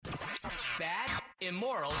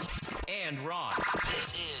immoral, and wrong.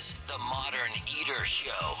 This is The Modern Eater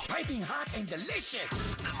Show. Piping hot and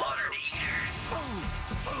delicious. The Modern Eater. Food,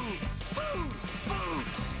 food, food, food,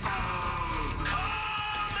 food.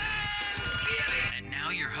 Come and get it. And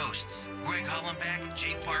now your hosts, Greg Hollenbeck,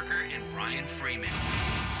 Jake Parker, and Brian Freeman.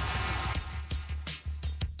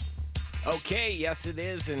 Okay, yes it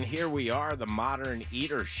is, and here we are, The Modern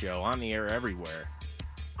Eater Show, on the air everywhere.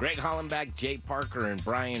 Greg Hollenbeck, Jake Parker, and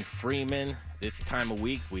Brian Freeman. This time of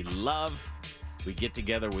week we get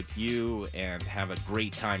together with you and have a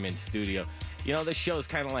great time in studio. You know, this show is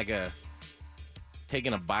kind of like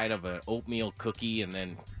taking a bite of an oatmeal cookie and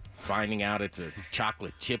then finding out it's a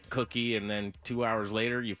chocolate chip cookie, and then 2 hours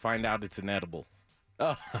later you find out it's an edible.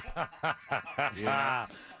 Oh. Yeah.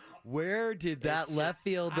 Where did that left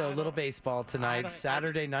field a little baseball tonight,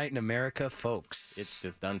 Saturday night in America, folks? It's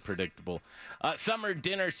just unpredictable. Summer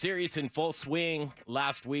dinner series in full swing.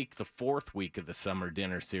 Last week, the fourth week of the summer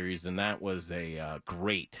dinner series, and that was a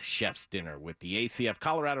great chef's dinner with the ACF,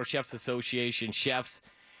 Colorado Chefs Association chefs.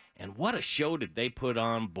 And what a show did they put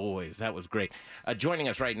on, boys. That was great. Joining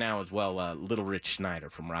us right now as well, Little Rich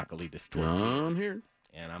Schneider from Rockalitas Tortillas. I'm here.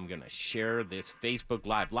 And I'm going to share this Facebook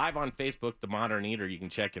Live on Facebook, The Modern Eater. You can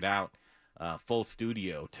check it out. Full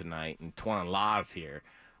studio tonight. And Tuan La's here.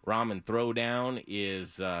 Ramen Throwdown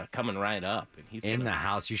is coming right up. And he's in the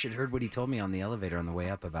house. You should have heard what he told me on the elevator on the way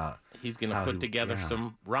up about. He's going to put together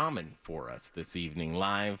some ramen for us this evening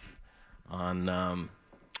live on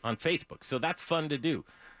Facebook. So that's fun to do.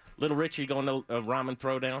 Little Rich, you going to Ramen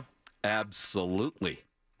Throwdown? Absolutely.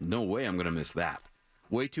 No way I'm going to miss that.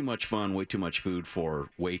 Way too much fun, way too much food for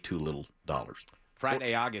way too little dollars.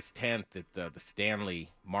 Friday, August 10th at the Stanley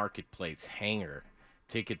Marketplace hangar.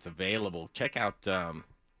 Tickets available. Check out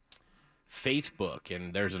Facebook,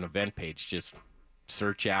 and there's an event page. Just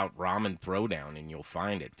search out Ramen Throwdown, and you'll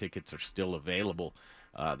find it. Tickets are still available.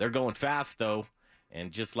 They're going fast, though.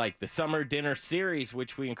 And just like the Summer Dinner Series,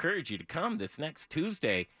 which we encourage you to come this next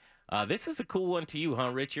Tuesday, this is a cool one to you,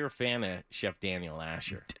 huh, Rich? You're a fan of Chef Daniel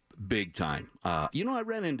Asher. Big time. I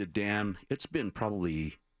ran into Dan, it's been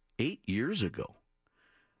probably 8 years ago.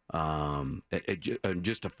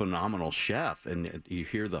 Just a phenomenal chef, and you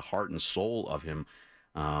hear the heart and soul of him,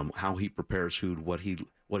 how he prepares food, what he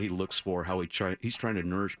looks for, how he's trying to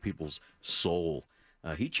nourish people's soul.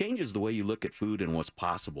 He changes the way you look at food and what's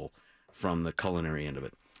possible from the culinary end of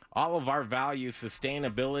it. All of our values,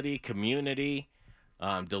 sustainability, community,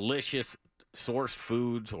 delicious sourced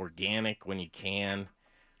foods, organic when you can.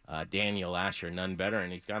 Daniel Asher, none better,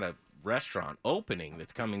 and he's got a restaurant opening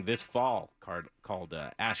that's coming this fall called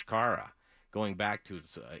Ashkara, going back to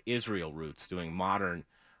his Israel roots, doing modern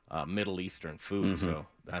Middle Eastern food. Mm-hmm. So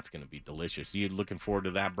that's going to be delicious. You looking forward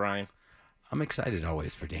to that, Brian? I'm excited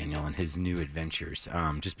always for Daniel and his new adventures,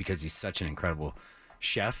 just because he's such an incredible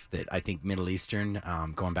chef that I think Middle Eastern,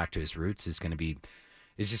 going back to his roots, is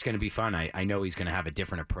just going to be fun. I know he's going to have a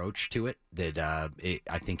different approach to it. I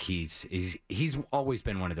think he's always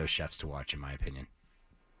been one of those chefs to watch, in my opinion.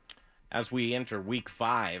 As we enter week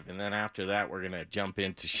 5, and then after that, we're going to jump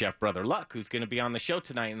into Chef Brother Luck, who's going to be on the show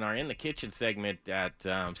tonight in our In the Kitchen segment at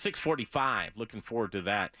 6:45. Looking forward to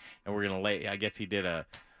that. And we're going to I guess he did a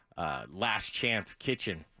Last Chance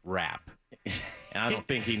Kitchen rap. And I don't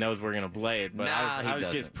think he knows we're going to play it, but I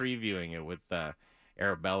was just previewing it with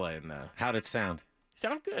Arabella and the. How'd it sound?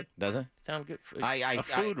 Sound good. Does it? Sound good. A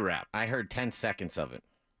food rap. I heard 10 seconds of it.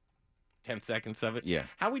 10 seconds of it? Yeah.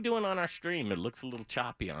 How we doing on our stream? It looks a little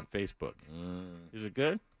choppy on Facebook. Is it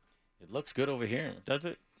good? It looks good over here. Does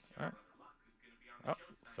it? All right. Oh,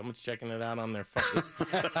 someone's checking it out on their phone.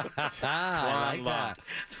 I like that.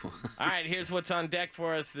 All right, here's what's on deck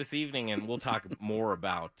for us this evening, and we'll talk more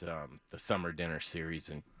about the Summer Dinner Series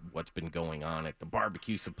and what's been going on at the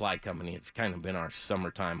Barbecue Supply Company. It's kind of been our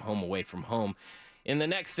summertime home away from home. In the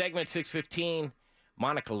next segment, 6:15,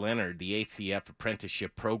 Monica Leonard, the ACF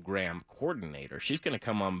Apprenticeship Program Coordinator. She's going to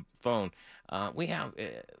come on phone. Monica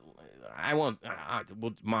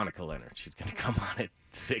Leonard. She's going to come on at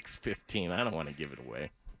 6:15. I don't want to give it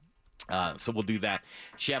away. So we'll do that.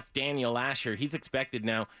 Chef Daniel Asher, he's expected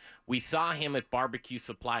now. We saw him at Barbecue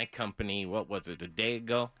Supply Company, what was it, a day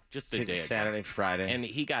ago? Just a day ago. Saturday, Friday. And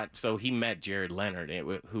he met Jared Leonard,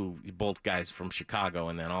 who both guys from Chicago,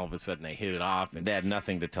 and then all of a sudden they hit it off. And they had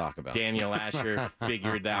nothing to talk about. Daniel Asher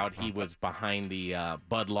figured out he was behind the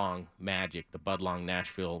Budlong magic, the Budlong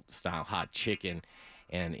Nashville-style hot chicken.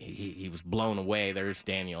 And he was blown away. There's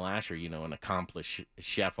Daniel Asher, an accomplished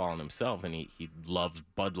chef all in himself, and he loves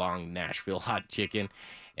Budlong Nashville hot chicken,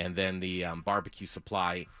 and then the barbecue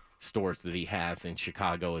supply stores that he has in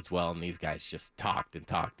Chicago as well. And these guys just talked and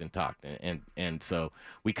talked and talked, and so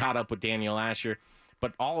we caught up with Daniel Asher.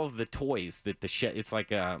 but all of the toys that the chef, it's like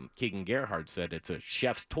Keegan Gerhardt said, it's a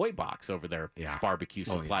chef's toy box over there, Yeah. Barbecue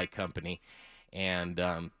Supply Company. And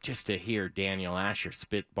just to hear Daniel Asher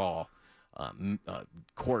spitball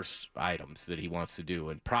course items that he wants to do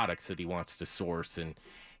and products that he wants to source.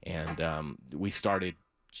 And we started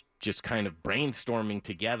just kind of brainstorming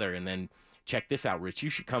together. And then check this out, Rich, you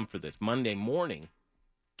should come for this. Monday morning,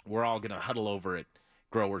 we're all going to huddle over at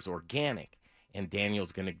Growers Organic. And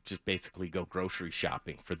Daniel's going to just basically go grocery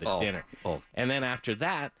shopping for the dinner. And then after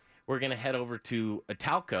that, we're going to head over to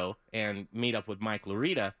Italco and meet up with Mike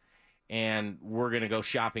Larita. And we're going to go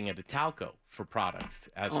shopping at Italco for products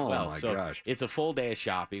as well. My So gosh. it's a full day of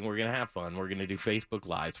shopping. We're going to have fun. We're going to do Facebook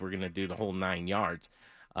Lives. We're going to do the whole 9 yards.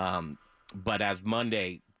 But as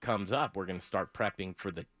Monday comes up, we're going to start prepping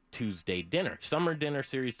for the Tuesday dinner.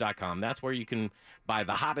 SummerDinnerSeries.com. That's where you can buy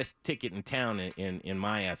the hottest ticket in town, in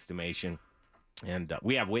my estimation. And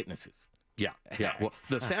we have witnesses. Yeah. Well,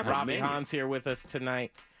 the sample Robbie menu. Hahn's here with us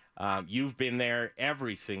tonight. You've been there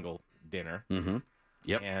every single dinner. Mm-hmm.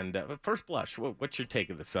 Yep. And first blush, what's your take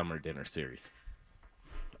of the Summer Dinner Series?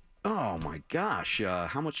 Oh my gosh!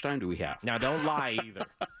 How much time do we have? Now, don't lie either.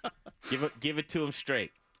 Give it to them straight.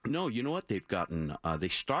 No, you know what? They've gotten. They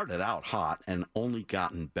started out hot and only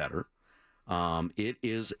gotten better. It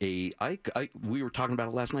is we were talking about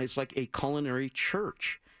it last night. It's like a culinary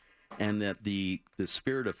church, and that the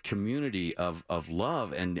spirit of community, of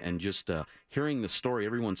love, and just hearing the story,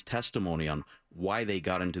 everyone's testimony on why they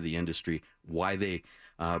got into the industry, why they,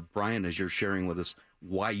 Brian, as you're sharing with us,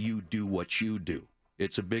 why you do what you do.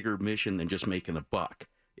 It's a bigger mission than just making a buck.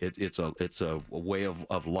 It's a way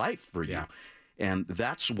of life for you. Yeah. And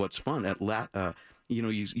that's what's fun.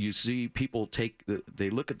 You see people they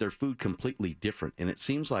look at their food completely different. And it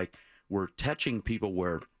seems like we're touching people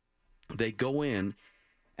where they go in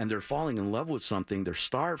and they're falling in love with something. They're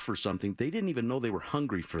starved for something. They didn't even know they were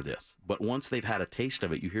hungry for this. But once they've had a taste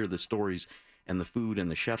of it, you hear the stories and the food and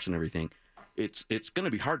the chefs and everything. It's going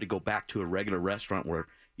to be hard to go back to a regular restaurant where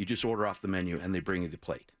you just order off the menu and they bring you the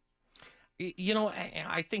plate. You know,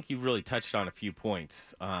 I think you really touched on a few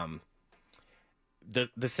points.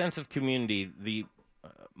 The sense of community, the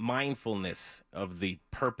mindfulness of the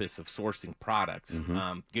purpose of sourcing products.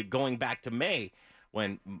 Going back to May,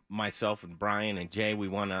 when myself and Brian and Jay, we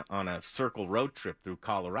went on a circle road trip through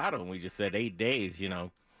Colorado, and we just said 8 days,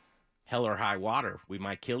 hell or high water. We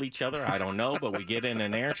might kill each other, I don't know, but we get in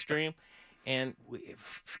an Airstream, and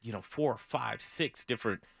 4, 5, 6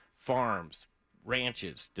 different farms,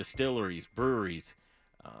 ranches, distilleries, breweries.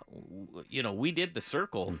 We did the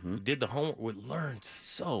circle, we did the homework, we learned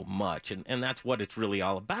so much, and that's what it's really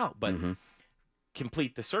all about. But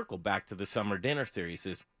complete the circle back to the Summer Dinner Series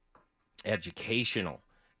is educational,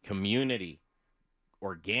 community,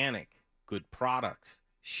 organic, good products,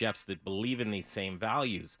 chefs that believe in these same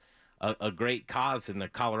values, a great cause in the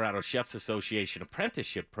Colorado Chefs Association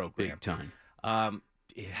apprenticeship program. Big time.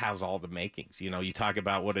 It has all the makings. You talk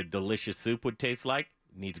about what a delicious soup would taste like.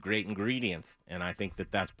 It needs great ingredients, and I think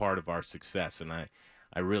that that's part of our success. And I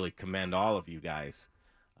really commend all of you guys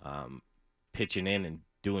pitching in and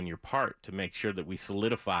doing your part to make sure that we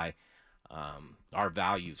solidify our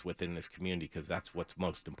values within this community, because that's what's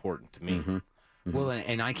most important to me. Well,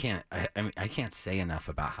 and I can't say enough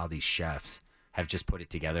about how these chefs have just put it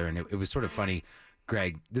together. And it was sort of funny,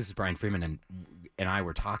 Greg. This is Brian Freeman, and I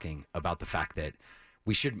were talking about the fact that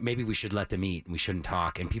we should let them eat and we shouldn't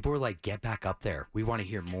talk. And people were like, "Get back up there. We want to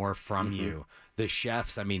hear more from you." The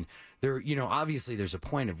chefs. I mean, obviously there's a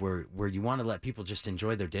point of where you want to let people just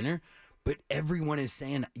enjoy their dinner, but everyone is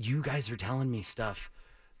saying, "You guys are telling me stuff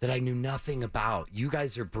that I knew nothing about. You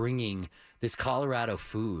guys are bringing this Colorado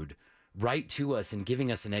food right to us and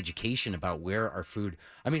giving us an education about where our food."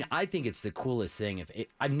 I mean, I think it's the coolest thing.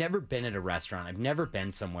 I've never been at a restaurant. I've never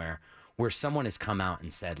been somewhere where someone has come out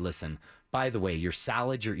and said, "Listen, by the way, your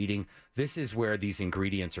salad you're eating, this is where these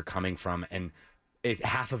ingredients are coming from, and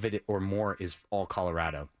half of it or more is all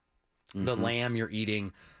Colorado. The lamb you're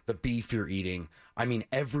eating, the beef you're eating. I mean,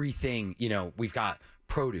 everything. We've got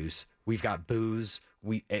produce, we've got booze."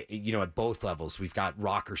 At both levels, we've got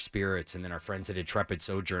Rocker Spirits, and then our friends at Intrepid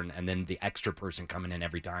Sojourn, and then the extra person coming in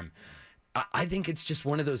every time. I think it's just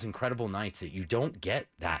one of those incredible nights that you don't get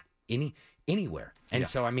that anywhere. And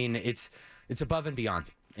so, I mean, it's above and beyond,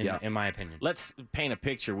 in my opinion. Let's paint a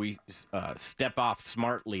picture. We step off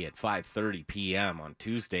smartly at 5:30 p.m. on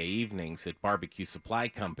Tuesday evenings at Barbecue Supply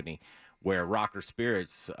Company, where Rocker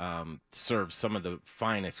Spirits serves some of the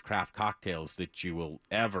finest craft cocktails that you will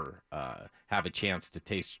ever have a chance to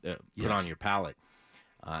taste, put on your palate.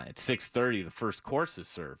 At 6:30, the first course is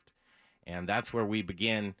served, and that's where we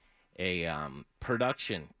begin a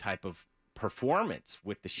production type of performance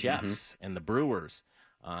with the chefs and the brewers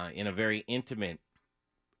in a very intimate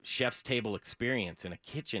chef's table experience in a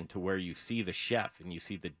kitchen, to where you see the chef and you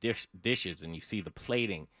see the dishes and you see the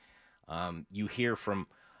plating. You hear from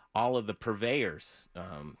all of the purveyors.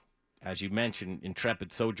 As you mentioned,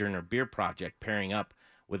 Intrepid Sojourner Beer Project pairing up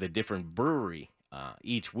with a different brewery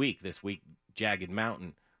each week. This week, Jagged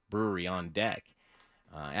Mountain Brewery on deck.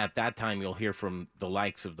 At that time, you'll hear from the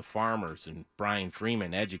likes of the farmers and Brian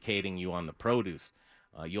Freeman educating you on the produce.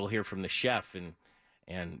 You'll hear from the chef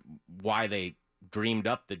and why they dreamed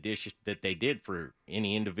up the dish that they did for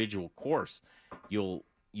any individual course. You'll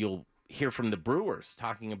hear from the brewers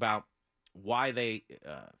talking about why they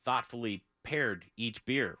thoughtfully paired each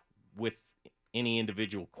beer with any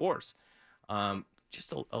individual course.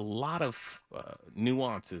 Just a lot of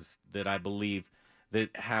nuances that I believe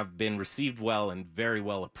that have been received well and very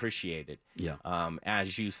well appreciated. Yeah.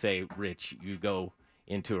 As you say, Rich, you go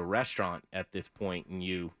into a restaurant at this point and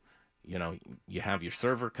you have your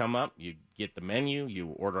server come up, you get the menu, you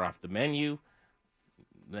order off the menu.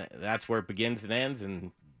 That's where it begins and ends,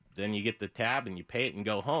 and then you get the tab and you pay it and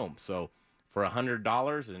go home. So for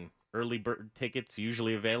 $100, and early bird tickets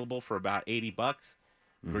usually available for about $80,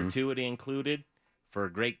 gratuity included, for a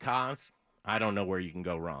great cause, I don't know where you can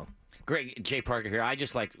go wrong. Greg, Jay Parker here. I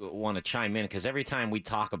just want to chime in because every time we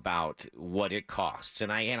talk about what it costs,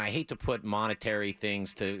 and I hate to put monetary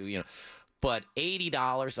things to, but $80,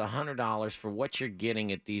 $100 for what you're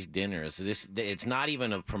getting at these dinners. It's not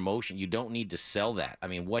even a promotion. You don't need to sell that. I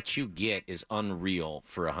mean, what you get is unreal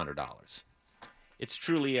for $100. It's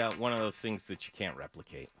truly one of those things that you can't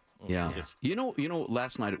replicate. Yeah.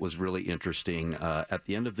 Last night it was really interesting. At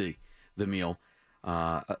the end of the meal,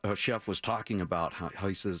 a chef was talking about how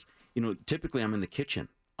he says, typically I'm in the kitchen.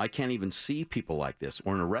 I can't even see people like this.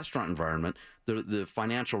 Or in a restaurant environment, the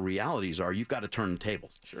financial realities are you've got to turn the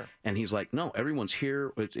tables. Sure. And he's like, no, everyone's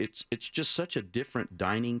here. It's just such a different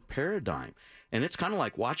dining paradigm. And it's kind of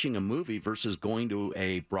like watching a movie versus going to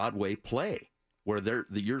a Broadway play where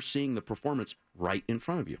you're seeing the performance right in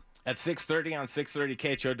front of you. At 6:30 on 630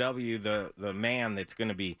 KHOW, the man that's going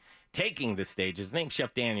to be taking the stage, his name's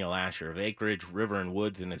Chef Daniel Asher of Acreage, River and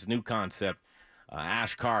Woods, and his new concept,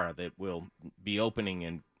 Ashkara, that will be opening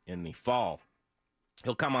in the fall.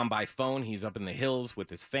 He'll come on by phone. He's up in the hills with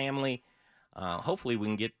his family. Hopefully we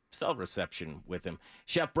can get cell reception with him.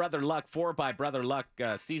 Chef Brother Luck, 4 by Brother Luck,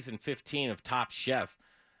 season 15 of Top Chef.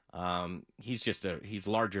 He's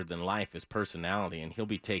larger than life, his personality, and he'll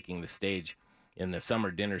be taking the stage in the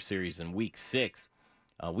summer dinner series in week 6.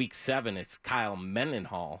 Week 7 is Kyle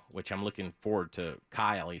Mendenhall, which I'm looking forward to.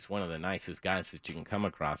 Kyle, he's one of the nicest guys that you can come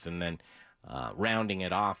across. And then rounding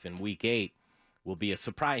it off in week 8 will be a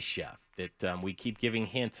surprise chef that we keep giving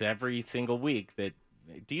hints every single week.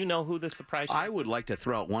 Do you know who the surprise chef is? I would like to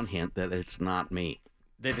throw out one hint that it's not me.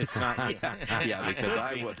 That it's not you. Yeah,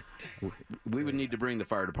 because we would need to bring the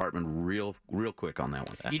fire department real quick on that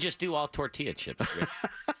one. You just do all tortilla chips, Rich.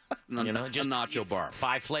 Just a nacho bar.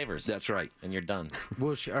 5 flavors. That's right. And you're done.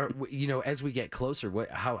 Well, as we get closer,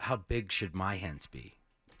 how big should my hints be?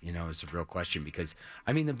 Is a real question, because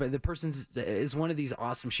I mean the person is one of these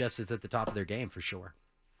awesome chefs that's at the top of their game for sure.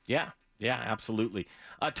 Yeah, absolutely.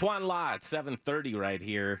 Tuan La at 7:30 right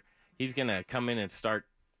here. He's gonna come in and start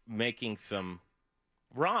making some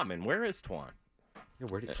ramen. Where is Tuan? Yeah,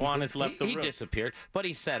 where did Tuan has left the room. He disappeared, but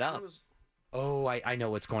he set up. Oh, I know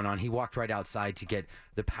what's going on. He walked right outside to get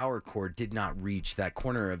the power cord. Did not reach that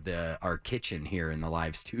corner of our kitchen here in the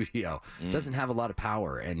live studio. Doesn't have a lot of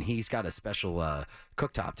power, and he's got a special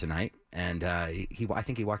cooktop tonight. And I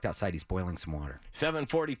think he walked outside. He's boiling some water.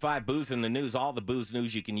 7:45, Booze in the News. All the booze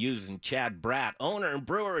news you can use. And Chad Bratt, owner and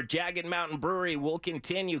brewer of Jagged Mountain Brewery, will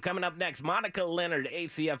continue. Coming up next, Monica Leonard,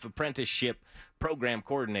 ACF Apprenticeship Program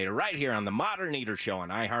Coordinator, right here on the Modern Eater Show on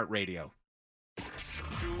iHeartRadio.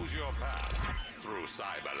 Choose your path through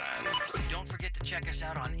Cyberland. Don't forget to check us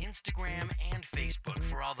out on Instagram and Facebook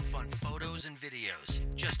for all the fun photos and videos.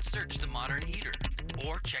 Just search The Modern Eater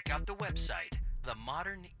or check out the website,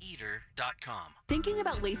 themoderneater.com. Thinking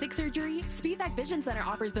about LASIK surgery? Spivak Vision Center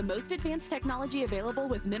offers the most advanced technology available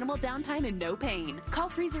with minimal downtime and no pain. Call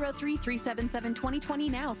 303-377-2020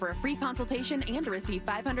 now for a free consultation and to receive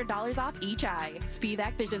 $500 off each eye.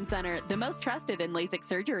 Spivak Vision Center, the most trusted in LASIK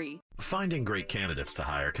surgery. Finding great candidates to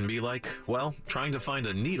hire can be like, well, trying to find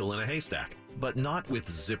a needle in a haystack. But not with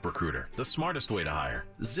ZipRecruiter, the smartest way to hire.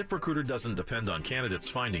 ZipRecruiter doesn't depend on candidates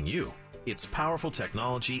finding you. Its powerful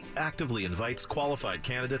technology actively invites qualified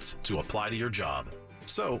candidates to apply to your job.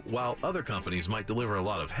 So, while other companies might deliver a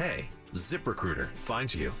lot of hay, ZipRecruiter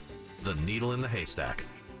finds you the needle in the haystack.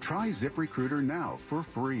 Try ZipRecruiter now for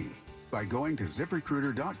free. by going to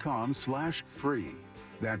ZipRecruiter.com/free.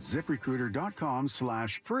 That's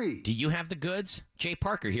ZipRecruiter.com/free. Do you have the goods? Jay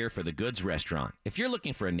Parker here for The Goods Restaurant. If you're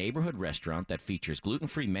looking for a neighborhood restaurant that features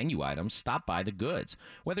gluten-free menu items, stop by The Goods.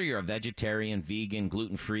 Whether you're a vegetarian, vegan,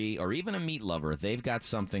 gluten-free, or even a meat lover, they've got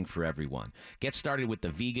something for everyone. Get started with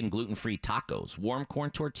the vegan gluten-free tacos, warm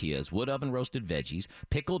corn tortillas, wood oven roasted veggies,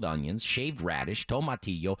 pickled onions, shaved radish,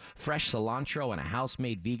 tomatillo, fresh cilantro, and a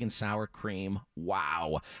house-made vegan sour cream.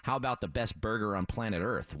 Wow! How about the best burger on planet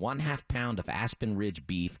Earth? 1/2 pound of Aspen Ridge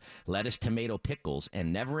beef, lettuce, tomato, pickles,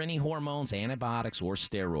 and never any hormones, antibiotics, or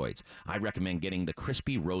steroids. I recommend getting the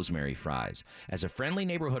crispy rosemary fries. As a friendly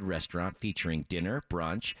neighborhood restaurant featuring dinner,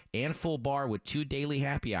 brunch, and full bar with 2 daily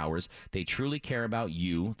happy hours, they truly care about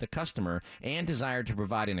you, the customer, and desire to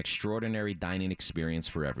provide an extraordinary dining experience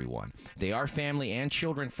for everyone. They are family and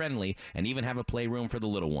children friendly and even have a playroom for the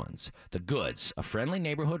little ones. The Goods, a friendly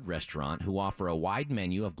neighborhood restaurant who offer a wide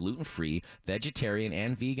menu of gluten-free, vegetarian,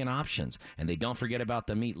 and vegan options. And they don't forget about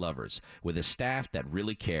the meat lovers, with a staff that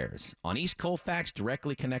really cares. On East Colfax,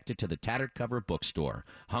 directly connected to the Tattered Cover bookstore.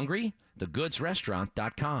 Hungry?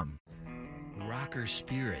 TheGoodsRestaurant.com. Rocker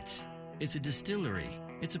Spirits. It's a distillery.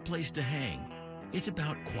 It's a place to hang. It's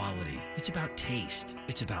about quality. It's about taste.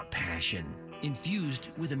 It's about passion. Infused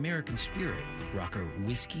with American spirit. Rocker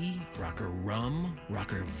whiskey, Rocker rum,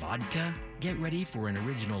 Rocker vodka. Get ready for an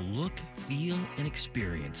original look, feel, and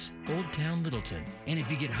experience. Old Town Littleton. And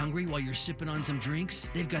if you get hungry while you're sipping on some drinks,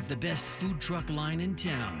 they've got the best food truck line in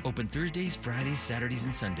town. Open Thursdays, Fridays, Saturdays,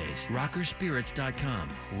 and Sundays. RockerSpirits.com.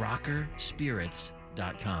 RockerSpirits.com.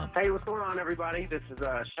 Hey, what's going on, everybody? This is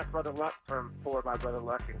Chef Brother Luck from Forward by Brother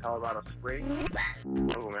Luck in Colorado Springs.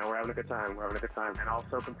 Oh, man, we're having a good time. And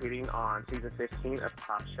also competing on season 15 of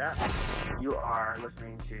Top Chef. You are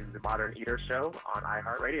listening to the Modern Eater Show on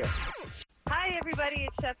iHeartRadio. Hi, everybody.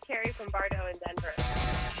 It's Chef Carrie from Bardo in Denver.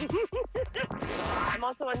 I'm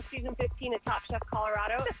also on season 15 of Top Chef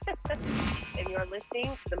Colorado. And you're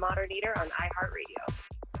listening to the Modern Eater on iHeartRadio.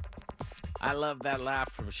 I love that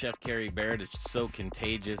laugh from Chef Carrie Baird. It's so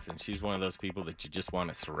contagious, and she's one of those people that you just want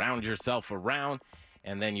to surround yourself around.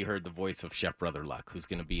 And then you heard the voice of Chef Brother Luck, who's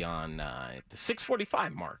going to be on at the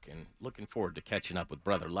 6:45 mark, and looking forward to catching up with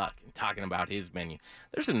Brother Luck and talking about his menu.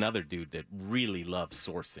 There's another dude that really loves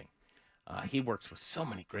sourcing. He works with so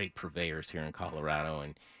many great purveyors here in Colorado,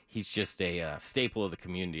 and he's just a staple of the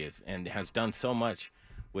community and has done so much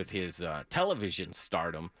with his television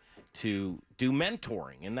stardom to do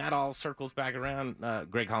mentoring, and that all circles back around.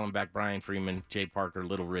 Greg Hollenbach, Brian Freeman, Jay Parker,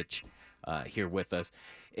 Little Rich here with us.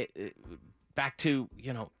 Back to,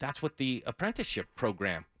 that's what the apprenticeship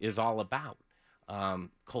program is all about.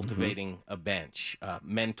 Cultivating a bench,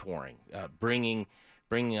 mentoring, bringing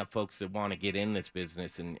up folks that want to get in this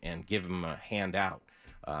business and give them a hand out,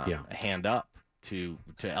 a hand up to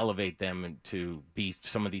elevate them and to be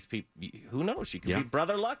some of these people. Who knows? You could be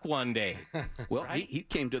Brother Luck one day. Well, right? he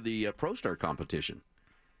came to the Pro Star competition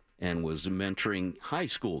and was mentoring high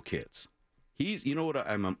school kids. He's,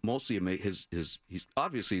 I'm mostly amazed. He's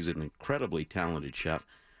obviously he's an incredibly talented chef,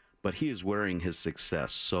 but he is wearing his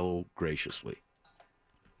success so graciously.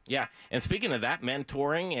 Yeah, and speaking of that,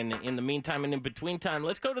 mentoring, and in the meantime and in between time,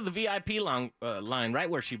 let's go to the VIP line right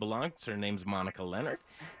where she belongs. Her name's Monica Leonard,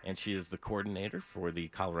 and she is the coordinator for the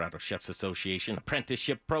Colorado Chefs Association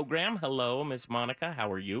Apprenticeship Program. Hello, Miss Monica.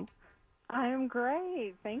 How are you? I'm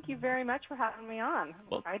great. Thank you very much for having me on.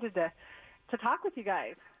 I'm excited to talk with you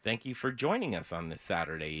guys. Thank you for joining us on this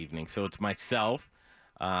Saturday evening. So it's myself,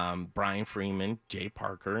 Brian Freeman, Jay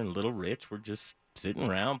Parker, and Little Rich. We're just sitting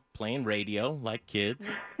around playing radio like kids.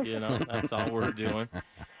 That's all we're doing.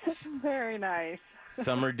 Very nice.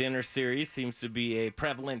 Summer dinner series seems to be a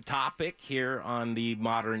prevalent topic here on the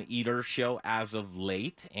Modern Eater Show as of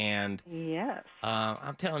late. And yes,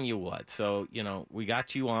 I'm telling you what. So, we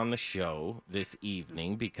got you on the show this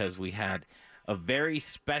evening because we had a very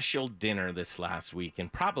special dinner this last week,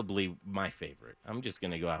 and probably my favorite. I'm just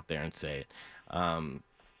going to go out there and say it.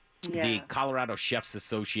 The Colorado Chefs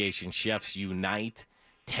Association Chefs Unite,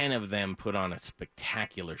 10 of them put on a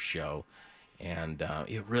spectacular show, and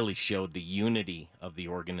it really showed the unity of the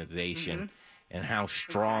organization and how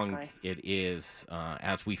strong it is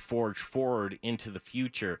as we forge forward into the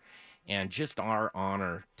future, and just our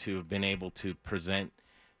honor to have been able to present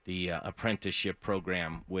the apprenticeship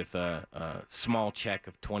program with a small check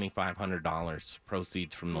of $2,500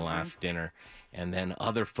 proceeds from the last dinner, and then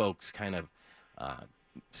other folks kind of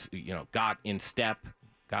got in step,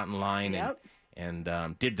 got in line, and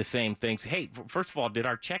did the same things. Hey, first of all, did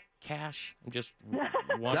our check cash? I'm just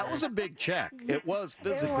That was a big check. It was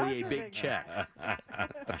physically a big check.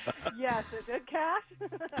 Yes, it did cash.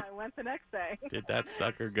 I went the next day. Did that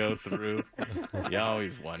sucker go through? You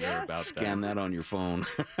always wonder about Scan that on your phone.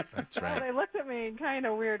 That's Well, they looked at me kind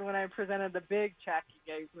of weird when I presented the big check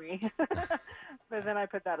he gave me. But then I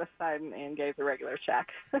put that aside and gave the regular check.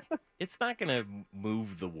 It's not going to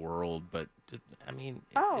move the world, but, I mean,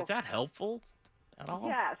 is that helpful at all?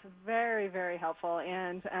 Yes, very, very helpful.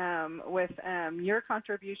 And with your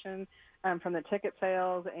contribution from the ticket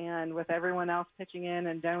sales and with everyone else pitching in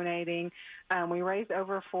and donating, we raised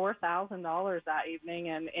over $4,000 that evening,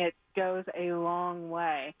 and it goes a long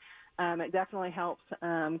way. It definitely helps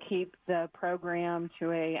keep the program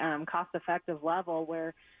to a cost-effective level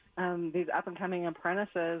where these up-and-coming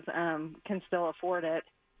apprentices can still afford it,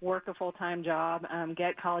 work a full-time job,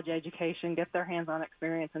 get college education, get their hands-on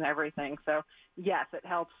experience and everything. So, yes, it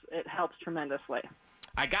helps tremendously.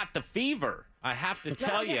 I got the fever. I have to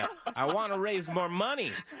tell you, I want to raise more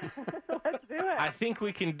money. Let's do it. I think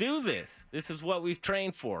we can do this. This is what we've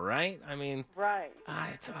trained for, right? I mean, right.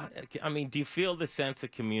 I mean, do you feel the sense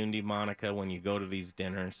of community, Monica, when you go to these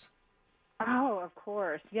dinners? Oh, of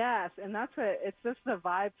course, yes. And it's just the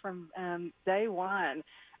vibe from day one.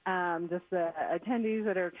 Just the attendees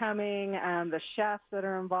that are coming, the chefs that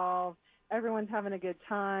are involved, everyone's having a good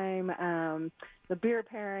time, the beer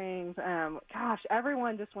pairings. Gosh,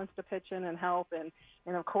 everyone just wants to pitch in and help. And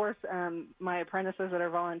of course, my apprentices that are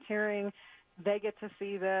volunteering, they get to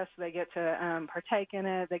see this. They get to partake in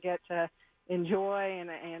it. They get to enjoy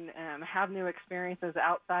and have new experiences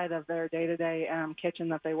outside of their day-to-day kitchen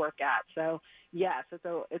that they work at. So, yes,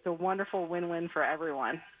 it's a wonderful win-win for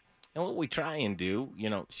everyone. And what we try and do,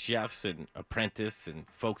 chefs and apprentice and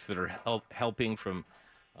folks that are helping from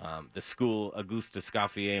the school Augusta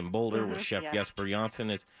Scoffier in Boulder with Chef Jesper Janssen,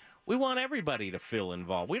 is we want everybody to feel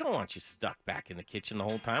involved. We don't want you stuck back in the kitchen the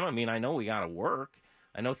whole time. I mean, I know we got to work.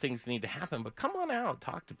 I know things need to happen, but come on out,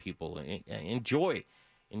 talk to people, enjoy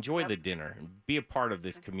the dinner, and be a part of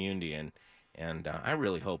this community. And I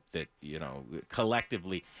really hope that,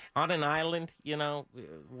 collectively, on an island,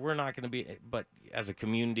 we're not going to be, but as a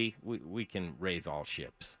community, we can raise all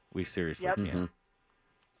ships. We seriously can. Mm-hmm.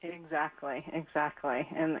 Exactly.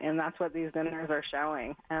 And that's what these dinners are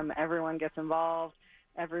showing. Everyone gets involved.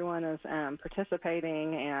 Everyone is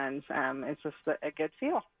participating, and it's just a good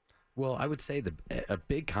feel. Well, I would say a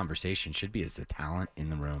big conversation should be is the talent in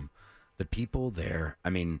the room. The people there, I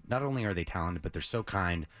mean, not only are they talented, but they're so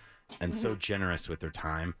kind and so generous with their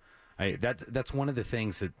time. That's one of the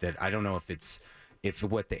things that I don't know if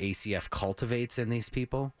what the ACF cultivates in these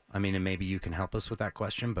people. I mean, and maybe you can help us with that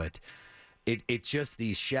question, but it's just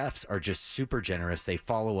these chefs are just super generous. They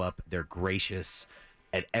follow up. They're gracious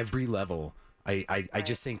at every level. I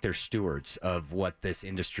just think they're stewards of what this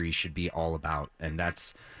industry should be all about, and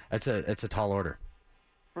that's a tall order.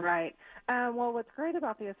 Right. Well, what's great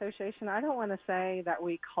about the association, I don't want to say that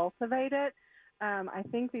we cultivate it. I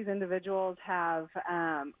think these individuals have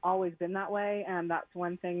always been that way, and that's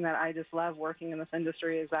one thing that I just love working in this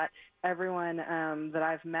industry is that everyone that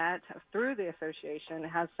I've met through the association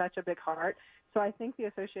has such a big heart. So I think the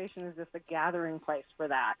association is just a gathering place for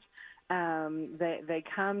that. They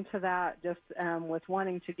come to that just with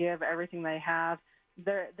wanting to give everything they have.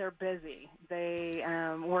 They're busy. They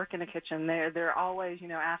work in a kitchen. They're always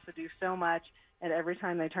asked to do so much at every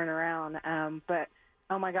time they turn around. But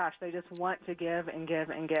oh my gosh, they just want to give and give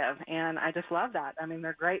and give, and I just love that. I mean,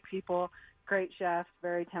 they're great people, great chefs,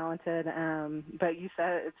 very talented. But you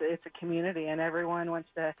said it's a community, and everyone wants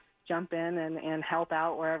to jump in and help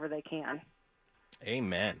out wherever they can.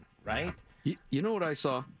 Amen. Right? You know what I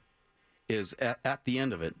saw is at the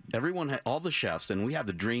end of it, everyone had all the chefs, and we had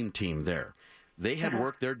the dream team there. They had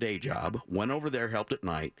worked their day job, went over there, helped at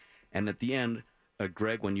night, and at the end,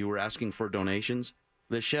 Greg, when you were asking for donations,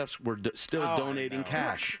 the chefs were still donating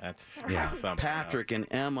cash. That's Patrick else.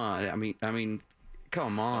 And Emma. I mean,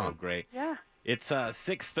 come on. So great. Yeah. It's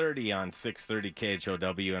 6:30 on 630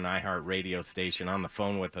 KHOW and iHeart Radio Station. On the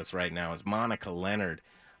phone with us right now is Monica Leonard.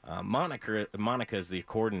 Monica is the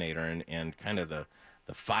coordinator and kind of the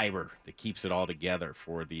fiber that keeps it all together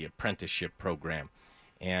for the apprenticeship program.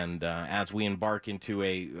 And as we embark into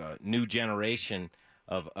a new generation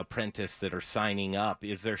of apprentices that are signing up,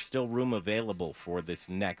 is there still room available for this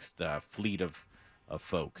next fleet of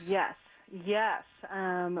folks? Yes.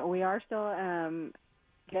 We are still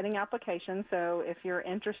getting applications. So if you're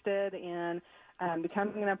interested in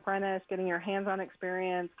becoming an apprentice, getting your hands-on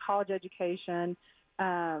experience, college education,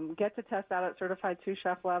 get to test out at Certified 2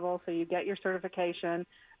 Chef level, so you get your certification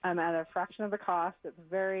at a fraction of the cost. It's a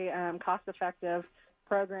very cost-effective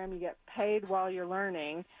program. You get paid while you're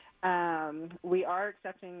learning. We are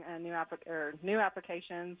accepting new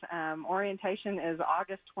applications. Orientation is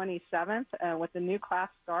August 27th with the new class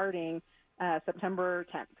starting September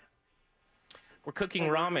 10th. We're cooking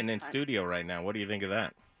ramen in studio right now. What do you think of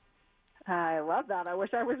that? I love that. I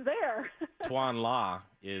wish I was there. Tuan Law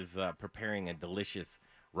is preparing a delicious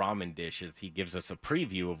ramen dish as he gives us a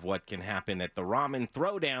preview of what can happen at the Ramen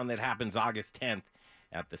Throwdown that happens August 10th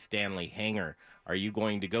at the Stanley Hangar. Are you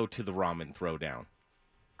going to go to the Ramen Throwdown?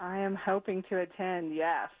 I am hoping to attend.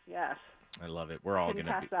 Yes. I love it. We're all going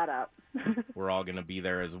to pass that up. We're all going to be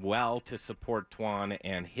there as well to support Tuan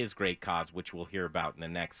and his great cause, which we'll hear about in the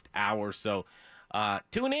next hour. So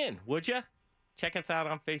tune in, would you? Check us out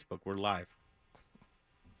on Facebook. We're live.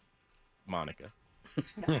 Monica.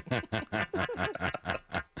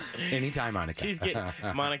 Anytime, Monica.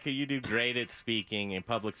 Monica, you do great at speaking and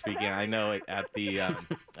public speaking. I know it at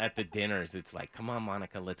the dinners. It's like, come on,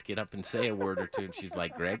 Monica, let's get up and say a word or two. And she's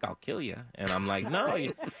like, Greg, I'll kill you. And I'm like, no.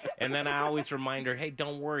 And then I always remind her, hey,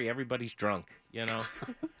 don't worry, everybody's drunk.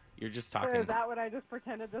 You're just talking. Is that what I just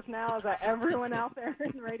pretended just now? Is that everyone out there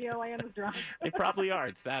in Radio Land is drunk? They probably are.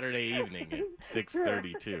 It's Saturday evening at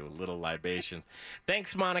 6:32. Little libations.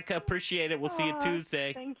 Thanks, Monica. Appreciate it. We'll see you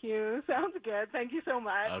Tuesday. Thank you. Sounds good. Thank you so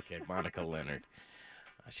much. Okay, Monica Leonard.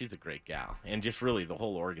 She's a great gal. And just really the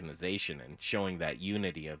whole organization and showing that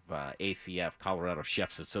unity of ACF, Colorado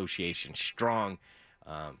Chefs Association, strong.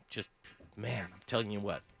 Man, I'm telling you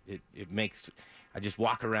what, it makes... I just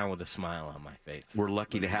walk around with a smile on my face. We're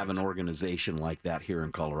lucky to have an organization like that here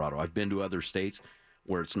in Colorado. I've been to other states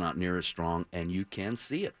where it's not near as strong, and you can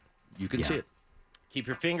see it. You can see it. Keep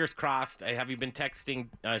your fingers crossed. Have you been texting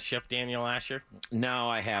Chef Daniel Asher? No,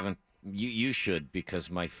 I haven't. You should, because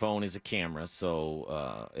my phone is a camera.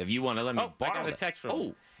 So if you want to let me borrow I got a text from him.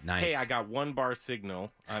 Oh, nice. Hey, I got 1 bar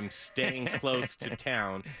signal. I'm staying close to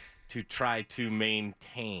town to try to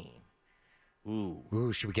maintain.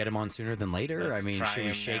 Ooh, should we get him on sooner than later? Let's should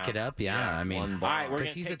we shake it up? Yeah, All right, we're going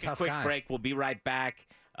to he's take a tough quick guy. break. We'll be right back.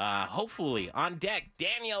 Hopefully, on deck,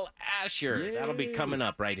 Daniel Asher. Yay. That'll be coming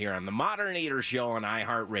up right here on the Modern Eater Show on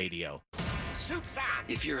iHeartRadio. Soup's on.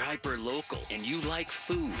 If you're hyper-local and you like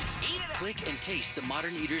food, click and taste the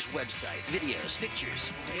Modern Eaters website. Videos,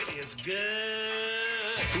 pictures. It is good.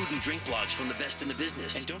 Food and drink blogs from the best in the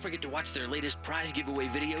business. And don't forget to watch their latest prize giveaway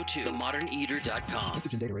video too. TheModernEater.com.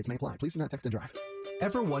 Message and data rates may apply. Please do not text and drive.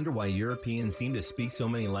 Ever wonder why Europeans seem to speak so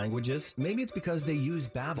many languages? Maybe it's because they use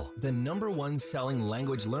Babbel, the #1 selling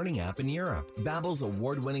language learning app in Europe. Babbel's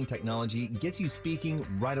award-winning technology gets you speaking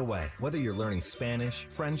right away, whether you're learning Spanish,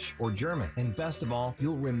 French, or German. And best of all,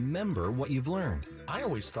 you'll remember what you've learned. I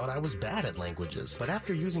always thought I was bad at languages, but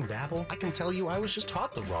after using Babbel, I can tell you I was just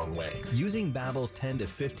taught the wrong way. Using Babbel's 10 to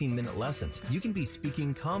 15-minute lessons, you can be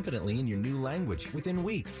speaking confidently in your new language within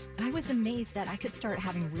weeks. I was amazed that I could start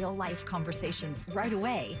having real-life conversations right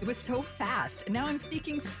away. It was so fast. Now I'm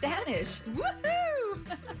speaking Spanish.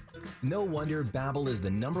 Woohoo! No wonder Babbel is the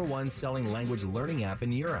 #1 selling language learning app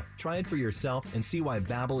in Europe. Try it for yourself and see why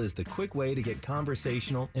Babbel is the quick way to get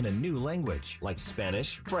conversational in a new language, like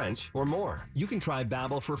Spanish, French, or more. You can try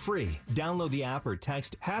Babbel for free. Download the app or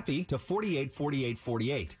text HAPPY to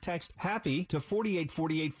 484848. Text HAPPY to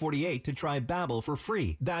 484848 to try Babbel for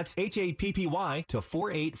free. That's HAPPY to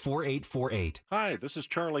 484848. Hi, this is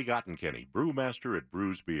Charlie Gottenkenny, brewmaster at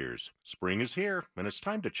Brews Beers. Spring is here, and it's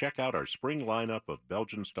time to check out our spring lineup of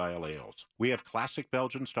Belgian-style ales. We have classic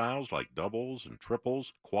Belgian styles like doubles and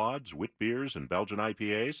triples, quads, wit beers, and Belgian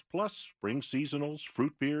IPAs, plus spring seasonals,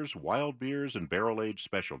 fruit beers, wild beers, and barrel-aged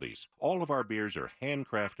specialties. All of our beers are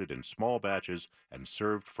handcrafted in small batches and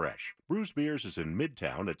served fresh. Brews Beers is in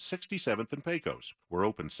Midtown at 67th and Pecos. We're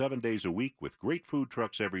open 7 days a week with great food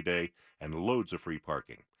trucks every day and loads of free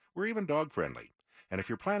parking. We're even dog-friendly. And if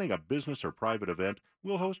you're planning a business or private event,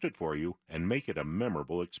 we'll host it for you and make it a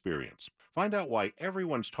memorable experience. Find out why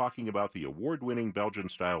everyone's talking about the award-winning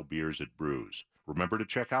Belgian-style beers at Brews. Remember to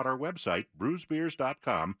check out our website,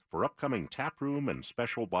 brewsbeers.com, for upcoming taproom and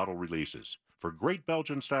special bottle releases. For great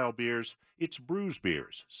Belgian-style beers, it's Brews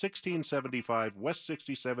Beers, 1675 West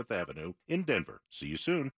 67th Avenue in Denver. See you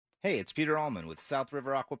soon. Hey, it's Peter Allman with South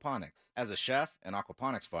River Aquaponics. As a chef and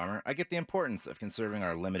aquaponics farmer, I get the importance of conserving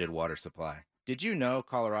our limited water supply. Did you know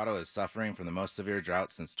Colorado is suffering from the most severe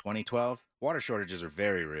drought since 2012? Water shortages are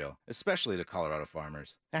very real, especially to Colorado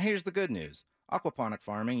farmers. Now here's the good news. Aquaponic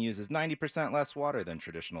farming uses 90% less water than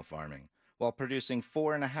traditional farming, while producing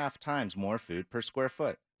 4.5 times more food per square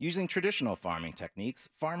foot. Using traditional farming techniques,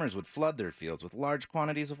 farmers would flood their fields with large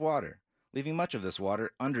quantities of water, leaving much of this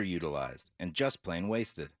water underutilized and just plain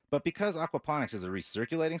wasted. But because aquaponics is a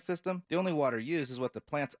recirculating system, the only water used is what the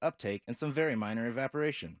plants uptake and some very minor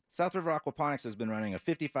evaporation. South River Aquaponics has been running a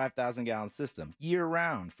 55,000-gallon system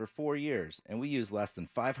year-round for 4 years, and we use less than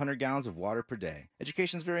 500 gallons of water per day.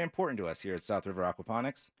 Education is very important to us here at South River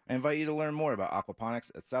Aquaponics. I invite you to learn more about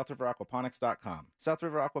aquaponics at southriveraquaponics.com. South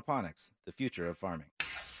River Aquaponics, the future of farming.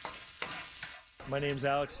 My name's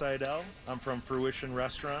Alex Seidel. I'm from Fruition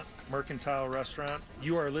Restaurant, Mercantile Restaurant.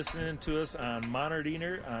 You are listening to us on Modern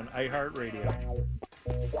Eater on iHeartRadio.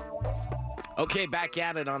 Okay, back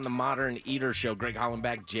at it on the Modern Eater Show. Greg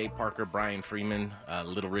Hollenbach, Jay Parker, Brian Freeman,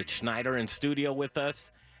 Little Rich Schneider in studio with us.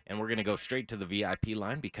 And we're going to go straight to the VIP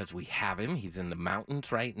line because we have him. He's in the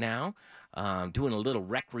mountains right now, doing a little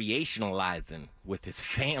recreationalizing with his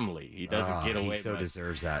family. He doesn't get away. He so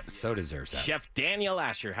deserves that. So deserves that. Chef Daniel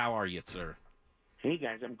Asher, how are you, sir? Hey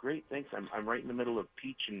guys, I'm great, thanks. I'm right in the middle of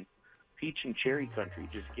peach and cherry country,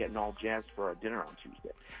 just getting all jazzed for our dinner on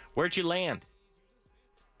Tuesday. Where'd you land?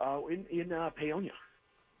 In Paonia.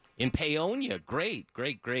 In Paonia, great.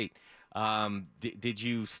 Did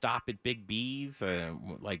you stop at Big B's?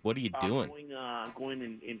 What are you doing? Going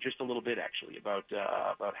in just a little bit, actually. About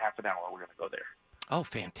half an hour, we're going to go there. Oh,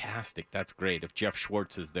 fantastic! That's great. If Jeff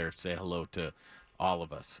Schwartz is there, say hello to all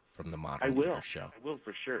of us from the Modern Eater Show. I will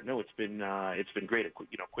for sure. No, it's been great. A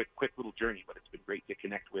quick little journey, but it's been great to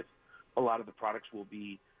connect with a lot of the products. We'll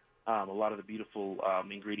be a lot of the beautiful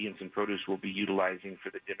ingredients and produce we'll be utilizing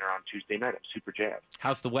for the dinner on Tuesday night. I'm super jazzed.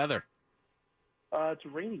 How's the weather? It's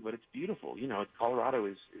rainy, but it's beautiful. You know, Colorado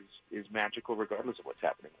is magical regardless of what's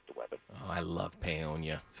happening with the weather. Oh, I love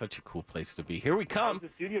Paonia. Such a cool place to be. Here we come. How's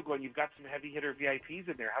the studio going? You've got some heavy hitter VIPs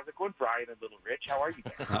in there. How's it going, Brian and Little Rich? How are you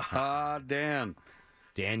guys? Dan.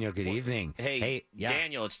 Daniel, good evening. Hey, yeah.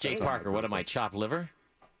 Daniel, it's Jay Parker. What am I, chopped liver?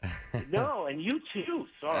 No, and you too.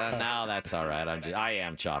 Sorry. No, that's all right. I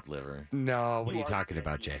am chopped liver. No, what are you talking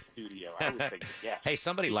about, Jay? Studio. I was thinking, yeah. Hey,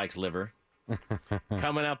 somebody likes liver.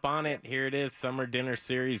 Coming up on it, here it is, Summer Dinner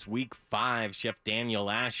Series, Week 5. Chef Daniel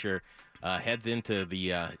Asher heads into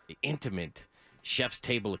the intimate chef's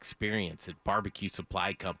table experience at Barbecue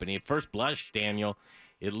Supply Company. At first blush, Daniel,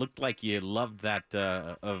 it looked like you loved that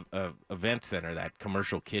event center, that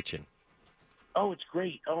commercial kitchen. Oh, it's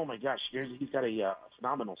great. Oh, my gosh. He's got a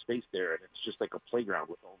phenomenal space there, and it's just like a playground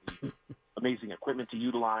with all the amazing equipment to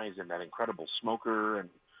utilize and that incredible smoker and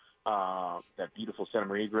that beautiful Santa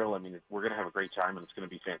Maria grill. I mean, we're going to have a great time, and it's going to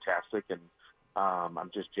be fantastic. And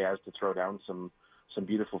I'm just jazzed to throw down some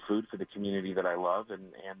beautiful food for the community that I love, and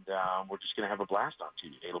we're just going to have a blast on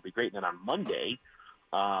Tuesday. It'll be great. And then on Monday,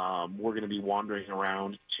 we're going to be wandering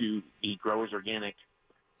around to the Growers Organic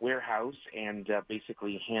warehouse and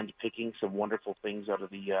basically hand picking some wonderful things out of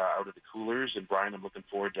the coolers. And Brian, I'm looking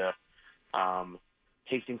forward to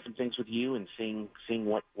tasting some things with you and seeing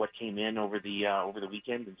what came in over the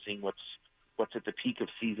weekend and seeing what's at the peak of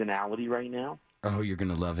seasonality right now. Oh, you're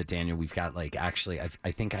gonna love it, Daniel. We've got I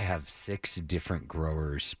think I have 6 different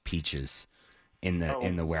growers' peaches in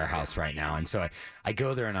the warehouse right now, and so I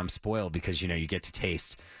go there and I'm spoiled because you get to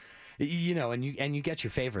taste. And you get your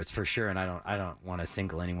favorites for sure, and I don't want to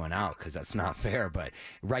single anyone out because that's not fair. But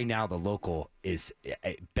right now the local is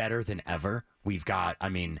better than ever. We've got,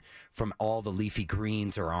 from all the leafy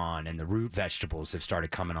greens are on, and the root vegetables have started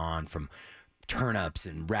coming on from turnips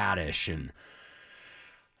and radish, and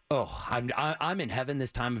I'm in heaven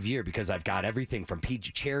this time of year because I've got everything from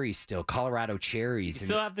peach cherries still, Colorado cherries. You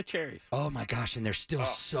still have the cherries. Oh my gosh, and they're still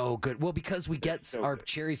so good. Well, because we get our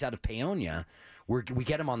cherries out of Paonia. We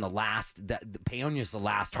get them on the last. Paonia is the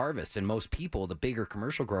last harvest, and most people, the bigger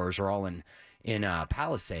commercial growers, are all in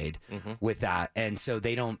Palisade with that, and so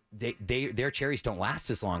their cherries don't last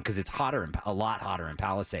as long because it's a lot hotter in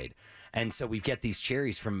Palisade, and so we get these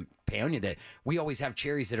cherries from Paonia that we always have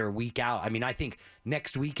cherries that are a week out. I think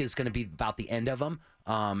next week is going to be about the end of them,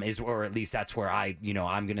 or at least that's where I'm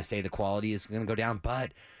going to say the quality is going to go down,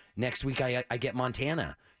 but next week I get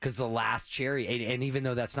Montana. Because the last cherry, and even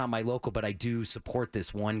though that's not my local, but I do support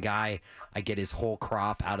this one guy. I get his whole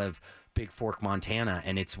crop out of Big Fork, Montana,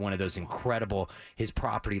 and it's one of those incredible, his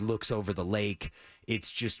property looks over the lake.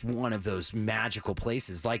 It's just one of those magical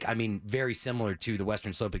places. Very similar to the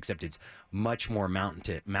Western Slope, except it's much more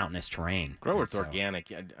mountainous terrain. Growers Organic,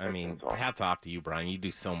 hats off to you, Brian. You do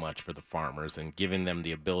so much for the farmers and giving them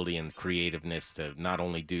the ability and creativeness to not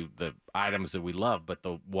only do the items that we love, but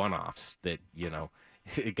the one-offs that,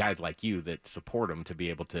 guys like you that support them to be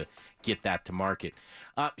able to get that to market.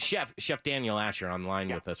 Chef Daniel Asher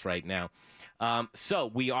online with us right now. So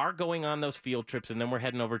we are going on those field trips, and then we're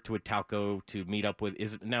heading over to Italco to meet up with.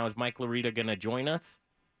 Is Mike Larita going to join us?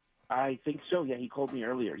 I think so. Yeah, he called me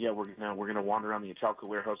earlier. Yeah, we're gonna wander around the Italco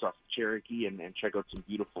warehouse off of Cherokee and check out some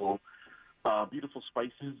beautiful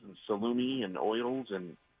spices and salumi and oils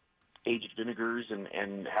and aged vinegars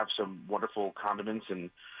and have some wonderful condiments and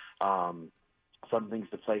fun things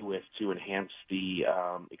to play with to enhance the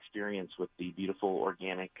experience with the beautiful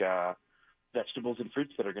organic vegetables and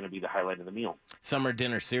fruits that are going to be the highlight of the meal. Summer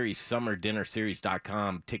Dinner Series,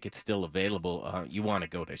 summerdinnerseries.com. Tickets still available. You want to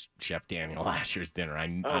go to Chef Daniel Asher's dinner.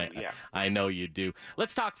 I know you do.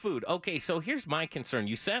 Let's talk food. Okay, so here's my concern.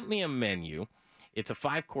 You sent me a menu. It's a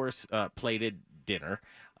 5-course plated dinner.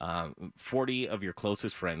 40 of your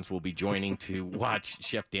closest friends will be joining to watch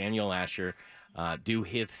Chef Daniel Asher do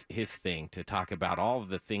his thing, to talk about all of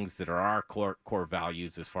the things that are our core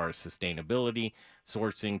values as far as sustainability,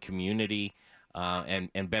 sourcing, community,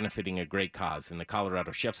 and benefiting a great cause in the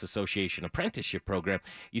Colorado Chefs Association apprenticeship program.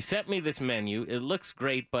 You sent me this menu. It looks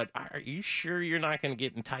great, but are you sure you're not going to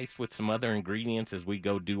get enticed with some other ingredients as we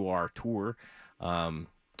go do our tour,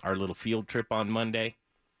 our little field trip on Monday?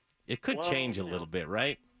 It could change a little bit,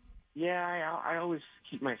 right? Yeah, I always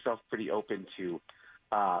keep myself pretty open to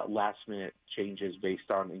last-minute changes based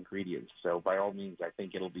on ingredients. So by all means, I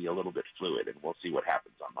think it'll be a little bit fluid, and we'll see what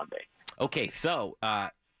happens on Monday. Okay, so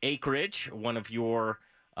Acreage, one of your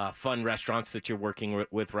fun restaurants that you're working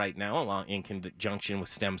with right now, along in conjunction with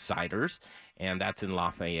Stem Ciders, and that's in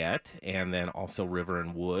Lafayette, and then also River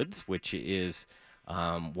and Woods, which is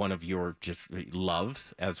one of your just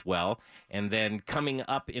loves as well. And then coming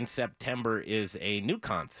up in September is a new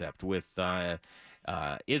concept with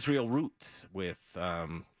Israel Roots with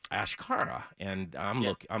Ashkara, and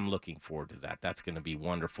I'm looking forward to that. That's going to be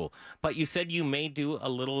wonderful. But you said you may do a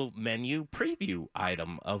little menu preview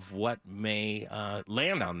item of what may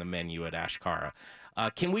land on the menu at Ashkara.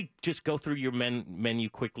 Can we just go through your menu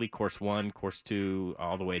quickly? Course 1, course 2,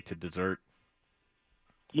 all the way to dessert.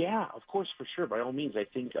 Yeah, of course, for sure. By all means, I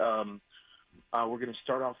think we're going to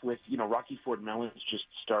start off with, Rocky Ford Melons just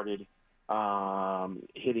started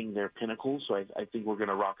hitting their pinnacle, so I think we're going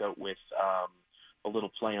to rock out with a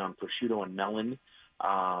little play on prosciutto and melon.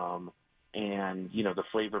 And, the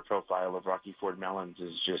flavor profile of Rocky Ford Melons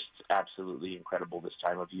is just absolutely incredible this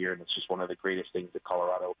time of year, and it's just one of the greatest things that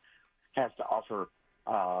Colorado has to offer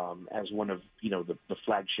as one of, the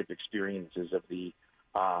flagship experiences of the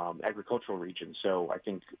agricultural region. So I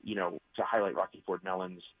think, to highlight Rocky Ford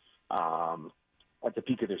Melons at the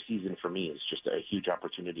peak of their season for me is just a huge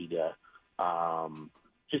opportunity to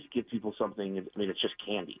just give people something. I mean, it's just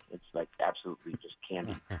candy. It's like absolutely just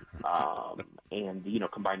candy. And,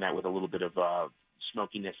 combine that with a little bit of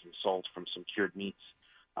smokiness and salt from some cured meats,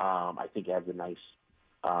 I think adds a nice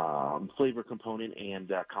flavor component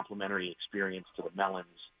and complementary experience to the melons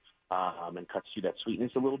and cuts through that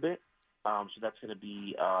sweetness a little bit. So that's going to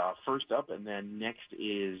be first up, and then next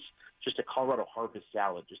is just a Colorado harvest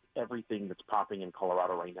salad, just everything that's popping in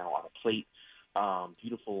Colorado right now on a plate.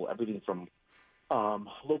 Beautiful, everything from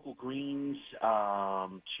local greens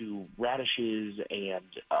to radishes and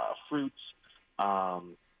fruits,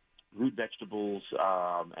 root vegetables,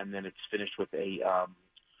 and then it's finished with a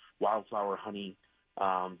wildflower honey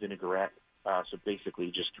vinaigrette. So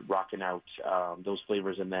basically just rocking out those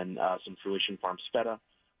flavors, and then some Fruition Farms feta.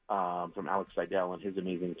 From Alex Seidel and his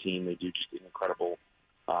amazing team. They do just an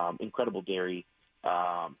incredible dairy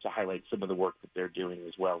to highlight some of the work that they're doing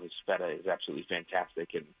as well. His feta is absolutely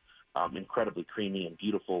fantastic and incredibly creamy and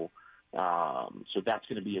beautiful. So that's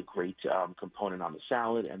going to be a great component on the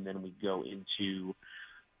salad. And then we go into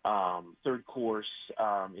third course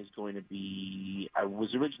is going to be, I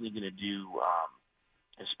was originally going to do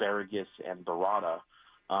asparagus and burrata.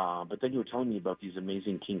 But then you were telling me about these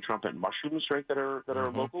amazing King Trumpet mushrooms, right? That are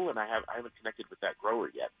local, and I haven't connected with that grower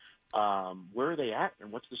yet. Where are they at,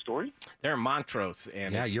 and what's the story? They're in Montrose,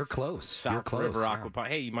 and you're close. South You're close. River Aquaponics.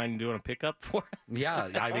 Hey, you mind doing a pickup for? Yeah,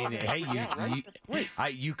 I mean, hey,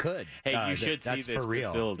 you could. Hey, you should see that's this for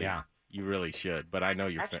real. facility. Yeah, you really should. But I know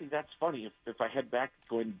you're actually. That's funny. If I head back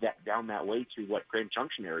going down that way to Grand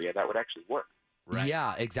Junction area, that would actually work. Right.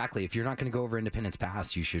 Yeah, exactly. If you're not going to go over Independence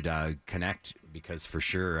Pass, you should connect, because for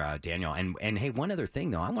sure, Daniel. And hey, one other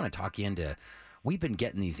thing, though, I want to talk you into, we've been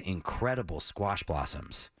getting these incredible squash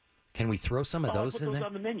blossoms. Can we throw some of those I put in those there?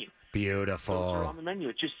 on the menu. Beautiful. Those are on the menu.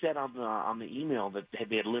 It just said on the email that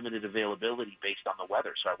they had limited availability based on the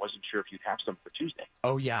weather, so I wasn't sure if you'd have some for Tuesday.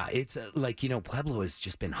 Oh, yeah. It's Pueblo has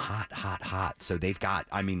just been hot. So they've got,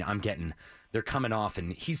 they're coming off,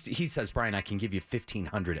 and he says, Brian, I can give you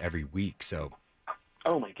 1,500 every week, so...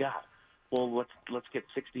 Oh my God! Well, let's get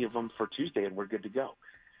 60 of them for Tuesday, and we're good to go.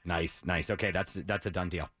 Nice. Okay, that's a done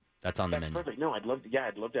deal. That's on the menu. Perfect. No, I'd love to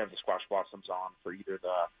have the squash blossoms on for either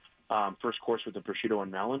first course with the prosciutto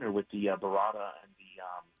and melon, or with the burrata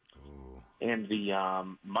and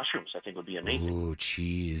the mushrooms. I think would be amazing. Ooh,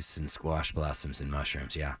 cheese and squash blossoms and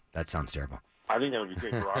mushrooms. Yeah, that sounds terrible. I think that would be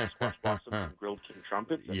great. Burrata, squash blossoms, and grilled king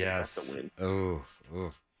trumpet. Yes. That's a win.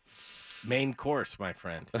 Oh. Main course, my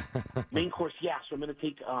friend. Main course, yeah. So I'm going to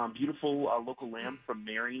take beautiful local lamb from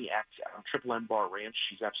Mary at Triple M Bar Ranch.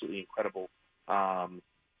 She's absolutely incredible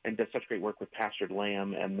and does such great work with pastured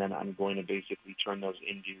lamb. And then I'm going to basically turn those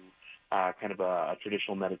into kind of a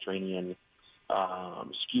traditional Mediterranean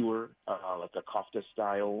skewer, like a kofta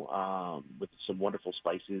style, with some wonderful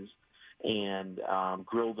spices, and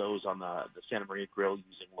grill those on the Santa Maria grill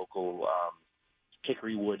using local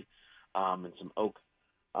hickory wood and some oak.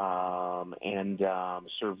 And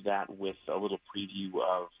serve that with a little preview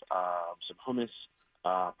of some hummus,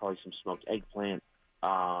 probably some smoked eggplant,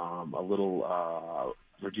 a little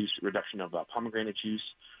reduction of pomegranate juice,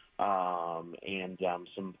 and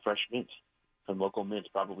some fresh mint, some local mint,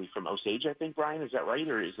 probably from Osage, I think, Brian. Is that right?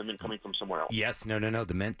 Or is the mint coming from somewhere else? Yes, no.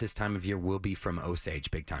 The mint this time of year will be from Osage,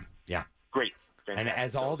 big time. Yeah. Great. Fantastic. And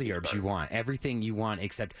as all the herbs you want, everything you want,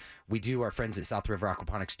 except we do, our friends at South River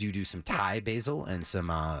Aquaponics do some Thai basil and some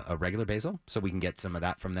a regular basil, so we can get some of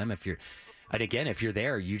that from them. If you're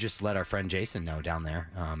there, you just let our friend Jason know down there,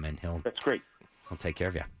 and That's great. He'll take care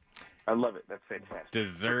of you. I love it. That's fantastic.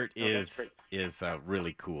 Dessert is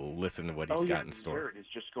really cool. Listen to what he's got in store. Dessert is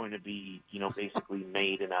just going to be, basically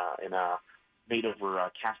made made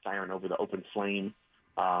over cast iron over the open flame.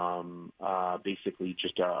 Basically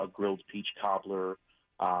just a grilled peach cobbler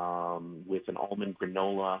with an almond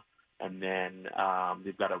granola, and then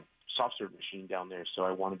they've got a soft serve machine down there. So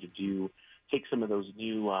I wanted to take some of those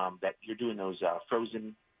new that you're doing those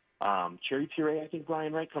frozen cherry puree. I think,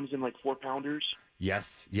 Brian, right, comes in like 4-pounders.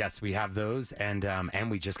 Yes, we have those, and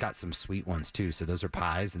we just got some sweet ones too. So those are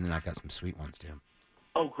pies, and then I've got some sweet ones too.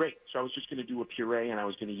 Oh, great! So I was just going to do a puree, and I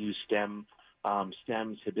was going to use stems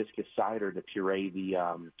hibiscus cider to puree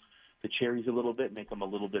the cherries a little bit, make them a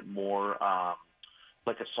little bit more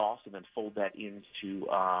like a sauce, and then fold that into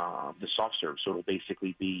the soft serve. So it'll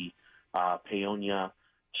basically be paonia,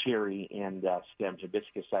 cherry, and stem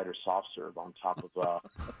hibiscus cider soft serve on top of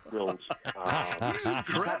grilled. He's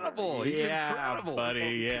incredible. He's incredible,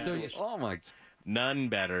 buddy. Yeah. So, oh my. None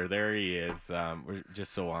better. There he is. We're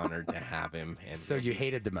just so honored to have him. And so you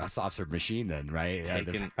hated the soft serve machine then, right?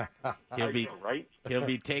 He'll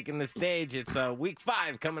be taking the stage. It's week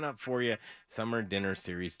 5 coming up for you.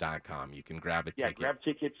 SummerDinnerSeries.com. You can grab a ticket. Yeah, grab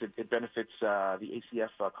tickets. It benefits the ACF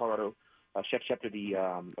Colorado Chef Chapter, the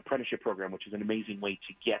apprenticeship program, which is an amazing way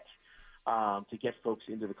to get folks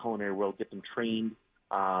into the culinary world, get them trained,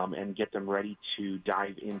 and get them ready to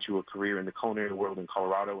dive into a career in the culinary world in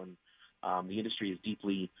Colorado. And the industry is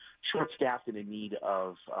deeply short-staffed and in need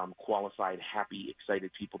of qualified, happy,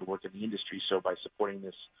 excited people to work in the industry. So by supporting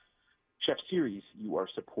this Chef Series, you are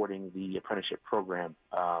supporting the apprenticeship program,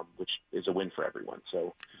 which is a win for everyone.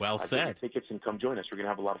 So well said. Get tickets and come join us. We're going to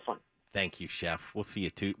have a lot of fun. Thank you, Chef. We'll see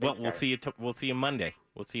you too. Well, we'll see you Monday.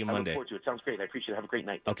 We'll see you I Monday. look forward to it. Sounds great. I appreciate it. Have a great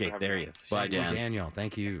night. Okay, there he is. Bye, Daniel.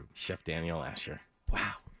 Thank you, Chef Daniel Asher.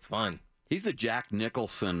 Wow, fun. He's the Jack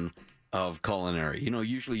Nicholson of culinary.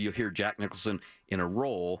 Usually you hear Jack Nicholson in a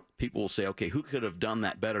role, people will say, okay, who could have done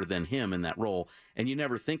that better than him in that role? And you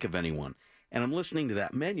never think of anyone. And I'm listening to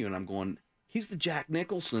that menu and I'm going, he's the Jack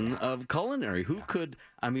Nicholson of culinary. Who could,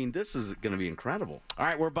 this is going to be incredible. All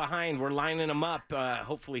right, we're behind. We're lining him up.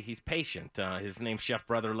 Hopefully he's patient. His name's Chef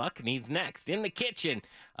Brother Luck, and he's next in the kitchen,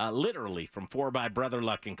 literally from 4 by Brother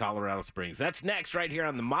Luck in Colorado Springs. That's next right here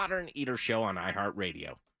on the Modern Eater Show on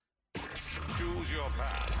iHeartRadio. Choose your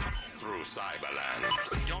path through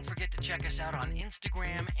Cyberland. Don't forget to check us out on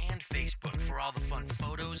Instagram and Facebook for all the fun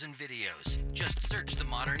photos and videos. Just search The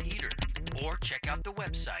Modern Eater or check out the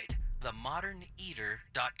website,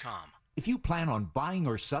 themoderneater.com. If you plan on buying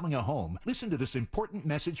or selling a home, listen to this important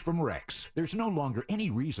message from Rex. There's no longer any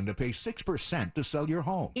reason to pay 6% to sell your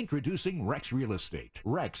home. Introducing Rex Real Estate.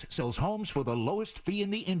 Rex sells homes for the lowest fee in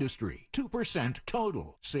the industry, 2%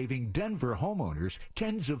 total, saving Denver homeowners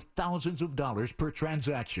tens of thousands of dollars per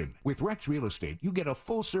transaction. With Rex Real Estate, you get a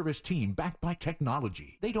full-service team backed by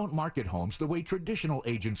technology. They don't market homes the way traditional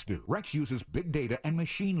agents do. Rex uses big data and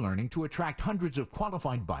machine learning to attract hundreds of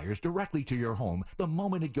qualified buyers directly to your home the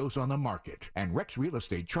moment it goes on the market. And Rex Real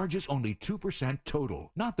Estate charges only 2%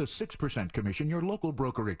 total, not the 6% commission your local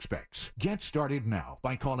broker expects. Get started now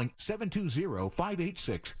by calling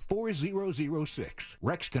 720-586-4006.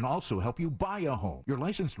 Rex can also help you buy a home. Your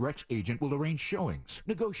licensed Rex agent will arrange showings,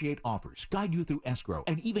 negotiate offers, guide you through escrow,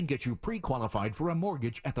 and even get you pre-qualified for a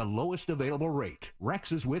mortgage at the lowest available rate.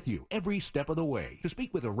 Rex is with you every step of the way. To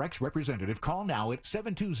speak with a Rex representative, call now at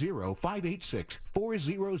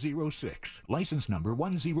 720-586-4006. License number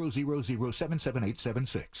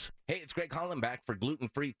 100077876. Hey, it's Greg Hollenbach for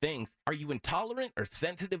Gluten-Free Things. Are you intolerant or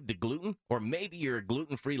sensitive to gluten? Or maybe you're a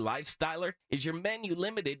gluten-free lifestyler? Is your menu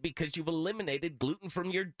limited because you've eliminated gluten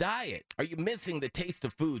from your diet? Are you missing the taste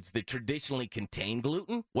of foods that traditionally contain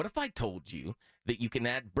gluten? What if I told you that you can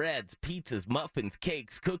add breads, pizzas, muffins,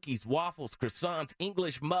 cakes, cookies, waffles, croissants,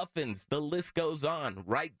 English muffins, the list goes on,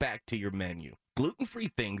 right back to your menu?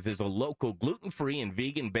 Gluten-Free Things is a local gluten-free and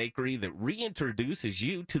vegan bakery that reintroduces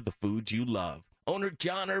you to the foods you love. Owner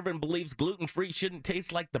John Irvin believes gluten-free shouldn't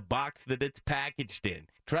taste like the box that it's packaged in.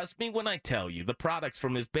 Trust me when I tell you, the products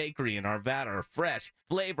from his bakery in Arvada are fresh,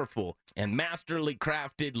 flavorful, and masterly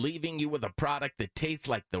crafted, leaving you with a product that tastes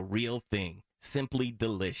like the real thing. Simply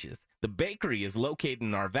delicious. The bakery is located in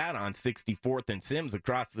Arvada on 64th and Sims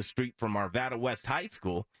across the street from Arvada West High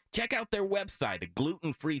School. Check out their website at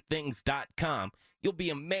glutenfreethings.com. You'll be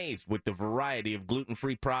amazed with the variety of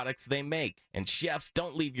gluten-free products they make. And chefs,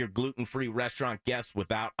 don't leave your gluten-free restaurant guests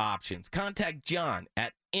without options. Contact John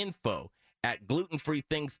at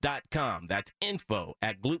info@glutenfreethings.com. That's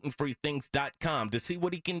info@glutenfreethings.com to see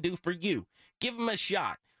what he can do for you. Give him a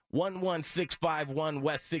shot. 11651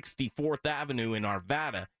 West 64th Avenue in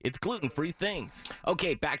Arvada. It's Gluten-Free Things.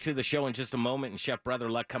 Okay, back to the show in just a moment, and Chef Brother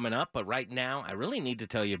Luck coming up. But right now, I really need to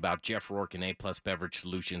tell you about Jeff Rourke and A-Plus Beverage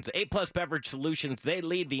Solutions. A-Plus Beverage Solutions, they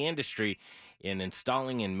lead the industry in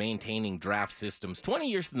installing and maintaining draft systems.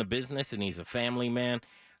 20 years in the business, and he's a family man.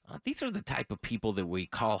 These are the type of people that we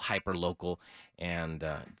call hyper-local, and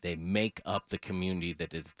they make up the community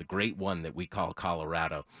that is the great one that we call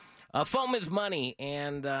Colorado. Foam is money,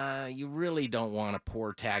 and you really don't want to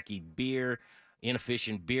pour tacky beer,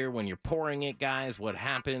 inefficient beer when you're pouring it, guys. What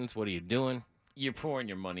happens? What are you doing? You're pouring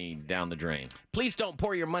your money down the drain. Please don't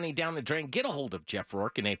pour your money down the drain. Get a hold of Jeff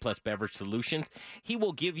Rourke and A-Plus Beverage Solutions. He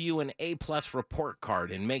will give you an A-Plus report card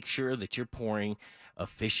and make sure that you're pouring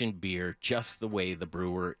efficient beer just the way the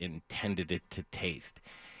brewer intended it to taste.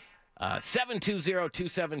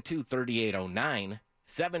 720-272-3809.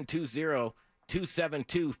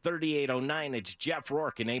 720-272-3809. It's Jeff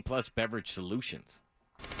Rourke and A-Plus Beverage Solutions.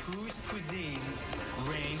 Whose cuisine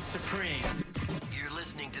reigns supreme? You're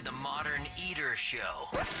listening to the Modern Eater Show,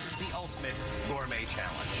 The ultimate gourmet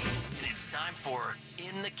challenge. and it's time for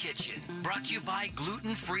In the Kitchen, brought to you by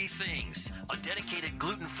Gluten-Free Things, a dedicated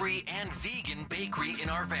gluten-free and vegan bakery in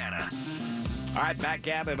Arvada. All right, back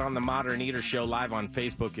at it on the Modern Eater Show, live on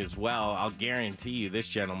Facebook as well. I'll guarantee you this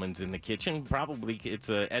gentleman's in the kitchen. Probably it's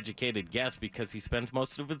an educated guess because he spends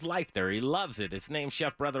most of his life there. He loves it. His name's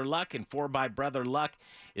Chef Brother Luck, and 4 by Brother Luck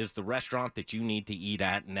is the restaurant that you need to eat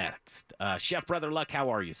at next. Chef Brother Luck, how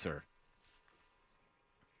are you, sir?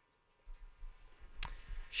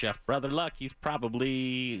 Chef Brother Luck, he's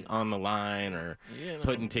probably on the line or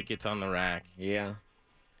putting tickets on the rack. Yeah.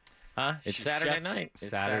 Huh? It's Saturday night. It's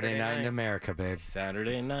Saturday night in America, babe.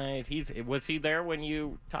 Saturday night. Was he there when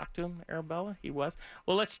you talked to him, Arabella? He was.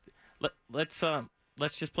 Well, let's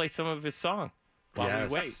just play some of his song while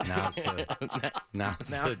we wait. Now's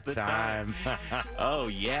the time. Oh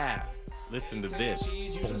yeah. Listen to this.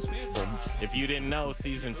 If you didn't know,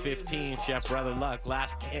 season 15, Chef Brother Luck,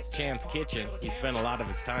 Last Chance Kitchen. He spent a lot of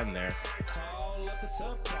his time there.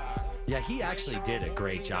 Yeah, he actually did a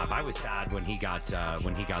great job. I was sad when he got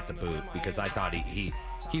the boot because I thought he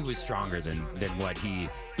was stronger than what he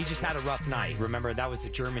just had a rough night. Remember, that was a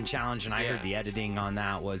German challenge, and I heard the editing on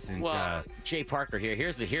that wasn't. Well, Jay Parker here.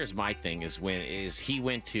 Here's my thing is he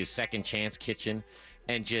went to Second Chance Kitchen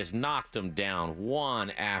and just knocked them down one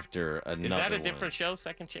after another. Is that a one. different show,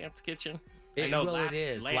 Second Chance Kitchen? It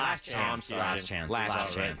is. Last chance. Yeah.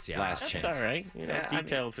 That's all right.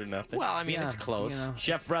 Details are nothing. Well, I mean, it's close.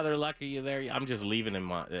 Chef Brother Luck, are you there? I'm just leaving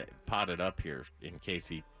him potted up here in case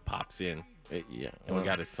he pops in. And we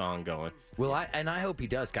got his song going. Well, I hope he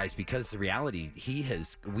does, guys, because the reality,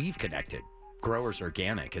 we've connected. Growers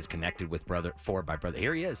Organic has connected with 4 by Brother.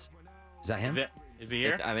 Here he is. Is that him? Is he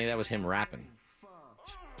here? I think that was him rapping.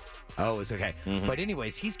 Oh, it's okay. Mm-hmm. But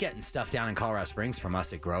anyways, he's getting stuff down in Colorado Springs from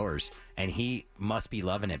us at Growers, and he must be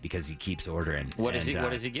loving it because he keeps ordering. What is he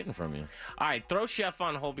getting from you? All right, throw Chef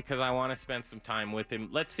on hold because I want to spend some time with him.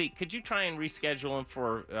 Let's see. Could you try and reschedule him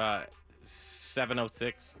for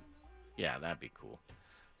 7:06? Yeah, that'd be cool.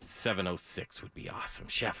 706 would be awesome.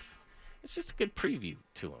 Chef, it's just a good preview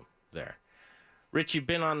to him there. Rich, you've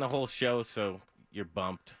been on the whole show, so you're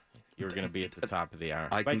bumped. You're going to be at the top of the hour.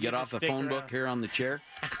 I But can you get just off the stick phone around. book here on the chair.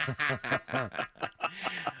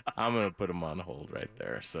 I'm going to put him on hold right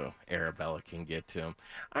there so Arabella can get to him.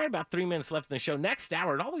 All right, about 3 minutes left in the show. Next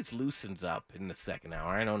hour, it always loosens up in the second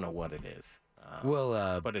hour. I don't know what it is.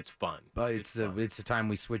 But it's fun. But it's a time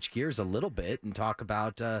we switch gears a little bit and talk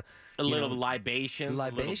about A little libations, a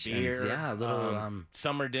little beer. yeah, a little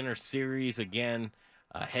summer dinner series again,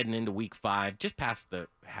 heading into week 5, just past the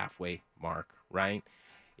halfway mark, right?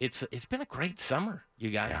 It's been a great summer, you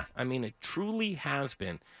guys. Yeah. I mean, it truly has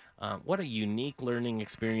been. What a unique learning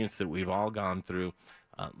experience that we've all gone through.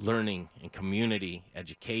 Learning and community,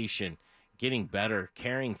 education, getting better,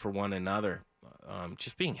 caring for one another,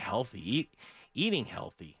 just being healthy, eating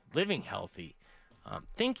healthy, living healthy,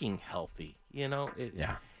 thinking healthy. You know,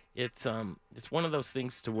 it's one of those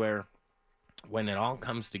things to where when it all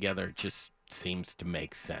comes together, it just seems to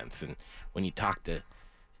make sense. And when you talk to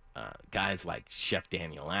guys like Chef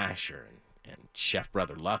Daniel Asher and Chef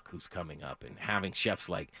Brother Luck, who's coming up, and having chefs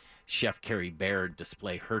like Chef Carrie Baird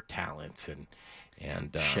display her talents, and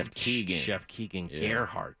Chef Keegan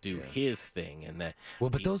Gerhardt do his thing, and that. Well,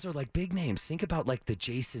 but those are like big names. Think about like the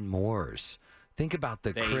Jason Moores. Think about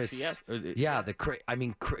the Chris. I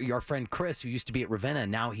mean, your friend Chris, who used to be at Ravenna,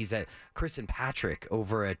 now he's at Chris and Patrick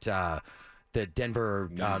over at the Denver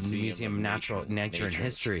Museum of Nature and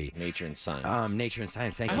History. Nature and Science. Nature and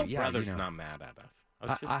Science. Thank I you. hope Brother's not mad at us. I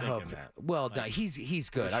was just I thinking hope. that. Well, Like, he's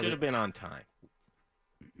good. He should have been on time.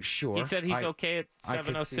 Sure. He said he's okay at I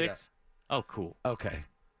could see 7:06. Oh, cool. Okay.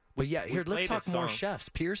 But yeah, here, let's played talk his more song. chefs.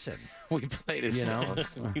 Pearson. We played his song.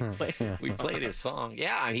 We played his song.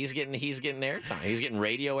 Yeah, he's getting airtime. He's getting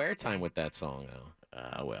radio airtime with that song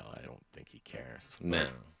now. Well, I don't think he cares. No.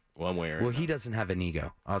 One way or Well, another. he doesn't have an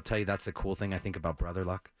ego. I'll tell you, that's the cool thing I think about Brother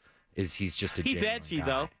Luck, is he's just a He's genuine edgy, guy.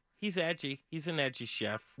 though. He's edgy. He's an edgy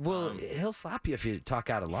chef. Well, he'll slap you if you talk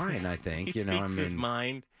out of line, I think. He speaks his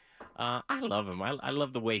mind. I love him. I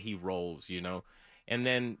love the way he rolls, you know. And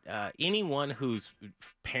then anyone whose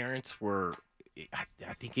parents were,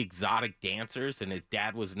 I think, exotic dancers, and his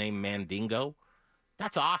dad was named Mandingo,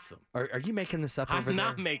 that's awesome. Are you making this up over I'm there?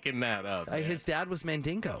 not making that up. man. His dad was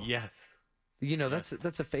Mandingo. Yes. You know, that's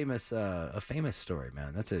a famous story,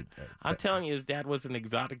 man. I'm telling you, his dad was an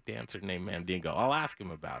exotic dancer named Mandingo. I'll ask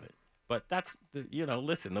him about it. But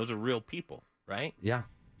listen, those are real people, right? Yeah.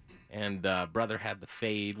 And Brother had the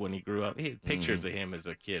fade when he grew up. He had pictures of him as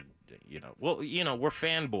a kid, you know. Well, you know, we're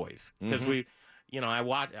fanboys because we, you know, I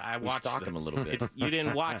watched stalk him a little bit. You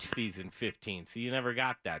didn't watch season 15, so you never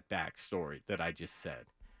got that backstory that I just said.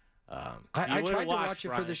 I tried to watch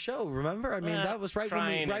it for the show. Remember? I mean, that was right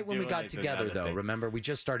when we got together, though. Thing. Remember, we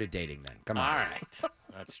just started dating then. Come on. All right,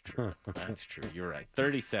 that's true. That's true. You're right.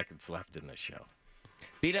 30 seconds left in the show.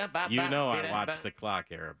 You know I watch the clock,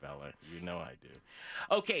 Arabella. You know I do.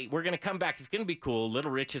 Okay, we're going to come back. It's going to be cool.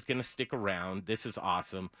 Little Rich is going to stick around. This is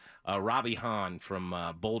awesome. Robbie Hahn from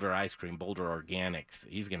Boulder Ice Cream, Boulder Organics.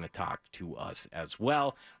 He's going to talk to us as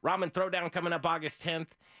well. Ramen Throwdown coming up August 10th.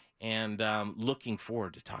 And looking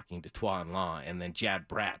forward to talking to Tuan Law and then Jad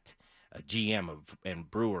Bratt, GM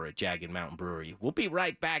and brewer at Jagged Mountain Brewery. We'll be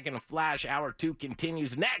right back in a flash. Hour 2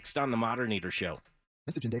 continues next on The Modern Eater Show.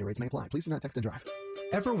 Message and data rates may apply. Please do not text and drive.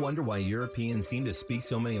 Ever wonder why Europeans seem to speak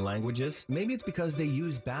so many languages? Maybe it's because they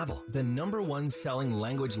use Babbel, the #1 selling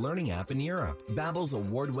language learning app in Europe. Babbel's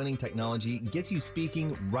award-winning technology gets you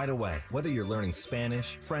speaking right away, whether you're learning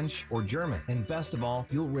Spanish, French, or German. And best of all,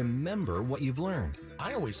 you'll remember what you've learned.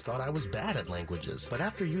 I always thought I was bad at languages, but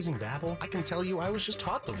after using Babbel, I can tell you I was just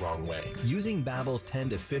taught the wrong way. Using Babbel's 10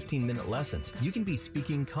 to 15-minute lessons, you can be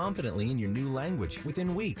speaking confidently in your new language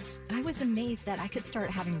within weeks. I was amazed that I could start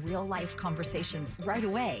having real-life conversations right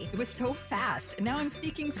away. It was so fast. Now I'm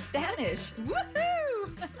speaking Spanish.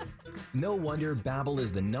 Woohoo! No wonder Babbel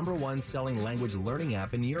is the #1 selling language learning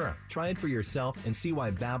app in Europe. Try it for yourself and see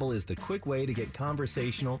why Babbel is the quick way to get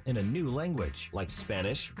conversational in a new language, like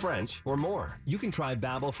Spanish, French, or more. You can try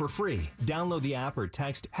Babbel for free. Download the app or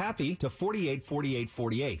text HAPPY to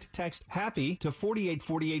 484848. Text HAPPY to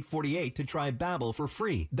 484848 to try Babbel for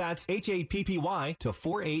free. That's HAPPY to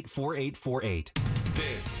 484848.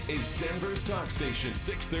 This is Denver's talk station,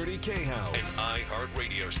 630 KHOW, an iHeart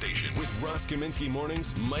radio station with Ross Kaminsky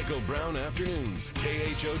mornings, Michael Brown afternoons,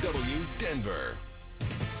 KHOW Denver.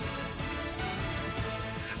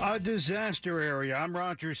 A disaster area. I'm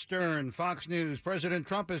Roger Stern, Fox News. President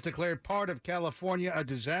Trump has declared part of California a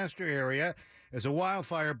disaster area as a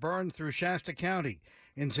wildfire burned through Shasta County.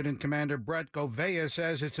 Incident Commander Brett Govea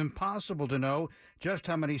says it's impossible to know just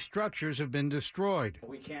how many structures have been destroyed.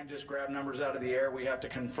 We can't just grab numbers out of the air. We have to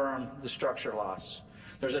confirm the structure loss.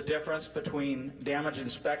 There's a difference between damage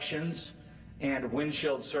inspections and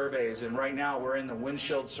windshield surveys, and right now we're in the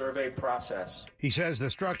windshield survey process. He says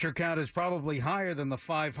the structure count is probably higher than the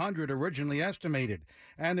 500 originally estimated,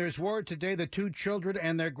 and there's word today that 2 children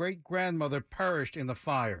and their great-grandmother perished in the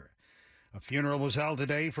fire. A funeral was held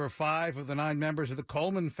today for 5 of the 9 members of the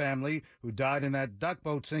Coleman family who died in that duck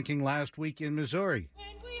boat sinking last week in Missouri.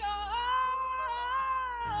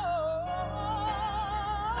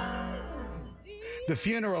 The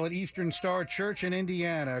funeral at Eastern Star Church in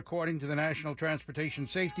Indiana. According to the National Transportation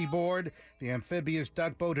Safety Board, the amphibious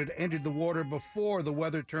duck boat had entered the water before the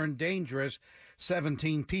weather turned dangerous.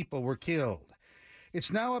 17 people were killed.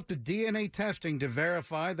 It's now up to DNA testing to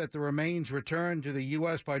verify that the remains returned to the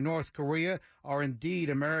U.S. by North Korea are indeed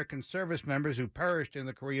American service members who perished in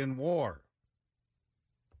the Korean War.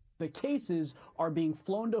 The cases are being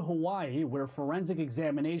flown to Hawaii, where forensic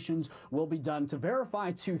examinations will be done to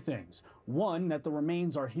verify 2 things. 1, that the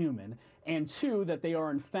remains are human, and 2, that they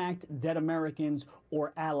are in fact dead Americans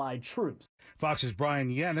or Allied troops. Fox's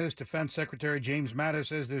Brian Yennis, Defense Secretary James Mattis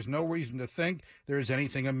says there's no reason to think there is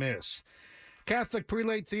anything amiss. Catholic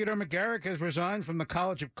prelate Theodore McGarrick has resigned from the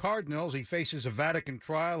College of Cardinals. He faces a Vatican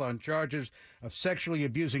trial on charges of sexually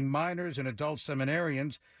abusing minors and adult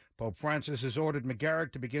seminarians. Pope Francis has ordered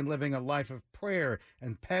McGarrick to begin living a life of prayer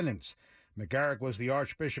and penance. McGarrick was the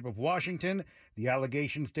Archbishop of Washington. The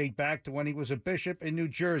allegations date back to when he was a bishop in New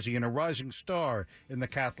Jersey and a rising star in the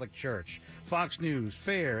Catholic Church. Fox News,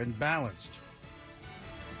 fair and balanced.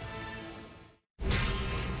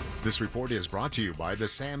 This report is brought to you by the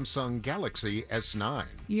Samsung Galaxy S9.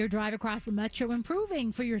 Your drive across the metro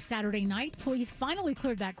improving for your Saturday night. Police finally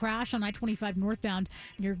cleared that crash on I-25 northbound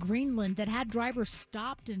near Greenland that had drivers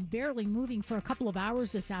stopped and barely moving for a couple of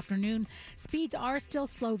hours this afternoon. Speeds are still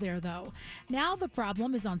slow there, though. Now the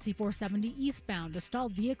problem is on C-470 eastbound. A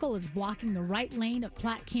stalled vehicle is blocking the right lane at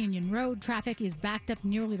Platte Canyon Road. Traffic is backed up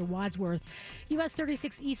nearly to Wadsworth. US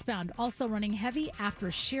 36 eastbound also running heavy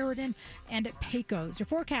after Sheridan and at Pecos. Your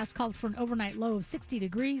forecast calls for an overnight low of 60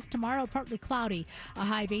 degrees. Tomorrow, partly cloudy, a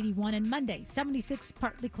high of 81, and Monday, 76,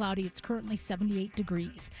 partly cloudy. It's currently 78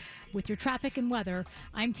 degrees. With your traffic and weather,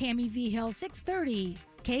 I'm Tammy V. Hill, 630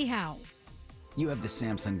 KHOW. You have the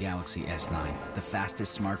Samsung Galaxy S9, the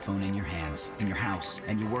fastest smartphone in your hands, in your house,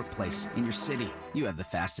 and your workplace, in your city. You have the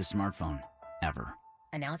fastest smartphone ever.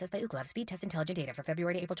 Analysis by Ookla of speed test intelligent data for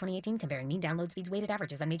February to April 2018, comparing mean download speeds weighted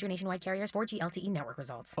averages on major nationwide carriers 4G LTE network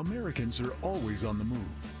results. Americans are always on the move.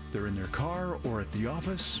 They're in their car or at the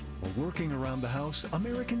office or working around the house.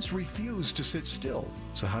 Americans refuse to sit still.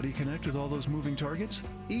 So how do you connect with all those moving targets?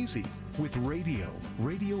 Easy. With radio.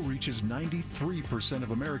 Radio reaches 93%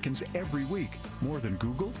 of Americans every week. More than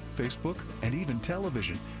Google, Facebook, and even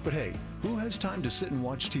television. But hey, who has time to sit and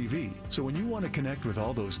watch TV? So when you want to connect with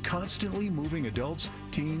all those constantly moving adults,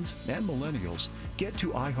 teens, and millennials, get to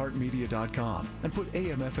iHeartMedia.com and put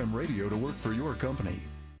AM/FM radio to work for your company.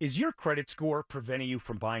 Is your credit score preventing you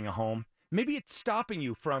from buying a home? Maybe it's stopping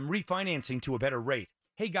you from refinancing to a better rate.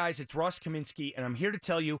 Hey guys, it's Ross Kaminsky, and I'm here to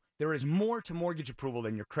tell you there is more to mortgage approval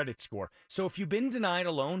than your credit score. So if you've been denied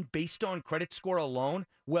a loan based on credit score alone,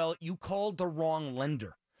 well, you called the wrong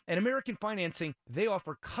lender. At American Financing, they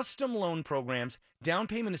offer custom loan programs, down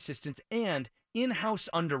payment assistance, and in-house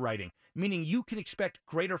underwriting, meaning you can expect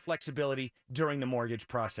greater flexibility during the mortgage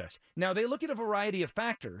process. Now, they look at a variety of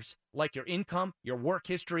factors, like your income, your work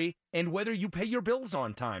history, and whether you pay your bills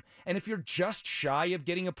on time. And if you're just shy of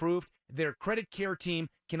getting approved, their credit care team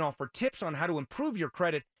can offer tips on how to improve your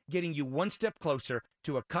credit, getting you one step closer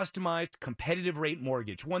to a customized, competitive rate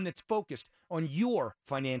mortgage, one that's focused on your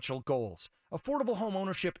financial goals. Affordable home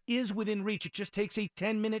ownership is within reach. It just takes a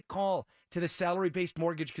 10-minute call to the salary-based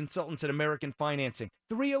mortgage consultants at American Financing,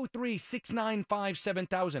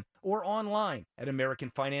 303-695-7000, or online at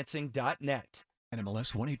americanfinancing.net.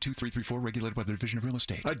 NMLS 182334, regulated by the Division of Real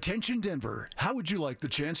Estate. Attention Denver, how would you like the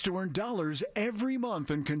chance to earn dollars every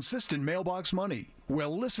month in consistent mailbox money?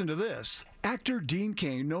 Well, listen to this. Actor Dean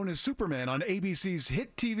Cain, known as Superman on ABC's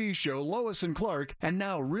hit TV show Lois and Clark, and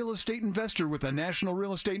now real estate investor with the National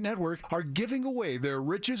Real Estate Network, are giving away their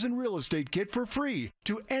Riches in Real Estate kit for free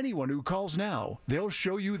to anyone who calls now. They'll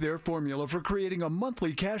show you their formula for creating a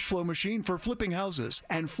monthly cash flow machine for flipping houses,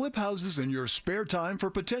 and flip houses in your spare time for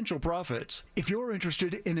potential profits. If you're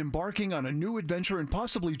interested in embarking on a new adventure and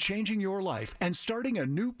possibly changing your life and starting a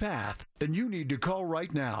new path, then you need to call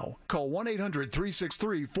right now. Call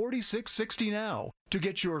 1-800-363-4660 now. to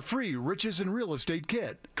get your free Riches and Real Estate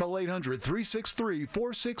Kit. Call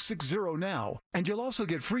 800-363-4660 now, and you'll also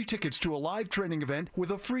get free tickets to a live training event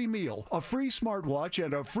with a free meal, a free smartwatch,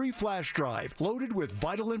 and a free flash drive loaded with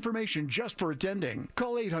vital information just for attending.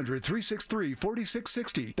 Call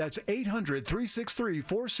 800-363-4660. That's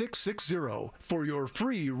 800-363-4660 for your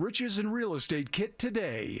free Riches and Real Estate Kit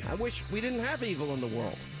today. I wish we didn't have evil in the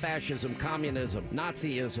world. Fascism, communism,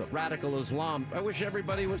 Nazism, radical Islam. I wish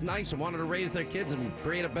everybody was nice and wanted to raise their kids and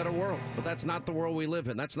create a better world. But that's not the world we live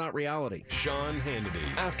in. That's not reality. Sean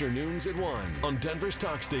Hannity, afternoons at 1 on Denver's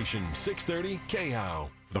talk station, 630 KHOW.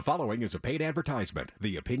 The following is a paid advertisement.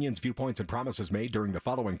 The opinions, viewpoints, and promises made during the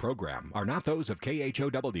following program are not those of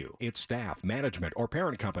KHOW, its staff, management, or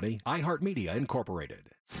parent company, iHeartMedia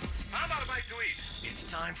Incorporated. How about a bite to eat? It's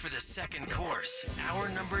time for the second course, hour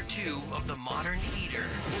number 2 of The Modern Eater.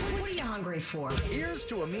 What are you hungry for? Here's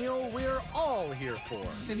to a meal we're all here for.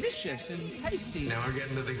 Delicious and tasty. Now we're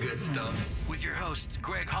getting to the good stuff. With your hosts,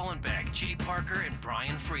 Greg Hollenbeck, Jay Parker, and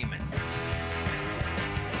Brian Freeman.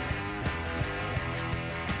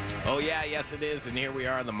 Oh, yeah, yes, it is. And here we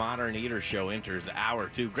are. The Modern Eater Show enters hour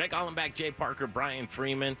 2. Greg Hollenbeck, Jay Parker, Brian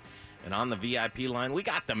Freeman. And on the VIP line, we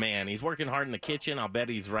got the man. He's working hard in the kitchen. I'll bet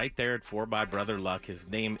he's right there at 4 by Brother Luck. His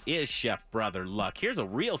name is Chef Brother Luck. Here's a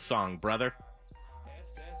real song, brother.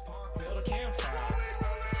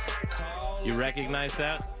 You recognize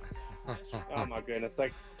that? Oh, my goodness.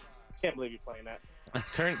 I can't believe you're playing that.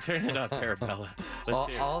 Turn it up, Arabella.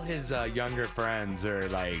 All his younger friends are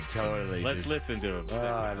like totally. Let's listen to him. Oh,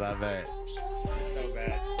 I love it. So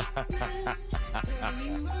bad.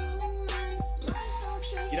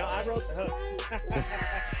 You know, I wrote the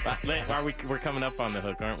hook. We're coming up on the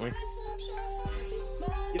hook, aren't we?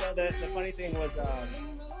 You know, the funny thing was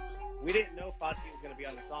we didn't know Fauci was going to be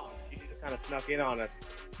on the song. He just kind of snuck in on us.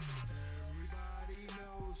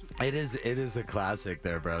 It is a classic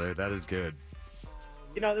there, brother. That is good.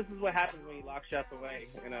 You know, this is what happens when you lock chefs away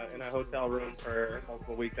in a hotel room for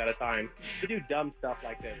multiple weeks at a time. You do dumb stuff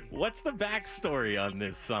like this. What's the backstory on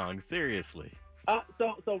this song? Seriously.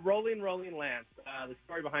 So Rolling, Rolling Lance. The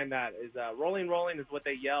story behind that is Rolling, Rolling is what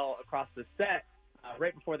they yell across the set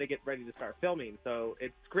right before they get ready to start filming. So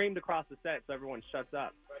it's screamed across the set so everyone shuts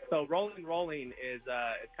up. So Rolling, Rolling is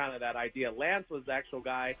kind of that idea. Lance was the actual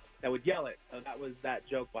guy that would yell it. So that was that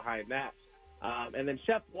joke behind that. And then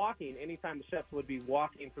chefs walking, anytime the chefs would be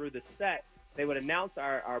walking through the set, they would announce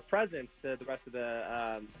our presence to the rest of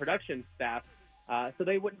the production staff so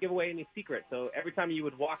they wouldn't give away any secrets. So every time you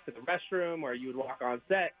would walk to the restroom or you would walk on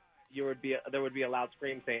set, there would be a loud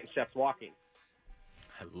scream saying, chefs walking.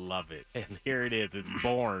 I love it. And here it is. It's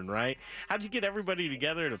born, right? How'd you get everybody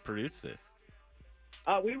together to produce this?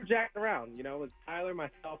 We were jacking around. You know, it was Tyler,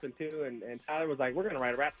 myself, and two, and Tyler was like, we're going to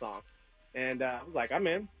write a rap song. And I was like, I'm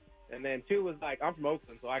in. And then two was like, I'm from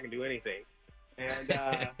Oakland, so I can do anything. And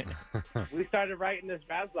we started writing this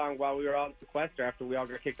rap song while we were on sequester after we all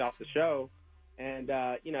got kicked off the show. And,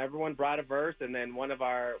 you know, everyone brought a verse, and then one of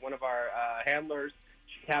our handlers,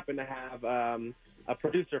 she happened to have a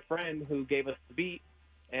producer friend who gave us the beat.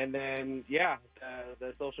 And then,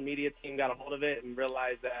 the social media team got a hold of it and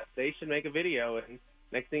realized that they should make a video. And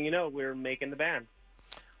next thing you know, we're making the band.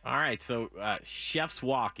 All right, so Chef's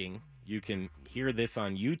Walking. You can hear this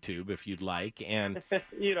on YouTube if you'd like. And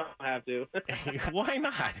you don't have to. Why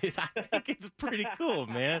not? I think it's pretty cool,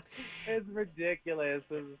 man. It's ridiculous.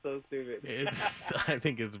 This is so stupid. I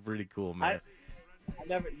think it's pretty cool, man. I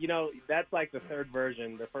never, you know, that's like the third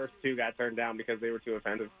version. The first two got turned down because they were too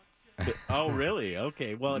offensive. Oh, really?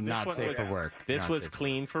 Okay. Well, not safe for work. This was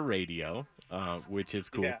clean for radio, which is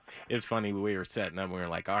cool. Yeah. It's funny. We were setting up. We were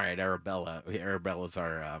like, all right, Arabella's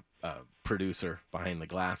our producer behind the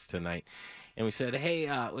glass tonight. And we said, hey,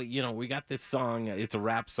 you know, we got this song. It's a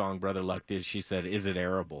rap song, Brother Luck did. She said, is it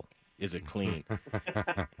arable? Is it clean?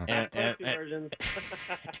 and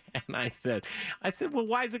I said, well,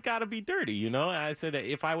 why's it got to be dirty? You know, I said,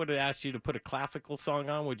 if I would have asked you to put a classical song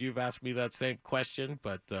on, would you have asked me that same question?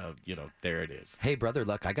 But, you know, there it is. Hey, Brother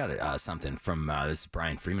Luck, I got something from, this is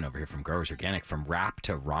Brian Freeman over here from Growers Organic, from rap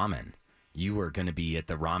to ramen. You were going to be at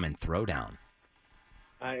the Ramen Throwdown.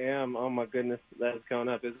 I am. Oh, my goodness. That's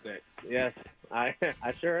coming up, isn't it? Yes, I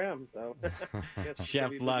sure am. So,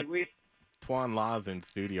 Chef Luck. Tuan Law's in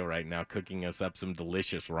studio right now cooking us up some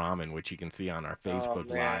delicious ramen, which you can see on our Facebook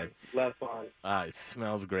Live. Love Tuan. It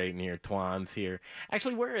smells great in here. Tuan's here.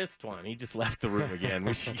 Actually, where is Tuan? He just left the room again.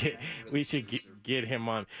 We should get him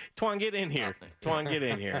on. Tuan, get in here. Tuan, get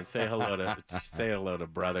in here and say hello to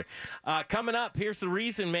brother. Coming up, here's the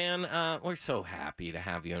reason, man. We're so happy to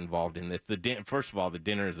have you involved in this. First of all, the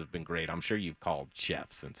dinners have been great. I'm sure you've called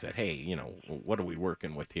chefs and said, "Hey, what are we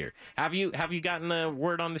working with here?" Have you gotten the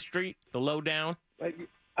word on the street, the lowdown?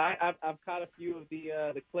 I've caught a few of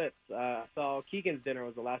the clips. I saw Keegan's dinner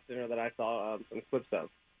was the last dinner that I saw some clips of.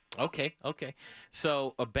 Okay.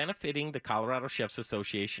 So, benefiting the Colorado Chefs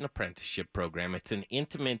Association apprenticeship program, it's an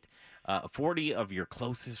intimate 40 of your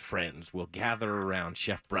closest friends will gather around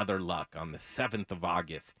Chef Brother Luck on the 7th of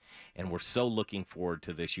August, and we're so looking forward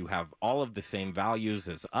to this. You have all of the same values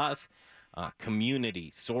as us,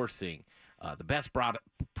 community, sourcing, the best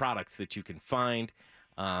products that you can find,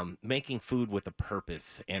 making food with a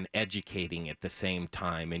purpose and educating at the same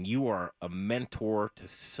time. And you are a mentor to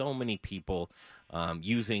so many people,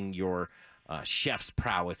 using your chef's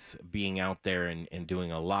prowess, being out there and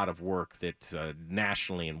doing a lot of work that's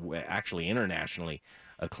nationally and actually internationally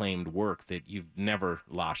acclaimed work, that you've never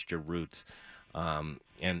lost your roots. And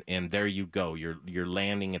there you go. You're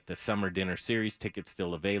landing at the Summer Dinner Series. Tickets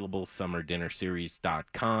still available,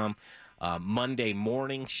 summerdinnerseries.com. Monday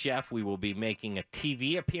morning, Chef, we will be making a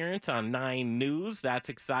TV appearance on 9 News. That's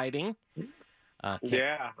exciting.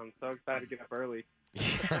 Yeah, I'm so excited to get up early.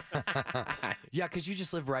 Yeah, because you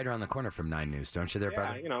just live right around the corner from 9 News, don't you there,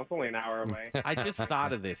 brother? Yeah, it's only an hour away. I just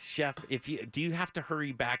thought of this. Chef, do you have to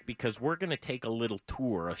hurry back? Because we're going to take a little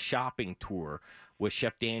tour, a shopping tour with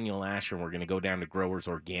Chef Daniel Asher, and we're going to go down to Growers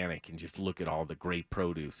Organic and just look at all the great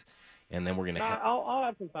produce. And then we're going to I'll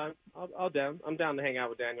have some time. I'm down to hang out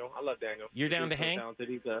with Daniel. I love Daniel. You're down to hang? Talented.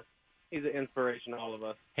 He's an inspiration to all of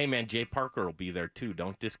us. Hey, man, Jay Parker will be there, too.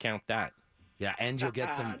 Don't discount that. Yeah, and you'll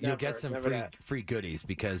get some free goodies,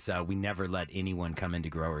 because we never let anyone come into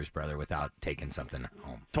Growers, brother, without taking something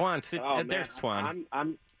home. Tuan, there's Tuan.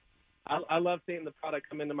 I love seeing the product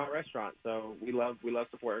come into my restaurant. So we love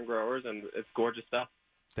supporting Growers, and it's gorgeous stuff.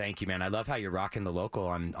 Thank you, man. I love how you're rocking the local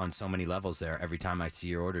on so many levels there. Every time I see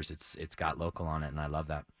your orders, it's got local on it, and I love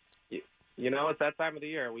that. It's that time of the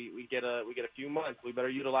year. We get a few months. We better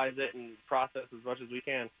utilize it and process as much as we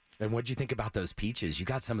can. And what'd you think about those peaches? You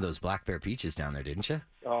got some of those Black Bear peaches down there, didn't you?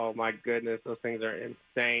 Oh my goodness, those things are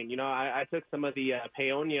insane. I took some of the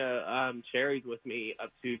Paonia cherries with me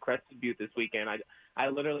up to Crested Butte this weekend. I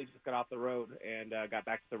literally just got off the road and got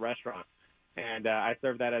back to the restaurant. And I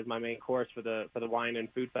served that as my main course for the Wine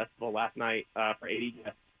and Food Festival last night for 80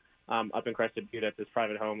 guests up in Crested Butte at this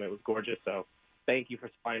private home. It was gorgeous. So thank you for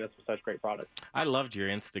supplying us with such great products. I loved your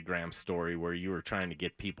Instagram story where you were trying to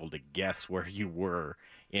get people to guess where you were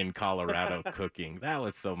in Colorado cooking. That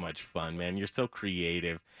was so much fun, man. You're so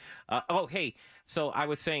creative. Hey, so I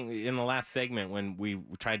was saying in the last segment when we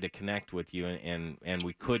tried to connect with you and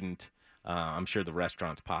we couldn't. I'm sure the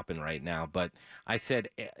restaurant's popping right now, but I said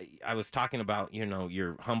I was talking about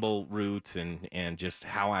your humble roots and just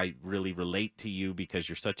how I really relate to you because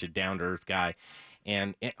you're such a down-to-earth guy,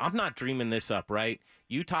 and I'm not dreaming this up, right?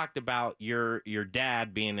 You talked about your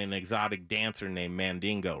dad being an exotic dancer named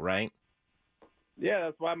Mandingo, right? Yeah,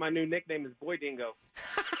 that's why my new nickname is Boy Dingo.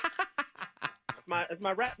 It's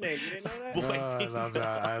my rap name. You didn't know that? Boy, I love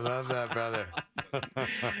that. I love that, brother.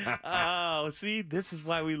 Oh, see, this is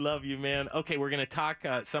why we love you, man. Okay, we're going to talk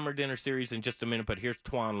Summer Dinner Series in just a minute, but here's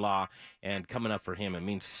Tuan Law, and coming up for him, it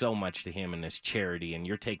means so much to him in this charity, and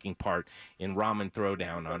you're taking part in Ramen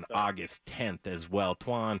Throwdown on August 10th as well.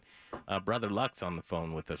 Tuan, Brother Luck's on the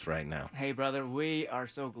phone with us right now. Hey, brother, we are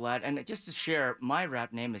so glad. And just to share, my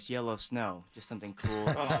rap name is Yellow Snow, just something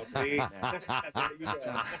cool. Oh, see?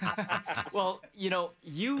 Well,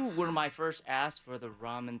 you were my first ask for the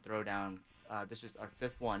Ramen Throwdown. This was our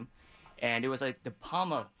 5th one, and it was like the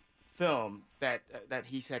Palma film that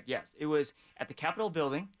he said yes. It was at the Capitol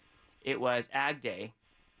building. It was Ag Day.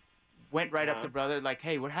 Went right up to brother like,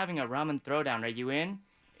 hey, we're having a Ramen Throwdown. Are you in?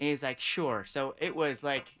 And he's like, sure. So it was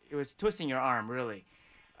twisting your arm, really.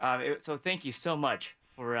 So thank you so much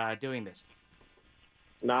for doing this.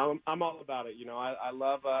 No, I'm all about it. I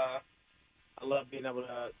love being able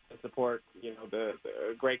to support the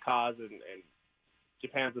great cause, and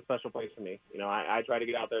Japan's a special place for me. I try to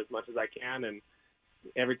get out there as much as I can, and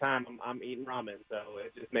every time I'm eating ramen, so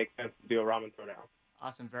it just makes sense to do a Ramen Throwdown.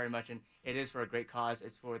 Awesome, very much, and it is for a great cause.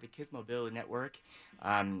 It's for the Kids Mobility Network. It's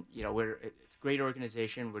a great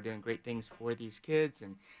organization. We're doing great things for these kids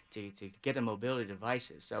and to get them mobility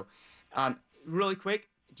devices. So, really quick,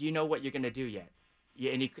 do you know what you're going to do yet?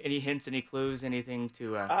 Yeah, any hints, any clues, anything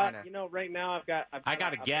to kind of? You know, right now I've got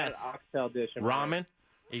a guess. Got an oxtail dish. In Ramen? mind.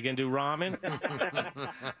 Are you gonna do ramen?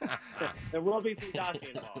 There will be some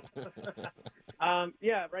dashi involved.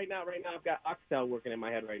 Yeah, right now I've got oxtail working in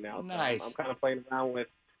my head right now. Nice. So I'm kind of playing around with,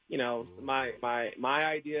 you know, my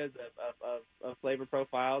ideas of flavor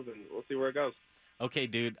profiles, and we'll see where it goes. Okay,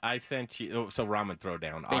 dude, I sent you. So Ramen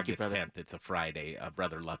Throwdown, Thank you, August brother. 10th. It's a Friday.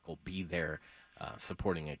 Brother Luck will be there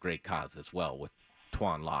supporting a great cause as well with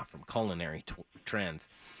Tuan Law from Culinary Trends.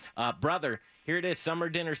 Brother, here it is, Summer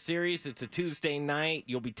Dinner Series. It's a Tuesday night.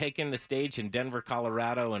 You'll be taking the stage in Denver,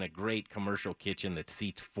 Colorado in a great commercial kitchen that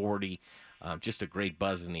seats 40. Just a great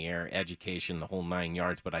buzz in the air, education, the whole 9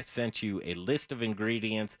 yards. But I sent you a list of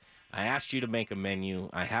ingredients. I asked you to make a menu.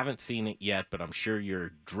 I haven't seen it yet, but I'm sure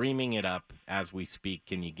you're dreaming it up as we speak.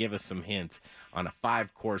 Can you give us some hints on a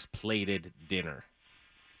 5-course plated dinner?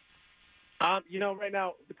 You know, right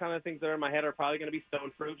now the kind of things that are in my head are probably going to be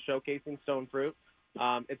stone fruit, showcasing stone fruit.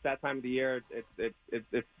 It's that time of the year.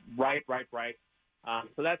 It's ripe.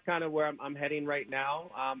 So that's kind of where I'm heading right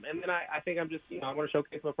now. And then I think I'm just, you know, I want to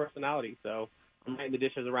showcase my personality. So I'm writing the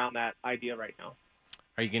dishes around that idea right now.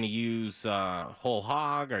 Are you going to use whole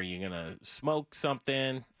hog? Are you going to smoke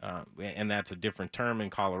something? And that's a different term in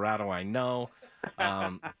Colorado, I know.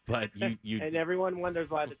 But you And everyone wonders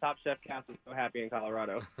why the Top Chef cast is so happy in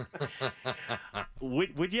Colorado.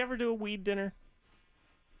 would you ever do a weed dinner?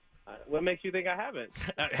 What makes you think I haven't?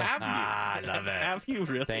 Have you? I love it. Have you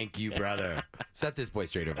really? Thank you, brother. Set this boy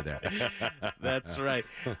straight over there. That's right.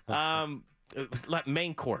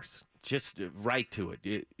 Main course, just right to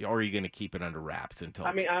it. Or are you going to keep it under wraps until?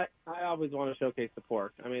 I mean, I always want to showcase the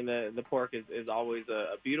pork. I mean, the pork is always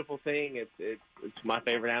a beautiful thing. It's my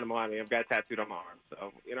favorite animal. I mean, I've got it tattooed on my arm,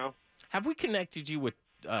 so you know. Have we connected you with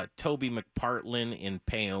Toby McPartlin in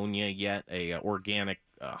Paonia yet? A organic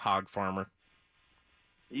hog farmer.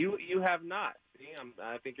 You have not. See,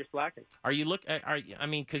 I think you're slacking. Are you I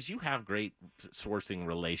mean, because you have great sourcing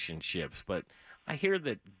relationships, but I hear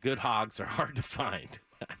that good hogs are hard to find.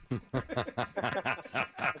 It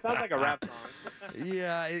sounds like a rap song.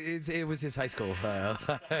 Yeah, it was his high school.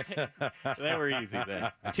 They were easy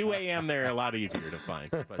then. 2 a.m. they're a lot easier to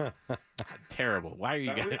find. But terrible. Why are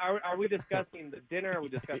you guys? Are we discussing the dinner or are we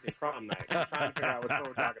discussing prom night? I'm trying to figure out what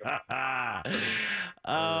we're talking about.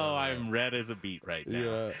 Oh, I'm red as a beet right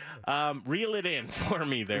now. Yeah. Reel it in for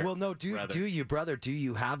me there. Well, no, do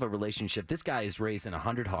you have a relationship? This guy is raising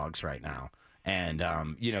 100 hogs right now. And,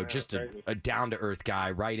 you know, just a down-to-earth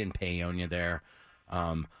guy right in Paonia there.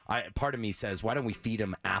 Part of me says, why don't we feed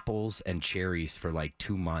him apples and cherries for like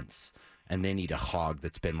 2 months and then eat a hog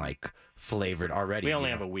that's been like flavored already? We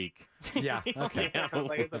only have a week. Yeah. Okay.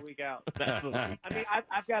 Like it's a week out. That's a week. I mean,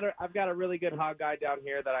 I've got a really good hog guy down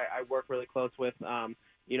here that I work really close with.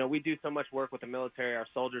 You know, we do so much work with the military. Our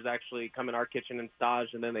soldiers actually come in our kitchen and stage,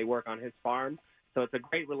 and then they work on his farm. So it's a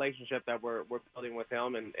great relationship that we're building with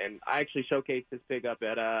him, and I actually showcased his pig up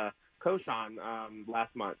at Koshan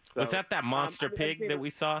last month. So, was that monster pig that we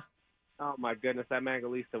saw? Oh my goodness, that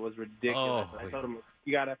Mangalista was ridiculous. Oh, I told him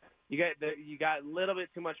you got a little bit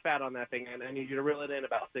too much fat on that thing, and I need you to reel it in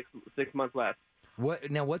about six months less.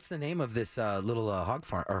 What's the name of this little hog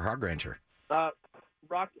farm or hog rancher?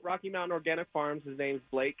 Rocky Mountain Organic Farms. His name's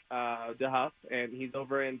Blake DeHuff, and he's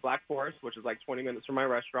over in Black Forest, which is like 20 minutes from my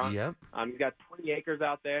restaurant. Yep. He's got 20 acres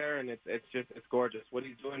out there, and it's gorgeous. What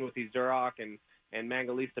he's doing with these Duroc and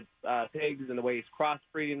Mangalista pigs, and the way he's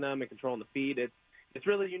cross-breeding them and controlling the feed, it's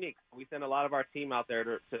really unique. We send a lot of our team out there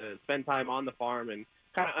to spend time on the farm and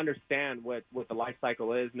kind of understand what the life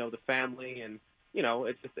cycle is, know the family, and you know,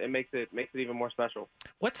 it makes it even more special.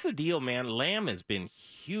 What's the deal, man? Lamb has been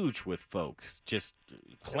huge with folks, just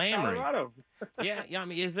clamoring. Colorado. yeah. I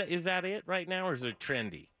mean, is that it right now, or is it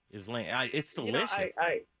trendy? Is lamb? It's delicious.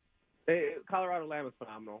 You know, Colorado lamb is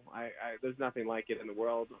phenomenal. There's nothing like it in the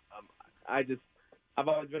world. I've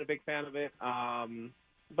always been a big fan of it.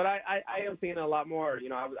 But I am seeing a lot more. You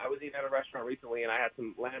know, I was eating at a restaurant recently, and I had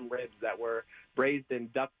some lamb ribs that were braised in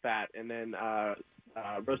duck fat and then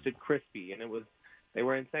roasted crispy, and they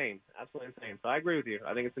were insane, absolutely insane. So I agree with you.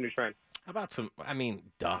 I think it's a new trend. How about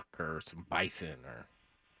duck or some bison or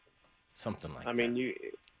something like that? I mean, we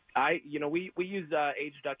use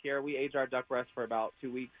aged duck here. We age our duck breast for about 2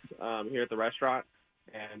 weeks here at the restaurant,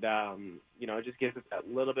 and you know, it just gives it that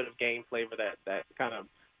little bit of game flavor that kind of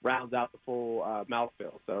rounds out the full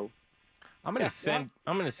mouthfeel. So I'm gonna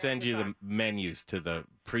send you the menus to the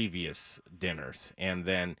previous dinners, and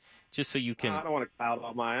then just so you can. I don't want to cloud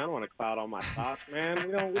all my thoughts, man.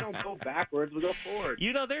 We don't go backwards. We go forward.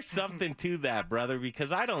 You know, there's something to that, brother,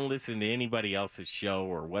 because I don't listen to anybody else's show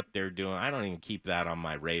or what they're doing. I don't even keep that on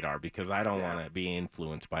my radar because I don't want to be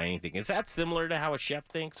influenced by anything. Is that similar to how a chef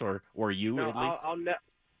thinks, or you No, at least?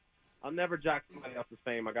 I'll never jack somebody else's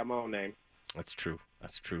fame. I got my own name. That's true.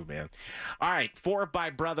 That's true, man. All right, 4 by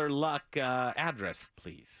Brother Luck. Address,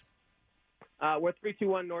 please. We're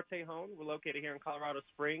 321 Norte Tejon. We're located here in Colorado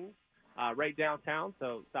Springs, right downtown.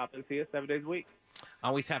 So stop and see us 7 days a week. I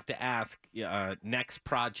always have to ask, next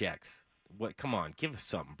projects. What? Come on, give us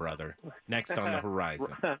something, brother. Next on the horizon.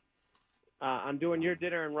 I'm doing your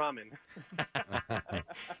dinner and ramen.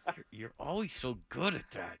 You're always so good at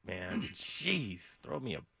that, man. Jeez, throw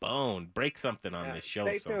me a bone. Break something on this show.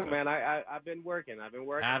 Stay sometime. tuned, man. I've been working. Have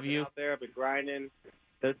I've been you? out there. I've been grinding.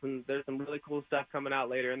 There's some really cool stuff coming out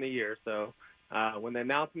later in the year. So when the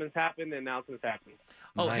announcements happen, the announcements happen.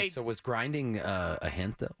 Oh, nice. Hey. So was grinding a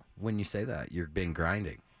hint though? When you say that, you've been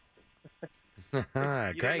grinding.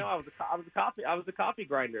 Greg, know, I was a coffee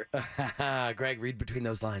grinder. Greg, read between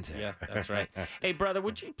those lines here. Yeah, that's right. Hey, brother,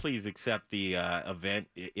 would you please accept the event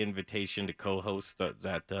invitation to co-host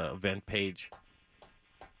that event page?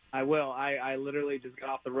 I will. I literally just got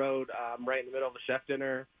off the road. I'm right in the middle of a chef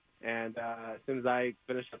dinner, and as soon as I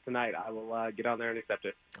finish up tonight, I will get on there and accept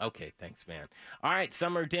it. Okay, thanks, man. All right,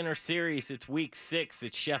 Summer Dinner Series. It's week 6.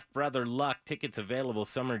 It's Chef Brother Luck. Tickets available,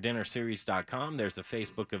 summerdinnerseries.com. There's a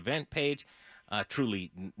Facebook event page.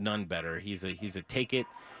 Truly none better. He's a take it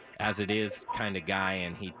as it is kind of guy,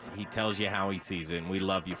 and he tells you how he sees it, and we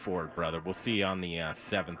love you for it, brother. We'll see you on the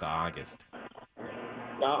 7th of August.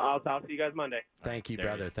 I'll see you guys Monday. Thank you,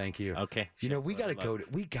 brother. Thank you. Okay. You know, we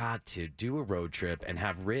got to do a road trip and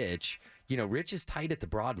have Rich. You know, Rich is tight at the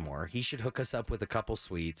Broadmoor. He should hook us up with a couple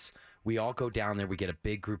suites. We all go down there. We get a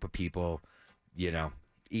big group of people, you know,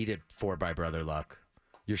 eat at 4 by Brother Luck.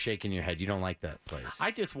 You're shaking your head. You don't like that place.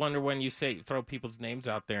 I just wonder when you throw people's names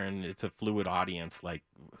out there and it's a fluid audience, like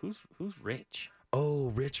who's Rich? Oh,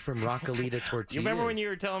 Rich from Rockalita Tortillas. You remember when you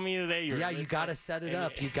were telling me today? You got to set it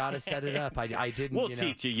up. You got to set it up. I didn't. We'll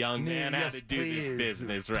teach a young man how to do this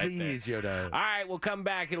business right please, there. Yoda. All right, we'll come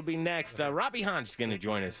back. It'll be next. Robbie Hunt is going to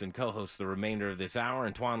join us and co-host the remainder of this hour.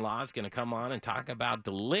 And Tuan Law is going to come on and talk about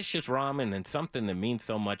delicious ramen and something that means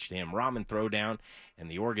so much to him, Ramen Throwdown, and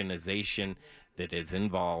the organization that is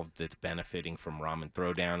involved that's benefiting from Ramen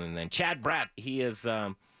Throwdown. And then Chad Bratt, he is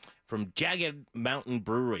from Jagged Mountain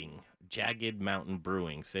Brewing,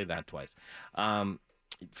 say that twice,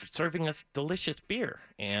 serving us delicious beer.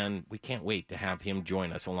 And we can't wait to have him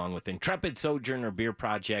join us along with Intrepid Sojourner Beer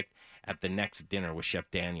Project at the next dinner with Chef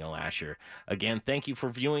Daniel Asher. Again, thank you for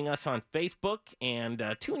viewing us on Facebook and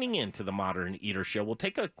tuning in to The Modern Eater Show. We'll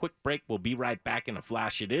take a quick break. We'll be right back in a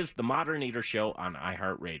flash. It is The Modern Eater Show on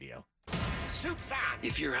iHeartRadio. Soup's on.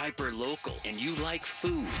 If you're hyper local and you like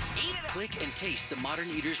food, click and taste the Modern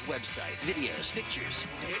Eater's website. Videos, pictures.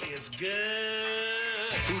 It is good.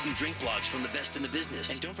 Food and drink blogs from the best in the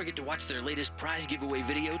business. And don't forget to watch their latest prize giveaway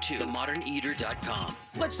video too. TheModernEater.com.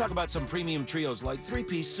 Let's talk about some premium trios like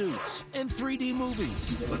 3-piece suits and 3D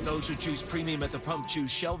movies. But those who choose premium at the pump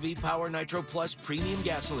choose Shell V-Power Nitro Plus Premium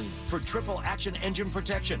Gasoline for triple action engine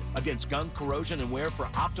protection against gunk, corrosion, and wear for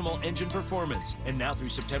optimal engine performance. And now through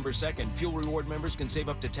September 2nd, Fuel Reward members can save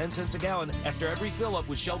up to 10 cents a gallon after every fill-up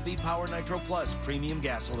with Shell V-Power Nitro Plus Premium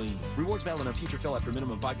Gasoline. Rewards valid on future fill after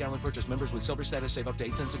minimum 5-gallon purchase. Members with silver status save up to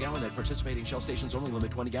 8 cents a gallon at participating Shell stations only.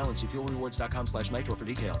 Limit 20 gallons. See fuelrewards.com/nitro for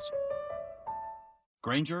details.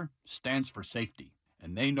 Grainger stands for safety,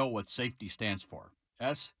 and they know what safety stands for.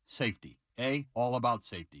 S, safety. A, all about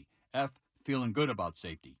safety. F, feeling good about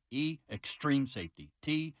safety. E, extreme safety.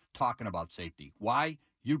 T, talking about safety. Y,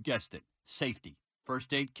 you guessed it, safety.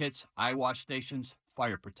 First aid kits, eye wash stations,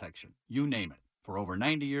 fire protection. You name it. For over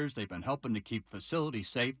 90 years, they've been helping to keep facilities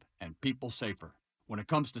safe and people safer. When it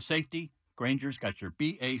comes to safety, Grainger's got your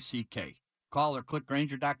BACK. Call or click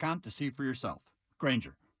Grainger.com to see for yourself.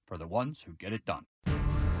 Grainger, for the ones who get it done.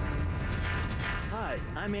 Hi,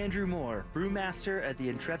 I'm Andrew Moore, brewmaster at the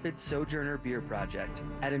Intrepid Sojourner Beer Project.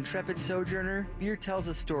 At Intrepid Sojourner, beer tells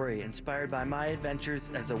a story inspired by my adventures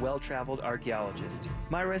as a well-traveled archaeologist.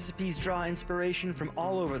 My recipes draw inspiration from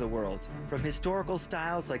all over the world, from historical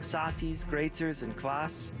styles like Satis, Greitzers, and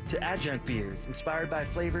Kvass, to adjunct beers inspired by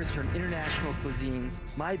flavors from international cuisines.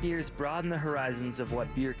 My beers broaden the horizons of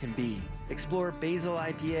what beer can be. Explore Basil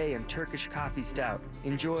IPA and Turkish Coffee Stout.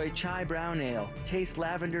 Enjoy Chai Brown Ale. Taste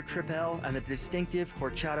Lavender Tripel and the distinct distinctive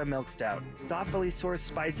horchata milk stout. Thoughtfully sourced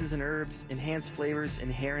spices and herbs enhance flavors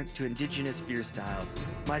inherent to indigenous beer styles.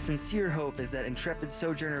 My sincere hope is that Intrepid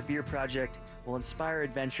Sojourner Beer Project will inspire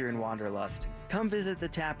adventure and wanderlust. Come visit the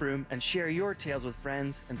tap room and share your tales with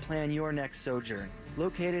friends and plan your next sojourn.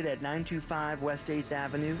 Located at 925 West 8th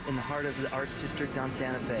Avenue in the heart of the Arts District on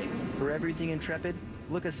Santa Fe. For everything Intrepid,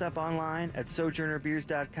 look us up online at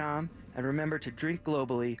sojournerbeers.com and remember to drink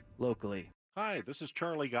globally, locally. Hi, this is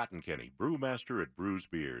Charlie Gottenkenny, brewmaster at Brews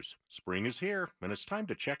Beers. Spring is here, and it's time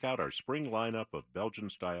to check out our spring lineup of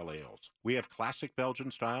Belgian-style ales. We have classic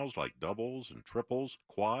Belgian styles like doubles and triples,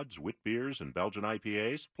 quads, wit beers, and Belgian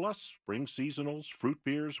IPAs, plus spring seasonals, fruit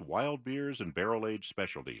beers, wild beers, and barrel-aged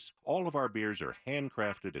specialties. All of our beers are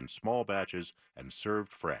handcrafted in small batches and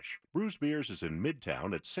served fresh. Brews Beers is in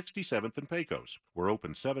Midtown at 67th and Pecos. We're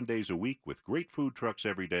open 7 days a week with great food trucks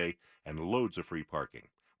every day and loads of free parking.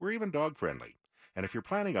 We're even dog-friendly. And if you're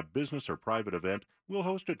planning a business or private event, we'll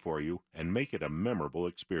host it for you and make it a memorable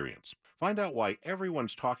experience. Find out why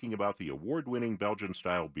everyone's talking about the award-winning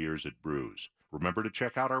Belgian-style beers at Brews. Remember to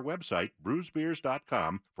check out our website,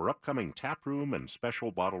 brewsbeers.com, for upcoming taproom and special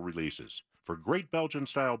bottle releases. For great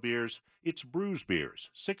Belgian-style beers, it's Brews Beers,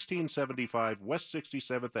 1675 West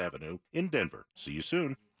 67th Avenue in Denver. See you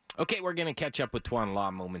soon. Okay, we're going to catch up with Tuan Law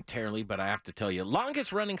momentarily, but I have to tell you,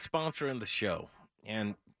 longest-running sponsor in the show.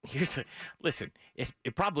 And listen,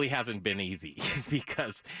 it probably hasn't been easy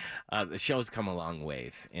because the show's come a long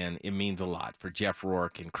ways, and it means a lot for Jeff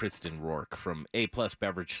Rourke and Kristen Rourke from A+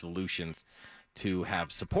 Beverage Solutions to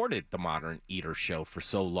have supported the Modern Eater Show for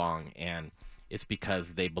so long, and it's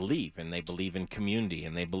because they believe in community,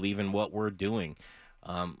 and they believe in what we're doing.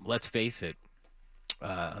 Let's face it,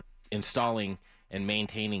 installing and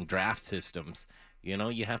maintaining draft systems, you know,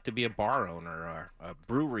 you have to be a bar owner or a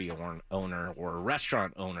brewery owner or a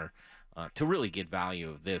restaurant owner to really get value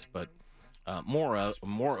of this. But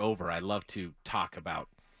moreover, I love to talk about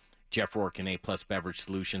Jeff Rourke and A+ Beverage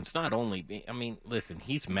Solutions. Not only, I mean, listen,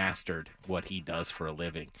 he's mastered what he does for a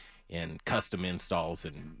living in custom installs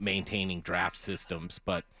and maintaining draft systems,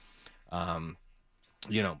 but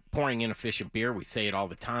you know, pouring inefficient beer, we say it all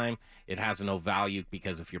the time, it has no value,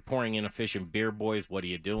 because if you're pouring inefficient beer, boys, what are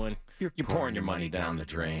you doing? You're pouring your money down the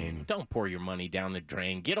drain. Don't pour your money down the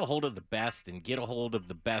drain. Get a hold of the best, and get a hold of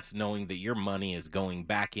the best knowing that your money is going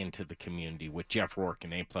back into the community with Jeff Rourke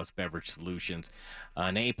and A+ Beverage Solutions.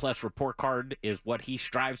 An A+ report card is what he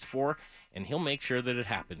strives for, and he'll make sure that it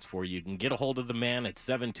happens for you. You can get a hold of the man at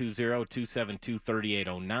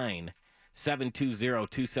 720-272-3809.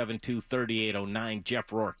 720-272-3809,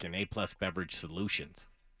 Jeff Rourke and A+ Beverage Solutions.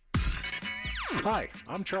 Hi,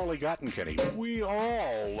 I'm Charlie Gottenkenny. We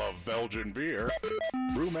all love Belgian beer.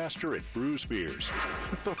 Brewmaster at Brews Beers.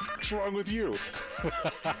 What the fuck's wrong with you?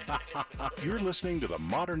 You're listening to the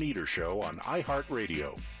Modern Eater Show on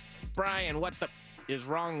iHeartRadio. Brian, what the is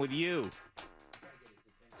wrong with you?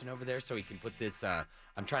 Over there so he can put this, I'm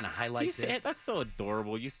trying to highlight this. That's so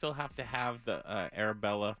adorable. You still have to have the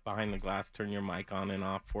Arabella behind the glass turn your mic on and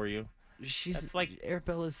off for you. She's like,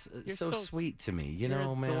 Arabella's so sweet to me, you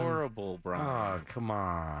know, man. Adorable, Brian. Oh, come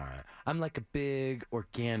on. I'm like a big,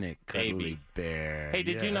 organic, cuddly bear. Hey,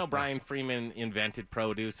 did you know Brian Freeman invented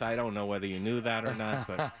produce? I don't know whether you knew that or not,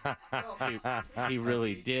 but he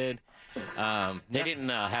really did. They didn't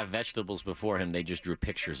have vegetables before him. They just drew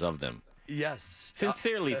pictures of them. Yes.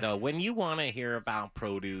 Sincerely, though, when you want to hear about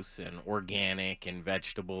produce and organic and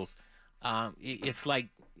vegetables, it's like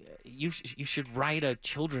you should write a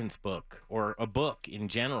children's book or a book in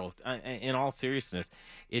general. In all seriousness,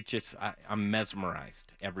 I'm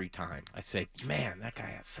mesmerized every time. I say, man, that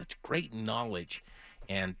guy has such great knowledge,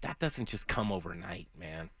 and that doesn't just come overnight,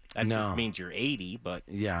 man. That just means you're 80, but...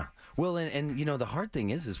 Yeah. Well, and you know, the hard thing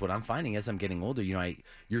is what I'm finding as I'm getting older, you know,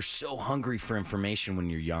 you're so hungry for information when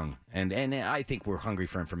you're young. And I think we're hungry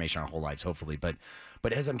for information our whole lives, hopefully. But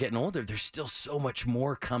as I'm getting older, there's still so much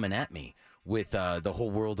more coming at me with the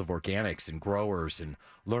whole world of organics and growers and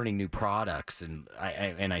learning new products. And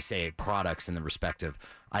I say products in the respective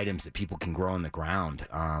items that people can grow in the ground.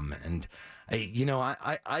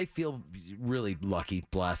 I feel really lucky,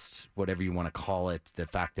 blessed, whatever you want to call it, the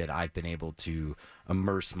fact that I've been able to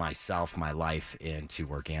immerse myself, my life into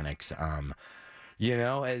organics. You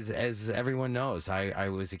know, as everyone knows, I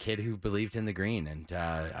was a kid who believed in the green, and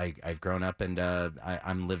I've grown up, and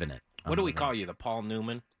I'm living it. What do we call you, the Paul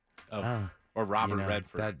Newman or Robert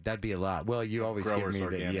Redford? That'd be a lot. Well, you always give me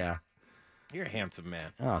Organic. the, yeah. You're a handsome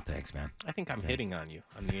man. Oh, thanks, man. I think I'm hitting on you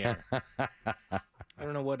on the air. I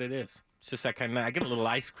don't know what it is. It's just that kind of. I get a little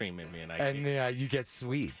ice cream in me, and you get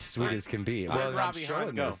sweet Right. as can be. All Well, right, and Robbie, I'm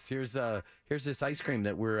showing go. this. Here's this ice cream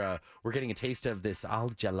that we're getting a taste of. This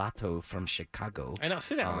Al Gelato from Chicago. I know.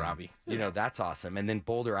 Sit down, Robbie. You know, that's awesome. And then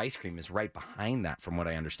Boulder Ice Cream is right behind that, from what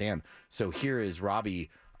I understand. So here is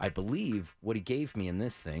Robbie. I believe what he gave me in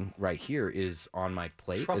this thing right here is on my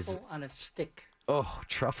plate. Truffle on a stick. Oh,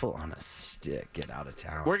 truffle on a stick. Get out of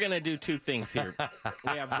town. We're going to do two things here.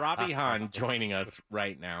 We have Robbie Hahn joining us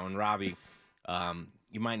right now. And Robbie,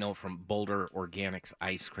 you might know from Boulder Organics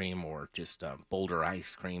Ice Cream or just Boulder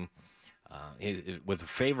Ice Cream. It was a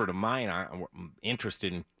favorite of mine. I'm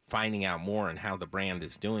interested in finding out more on how the brand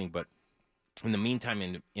is doing. But in the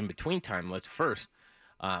meantime, in between time, let's first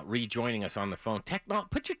rejoining us on the phone.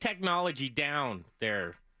 Put your technology down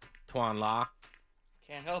there, Tuan La.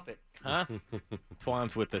 Can't help it. Huh?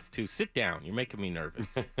 Tuan's with us, too. Sit down. You're making me nervous.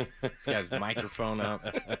 He's got his microphone up.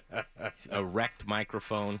 It's a wrecked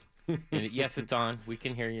microphone. And yes, it's on. We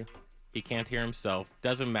can hear you. He can't hear himself.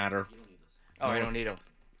 Doesn't matter. Oh, I don't need them.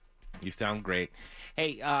 You sound great.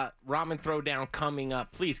 Hey, Ramen Throwdown coming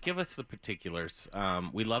up. Please give us the particulars.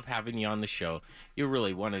 We love having you on the show. You're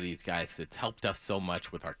really one of these guys that's helped us so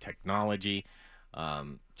much with our technology.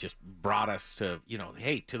 Just brought us to,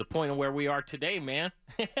 to the point of where we are today, man.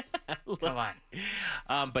 Come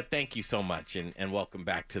on. But thank you so much, and welcome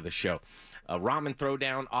back to the show. Ramen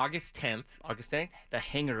Throwdown, August 10th. August 10th, the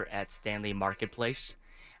hangar at Stanley Marketplace.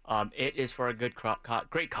 It is for a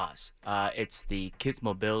great cause. It's the Kids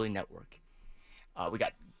Mobility Network. We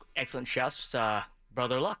got excellent chefs.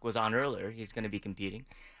 Brother Luck was on earlier. He's going to be competing.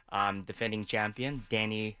 Defending champion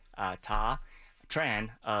Danny Tran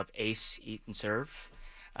of Ace Eat and Serve.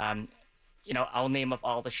 I'll name off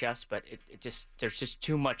all the chefs, but there's just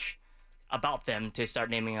too much about them to start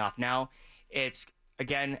naming off now. It's,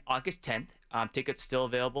 again, August 10th. Tickets still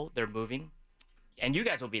available. They're moving. And you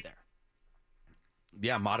guys will be there.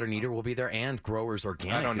 Yeah, Modern Eater will be there, and Growers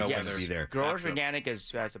Organic I don't know is going whether to be there. Growers Organic is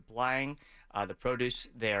supplying the produce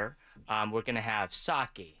there. We're going to have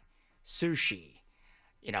sake, sushi.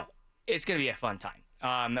 It's going to be a fun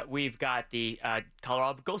time. We've got the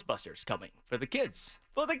Colorado Ghostbusters coming for the kids.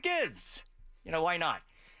 For the kids! Why not?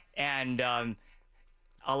 And a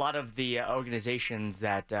lot of the organizations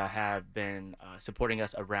that have been supporting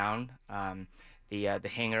us around the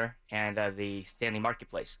hangar and the Stanley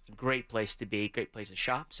Marketplace. Great place to be, great place to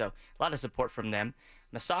shop. So a lot of support from them.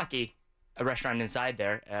 Masaki, a restaurant inside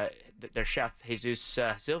there, their chef, Jesus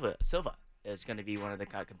Silva, is going to be one of the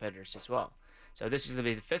competitors as well. So this is going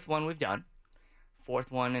to be the fifth one we've done.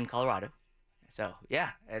 Fourth one in Colorado. So, yeah,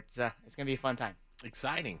 it's going to be a fun time.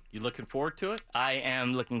 Exciting. You looking forward to it? I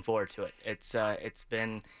am looking forward to it. It's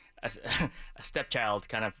been a stepchild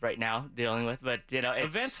kind of right now dealing with, but,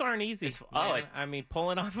 events aren't easy.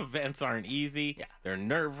 Pulling off events aren't easy. Yeah. They're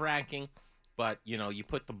nerve-wracking, but, you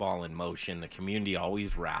put the ball in motion. The community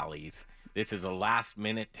always rallies. This is a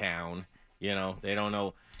last-minute town. They don't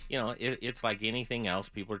know. It's like anything else.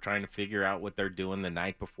 People are trying to figure out what they're doing the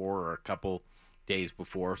night before or a couple days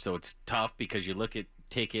before, so it's tough because you look at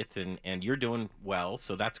tickets and you're doing well,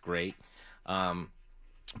 so that's great.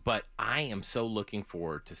 But I am so looking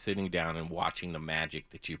forward to sitting down and watching the magic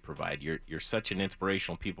that you provide. You're such an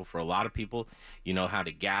inspirational people for a lot of people. You know how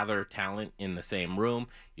to gather talent in the same room.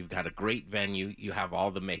 You've got a great venue. You have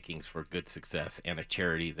all the makings for good success and a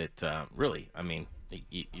charity that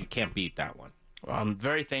you can't beat that one. Well, I'm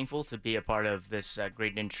very thankful to be a part of this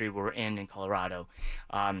great industry we're in Colorado.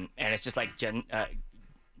 And it's just like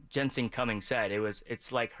Jensen Cummings said,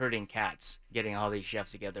 it's like herding cats, getting all these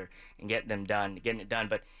chefs together and getting it done.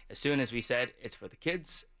 But as soon as we said it's for the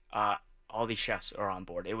kids, all these chefs are on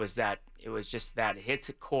board. It was just that. It hits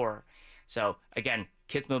a core. So again,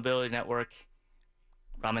 Kids Mobility Network,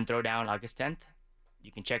 Ramen Throwdown, August 10th.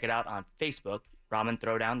 You can check it out on Facebook, Ramen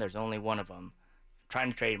Throwdown. There's only one of them. I'm trying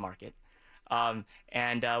to trademark it.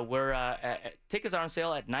 Tickets are on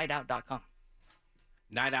sale at nightout.com.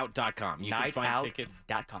 Nightout.com. You can find tickets.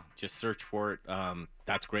 Nightout.com. Just search for it.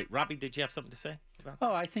 That's great. Robbie, did you have something to say about that?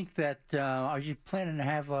 Oh, I think that, are you planning to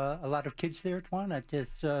have a lot of kids there, Tuan, at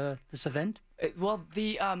this event? Well,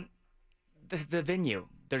 the venue,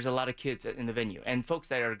 there's a lot of kids in the venue. And folks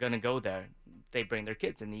that are going to go there, they bring their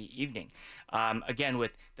kids in the evening. Again,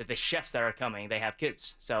 with the chefs that are coming, they have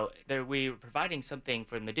kids. So we're providing something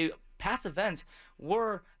for them to do. Past events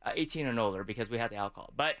were 18 and older because we had the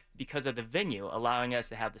alcohol, but because of the venue allowing us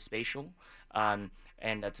to have the spatial and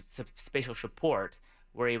the spatial support,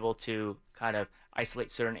 we're able to kind of isolate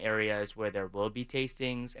certain areas where there will be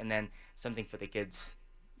tastings and then something for the kids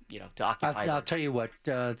to occupy. I'll tell you what.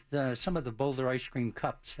 Some of the Boulder ice cream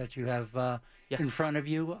cups that you have in front of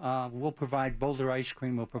you, we'll provide Boulder ice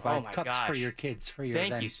cream. We'll provide cups for your kids for your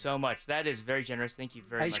Thank event. you so much. That is very generous. Thank you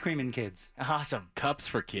very much. Ice cream and kids. Awesome. Cups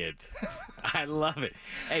for kids. I love it.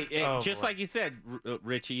 Hey, just like you said,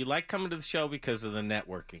 Richie, you like coming to the show because of the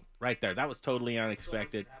networking. Right there. That was totally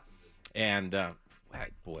unexpected. And,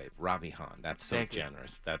 boy, Robbie Hahn, that's so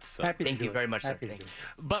generous. That's so Thank you very much, sir. Thank you.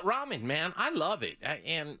 But ramen, man, I love it.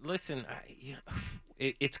 And listen,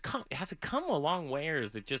 it has come a long way, or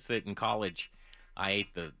is it just that in college I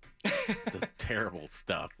ate the terrible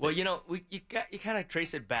stuff? Well, you kind of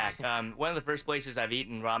trace it back. One of the first places I've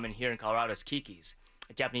eaten ramen here in Colorado is Kiki's,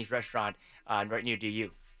 a Japanese restaurant right near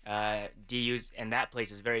DU. DU's, and that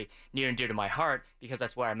place is very near and dear to my heart because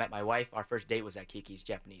that's where I met my wife. Our first date was at Kiki's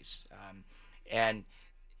Japanese. And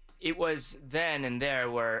it was then and there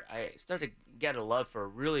where I started to get a love for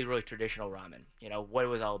really, really traditional ramen, what it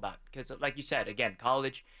was all about. Because like you said, again,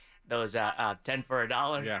 college, those 10 for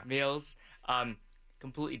 $1 meals,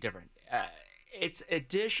 completely different. It's a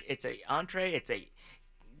dish, it's an entree, it's a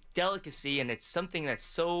delicacy, and it's something that's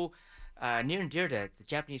so near and dear to the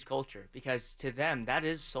Japanese culture because to them, that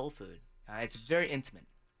is soul food. It's very intimate.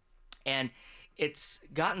 And it's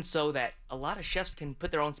gotten so that a lot of chefs can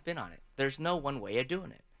put their own spin on it. There's no one way of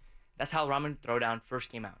doing it. That's how Ramen Throwdown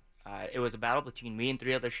first came out. It was a battle between me and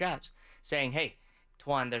 3 other chefs saying, hey,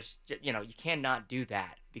 Tuan, you cannot do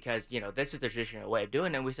that because, this is the traditional way of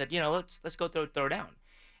doing it. And we said, let's go throw down.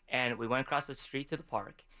 And we went across the street to the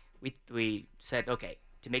park. We said, okay,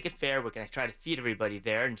 to make it fair, we're going to try to feed everybody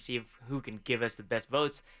there and see who can give us the best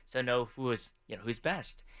votes so know who's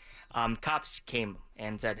best. Cops came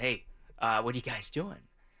and said, hey, what are you guys doing?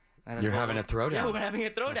 You're having a throwdown. Yeah, we're having a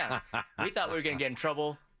throwdown. We thought we were going to get in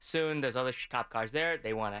trouble soon. There's other cop cars there.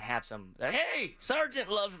 They want to have some, hey,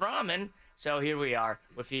 Sergeant loves ramen. So here we are.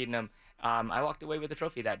 We're feeding them. I walked away with a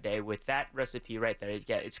trophy that day with that recipe right there.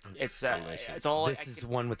 Yeah, it's delicious. It's all. This is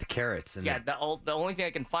one with the carrots. And the only thing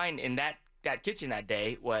I can find in that kitchen that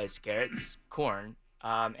day was carrots, corn,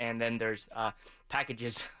 and then there's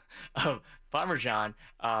packages of Parmesan,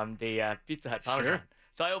 the Pizza Hut Parmesan. Sure.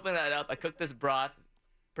 So I opened that up. I cooked this broth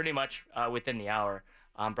pretty much within the hour.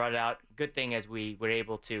 Brought it out. Good thing is we were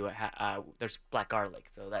able to, there's black garlic,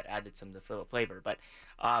 so that added some of the flavor. But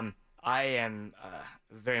I am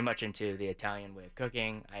very much into the Italian way of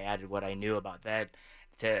cooking. I added what I knew about that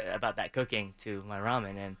cooking to my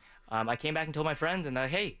ramen. And I came back and told my friends, and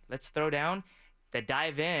hey, let's throw down. The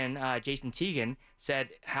dive in, Jason Teagan said,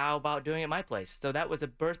 how about doing it at my place? So that was the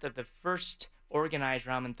birth of the first organized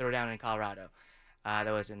ramen throwdown in Colorado.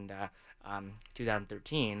 That was in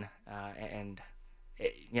 2013, and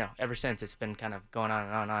ever since it's been kind of going on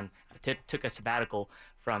and on and on. I took a sabbatical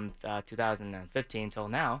from 2015 till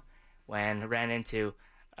now, when I ran into,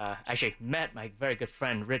 actually met my very good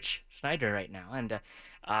friend Rich Schneider right now,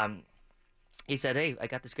 and he said, "Hey, I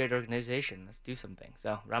got this great organization. Let's do something."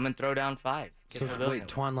 So Ramen Throwdown 5. So wait,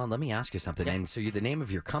 Tuan Lan, let me ask you something. Yeah. And so the name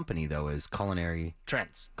of your company though is Culinary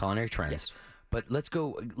Trends. Culinary Trends. Yes. But let's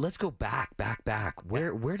go back.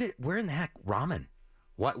 Where in the heck ramen?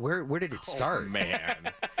 Where did it start? Oh, man.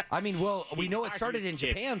 I mean, well, we know it started in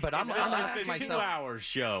Japan, but I'm asking myself. 2-hour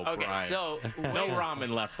show, okay, Brian. So no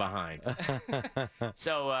ramen left behind.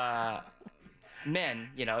 So men,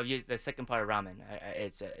 the second part of ramen,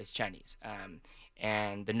 it's Chinese,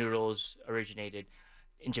 and the noodles originated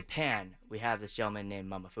in Japan. We have this gentleman named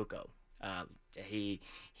Momofuku.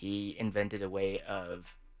 He invented a way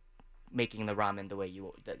of making the ramen the way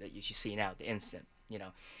that you see now, the instant.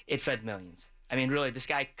 It fed millions. I mean, really, this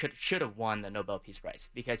guy should have won the Nobel Peace Prize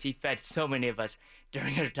because he fed so many of us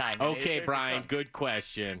during our time. Okay, Brian, good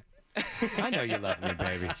question. I know you love me,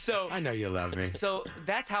 baby. I know you love me. So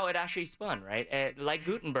that's how it actually spun, right? Like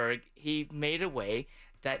Gutenberg, he made a way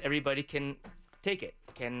that everybody can take it,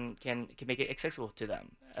 can make it accessible to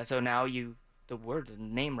them. So now the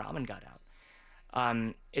name ramen got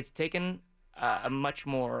out. It's taken a much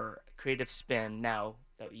more creative spin now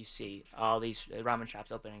that you see all these ramen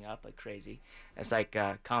shops opening up like crazy. It's like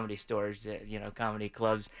comedy stores, comedy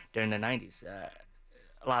clubs during the 90s.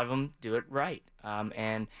 A lot of them do it right,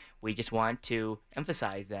 and we just want to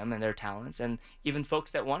emphasize them and their talents, and even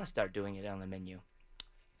folks that want to start doing it on the menu.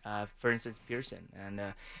 For instance, Pearson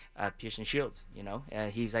and Pearson Shields.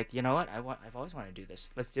 He's like, you know what? I've always wanted to do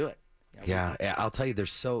this. Let's do it. Yeah, I'll tell you,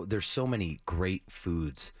 there's so many great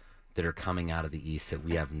foods that are coming out of the East that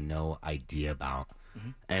we have no idea about.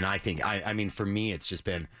 Mm-hmm. And I think, I mean, for me, it's just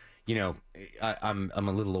been, I'm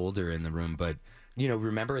a little older in the room, but,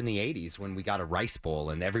 remember in the 80s when we got a rice bowl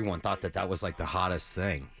and everyone thought that was like the hottest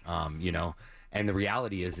thing, and the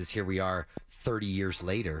reality is here we are 30 years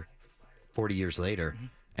later, 40 years later,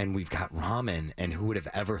 and we've got ramen, and who would have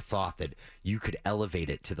ever thought that you could elevate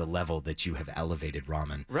it to the level that you have elevated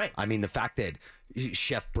ramen? Right. I mean, the fact that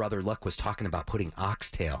Chef Brother Luck was talking about putting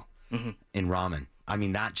oxtail in ramen. I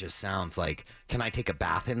mean, that just sounds like, can I take a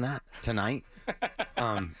bath in that tonight?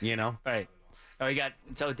 You know? Right. Oh, you got,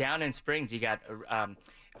 so down in Springs, you got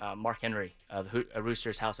Mark Henry of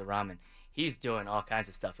Rooster's House of Ramen. He's doing all kinds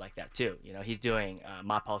of stuff like that too. You know, he's doing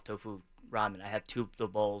mapo tofu ramen. I have 2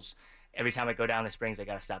 bowls. Every time I go down to Springs, I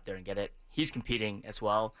got to stop there and get it. He's competing as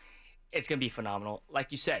well. It's going to be phenomenal.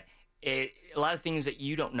 Like you said, a lot of things that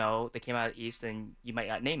you don't know that came out of the East, and you might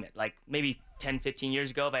not name it. Like maybe 10, 15 years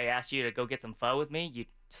ago, if I asked you to go get some pho with me, you'd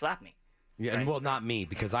slap me. Yeah, and well, not me,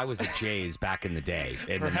 because I was at Jay's back in the day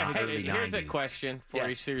in the early 90s. Here's a question for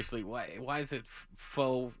you, seriously. Why is it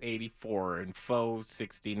Pho 84 and Pho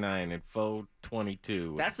 69 and Pho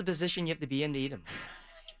 22? That's the position you have to be in to eat them.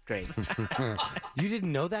 Greg. You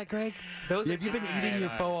didn't know that, Greg? Have you been eating your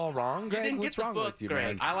pho all wrong, Greg? What's wrong with you,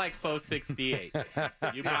 Greg? man? I like Pho 68.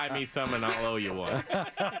 You buy me some and I'll owe you one.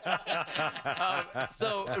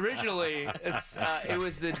 So originally, it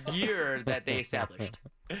was the year that they established.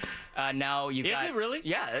 Now you've got... Is it really?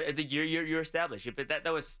 Yeah, the year you're established. But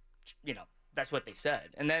that was, you know, that's what they said.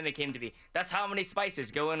 And then it came to be, that's how many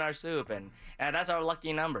spices go in our soup, and that's our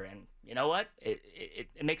lucky number. And you know what? It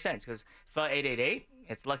makes sense, because Pho 888,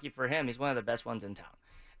 it's lucky for him. He's one of the best ones in town.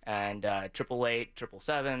 And 888,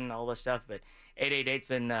 777, all this stuff. But 888's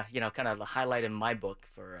been, you know, kind of the highlight in my book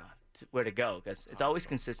for where to go, because it's always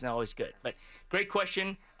consistent, always good. But great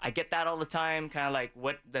question. I get that all the time, kind of like,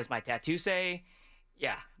 what does my tattoo say?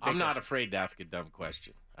 Yeah. I'm not afraid to ask a dumb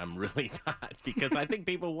question. I'm really not, because I think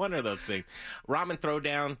people wonder those things. Ramen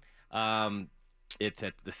Throwdown, it's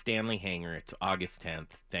at the Stanley Hangar. It's August 10th.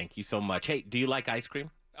 Thank you so much. Hey, do you like ice cream?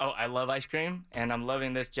 Oh, I love ice cream, and I'm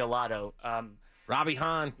loving this gelato. Robbie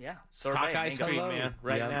Hahn. Yeah. Talk ice cream, man,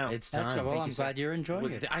 now. It's time. Well, I'm glad you're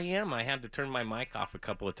enjoying it. I am. I had to turn my mic off a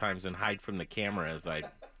couple of times and hide from the camera as I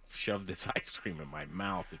shove this ice cream in my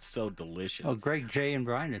mouth. It's so delicious. Oh, Greg, Jay, and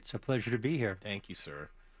Brian, it's a pleasure to be here. Thank you, sir.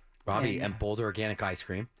 Robbie, and Boulder Organic Ice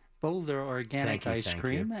Cream. Boulder Organic Ice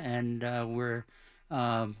Cream, and we're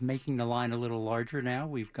making the line a little larger now.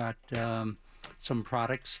 We've got some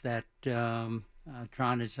products that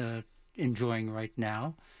John is enjoying right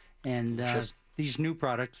now, and these new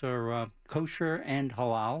products are kosher and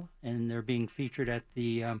halal, and they're being featured at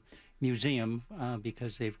the museum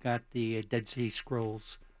because they've got the Dead Sea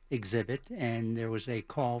Scrolls exhibit, and there was a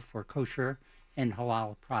call for kosher and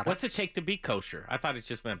halal products. What's it take to be kosher? I thought it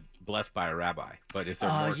just meant blessed by a rabbi, but is there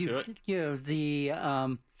more to it? You know,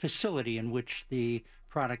 the facility in which the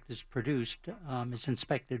product is produced is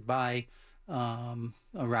inspected by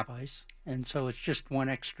rabbis, and so it's just one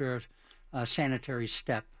extra sanitary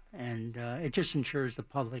step, and it just ensures the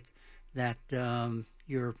public that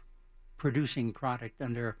you're producing product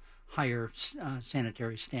under higher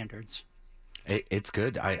sanitary standards. It's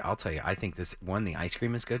good. I'll tell you, I think the ice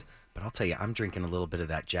cream is good, but I'll tell you, I'm drinking a little bit of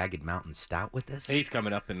that Jagged Mountain Stout with this. He's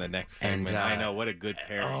coming up in the next segment. And, I know, what a good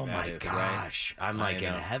pairing oh that is. Oh, my gosh. Right? I'm like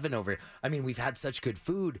in heaven over here. I mean, we've had such good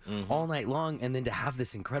food all night long, and then to have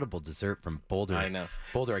this incredible dessert from Boulder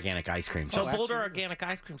Organic Ice Cream. So Boulder Organic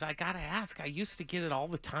Ice Creams, I got to ask, I used to get it all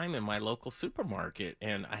the time in my local supermarket,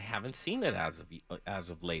 and I haven't seen it as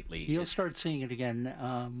of lately. You'll start seeing it again.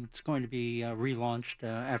 It's going to be relaunched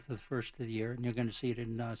after the first of the year, and you're going to see it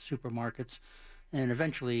in supermarkets, and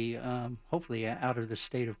eventually, hopefully, out of the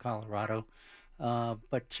state of Colorado.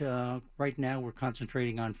 But right now, we're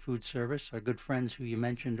concentrating on food service. Our good friends who you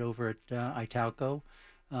mentioned over at Italco,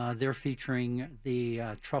 they're featuring the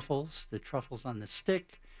truffles on the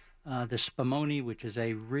stick, the spumoni, which is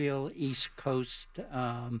a real East Coast,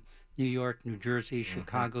 New York, New Jersey,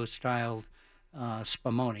 Chicago-styled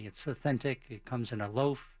spumoni. It's authentic. It comes in a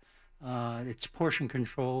loaf. It's portion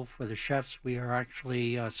control for the chefs. We are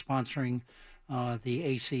actually sponsoring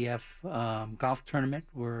the ACF golf tournament.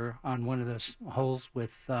 We're on one of the holes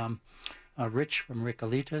with Rich from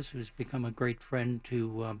Ricolitas, who's become a great friend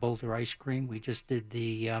to Boulder Ice Cream. We just did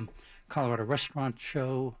the Colorado Restaurant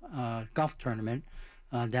Show golf tournament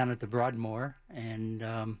down at the Broadmoor,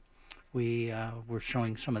 and we were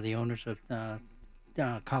showing some of the owners of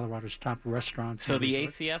Colorado's top restaurants. So the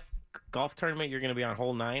ACF golf tournament, you're going to be on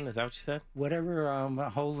hole 9, is that what you said? Whatever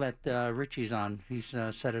hole that Richie's on, he's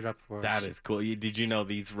set it up for us. That is cool. Did you know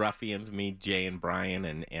these ruffians, me, Jay, and Brian,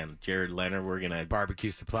 and Jared Leonard, we're going to...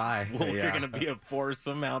 Barbecue Supply. We're going to be a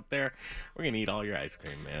foursome out there. We're going to eat all your ice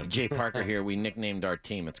cream, man. Jay Parker here. We nicknamed our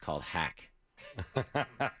team. It's called Hack.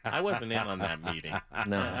 I wasn't in on that meeting.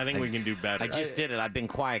 No, I think we can do better. I just did it. I've been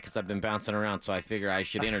quiet because I've been bouncing around, so I figure I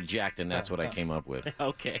should interject, and that's what I came up with.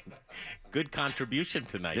 Okay. Good contribution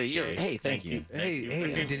tonight, Jay. Hey, thank you.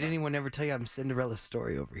 Hey, did anyone ever tell you I'm Cinderella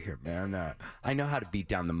story over here, man? I know how to beat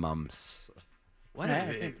down the mums. What?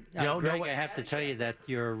 Greg, I have to tell you that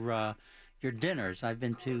your dinners, I've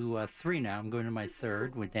been to 3 now. I'm going to my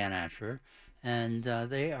 3rd with Dan Asher. And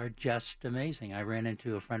they are just amazing. I ran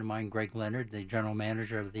into a friend of mine, Greg Leonard, the general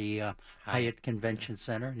manager of the Hyatt Convention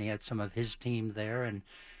Center, and he had some of his team there. And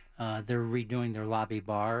they're redoing their lobby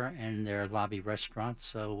bar and their lobby restaurant.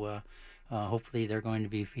 So hopefully they're going to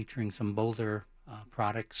be featuring some Boulder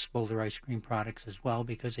products, Boulder ice cream products as well,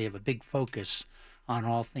 because they have a big focus on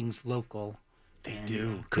all things local. They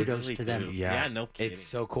do. Kudos to them. Yeah, no kidding. It's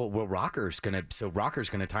so cool. Well, Rocker's gonna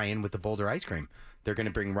tie in with the Boulder ice cream. They're gonna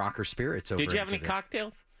bring Rocker Spirits over. Did you have any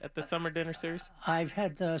cocktails at the summer dinner series? I've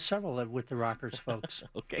had several with the Rockers folks.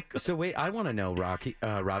 Okay, good. So wait, I want to know,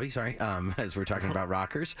 Robbie. Sorry, as we're talking about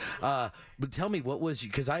Rockers, but tell me what was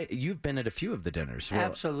because you've been at a few of the dinners. Well,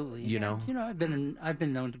 Absolutely. You know, I've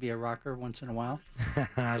been known to be a rocker once in a while.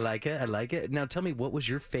 I like it. Now tell me, what was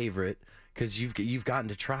your favorite? Because you've gotten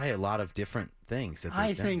to try a lot of different things at those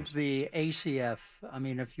I dinners. think the ACF, I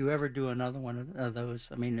mean, if you ever do another one of those,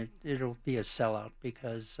 I mean, it'll be a sellout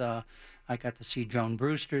because I got to see Joan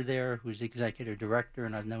Brewster there, who's the executive director,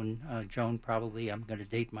 and I've known Joan probably, I'm going to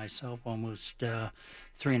date myself, almost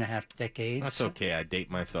 3.5 decades. That's okay. I date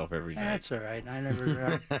myself every night. That's all right.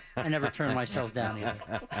 I never turn myself down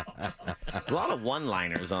either. A lot of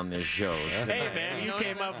one-liners on this show. Hey, man, you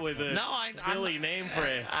came up with a silly name for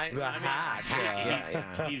it.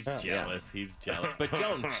 He's jealous. He's jealous. But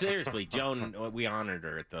Joan, seriously, we honored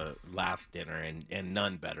her at the last dinner, and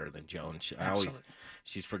none better than Joan.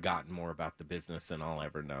 She's forgotten more about the business than I'll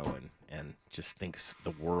ever know, and just thinks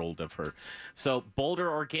the world of her. So Boulder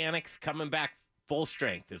Organics coming back full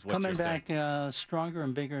strength is what coming you're back saying. Stronger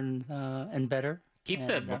and bigger and better. Keep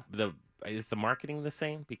is the marketing the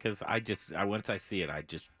same? Because once I see it, I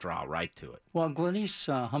just draw right to it. Well, Glenise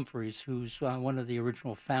Humphreys, who's one of the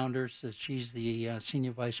original founders, she's the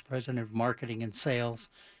senior vice president of marketing and sales,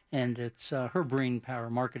 and it's her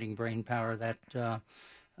marketing brain power that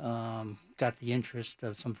got the interest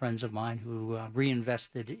of some friends of mine who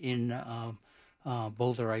reinvested in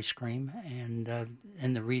Boulder ice cream and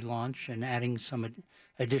the relaunch and adding some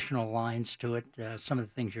additional lines to it, some of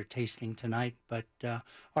the things you're tasting tonight. But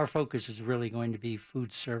our focus is really going to be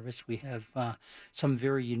food service. We have some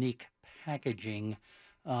very unique packaging,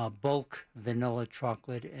 bulk vanilla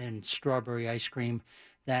chocolate and strawberry ice cream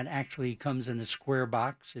that actually comes in a square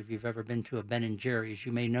box. If you've ever been to a Ben & Jerry's,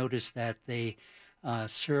 you may notice that they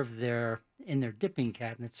serve in their dipping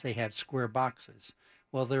cabinets, they have square boxes.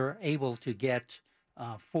 Well, they're able to get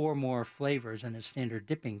 4 more flavors in a standard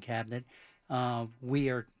dipping cabinet. We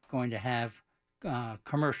are going to have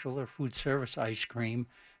commercial or food service ice cream,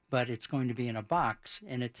 but it's going to be in a box,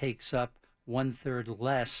 and it takes up 1/3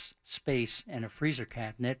 less space in a freezer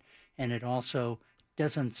cabinet, and it also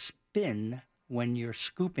doesn't spin when you're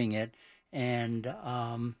scooping it. And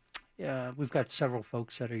we've got several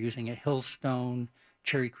folks that are using it. Hillstone,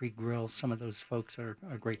 Cherry Creek Grill, some of those folks are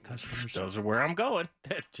great customers. Those are where I'm going.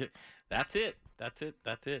 That's it.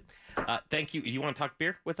 Thank you. You want to talk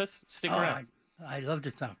beer with us? Stick around. I love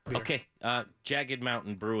to talk beer. Okay. Jagged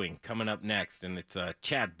Mountain Brewing coming up next, and it's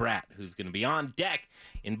Chad Bratt who's going to be on deck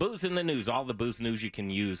in Booze in the News. All the booze news you can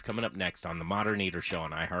use coming up next on the Modern Eater Show on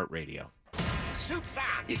iHeartRadio. Soup's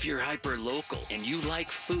on. If you're hyper-local and you like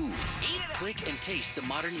food, click and taste the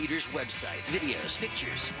Modern Eater's website. Videos,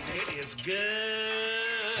 pictures. It is good.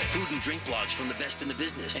 Food and drink blogs from the best in the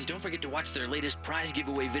business. And don't forget to watch their latest prize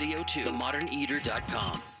giveaway video too.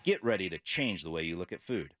 TheModernEater.com. Get ready to change the way you look at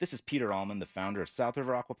food. This is Peter Allman, the founder of South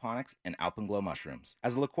River Aquaponics and Alpenglow Mushrooms.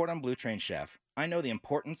 As a Le Cordon Bleu trained chef, I know the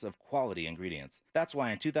importance of quality ingredients. That's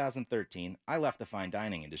why in 2013, I left the fine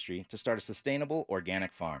dining industry to start a sustainable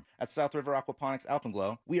organic farm. At South River Aquaponics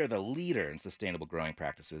Alpenglow, we are the leader in sustainable growing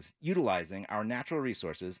practices, utilizing our natural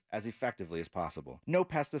resources as effectively as possible. No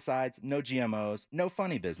pesticides, no GMOs, no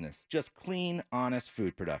funny business, just clean, honest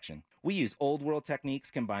food production. We use old world techniques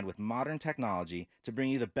combined with modern technology to bring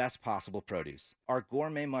you the best possible produce. Our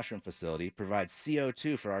gourmet mushroom facility provides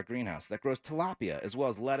CO2 for our greenhouse that grows tilapia as well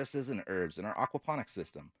as lettuces and herbs in our aquaponics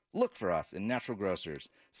system. Look for us in Natural Grocers,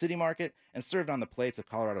 City Market, and served on the plates of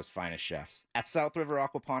Colorado's finest chefs. At South River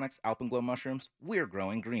Aquaponics Alpenglow Mushrooms, we're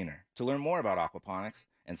growing greener. To learn more about aquaponics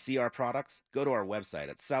and see our products, go to our website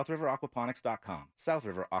at southriveraquaponics.com. South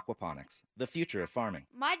River Aquaponics, the future of farming.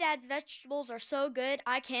 My dad's vegetables are so good,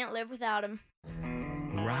 I can't live without them.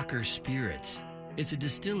 Rocker Spirits. It's a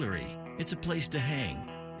distillery. It's a place to hang.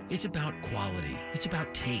 It's about quality. It's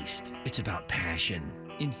about taste. It's about passion.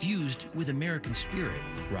 Infused with American spirit.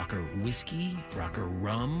 Rocker whiskey, Rocker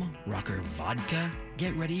rum, Rocker vodka.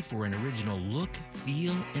 Get ready for an original look,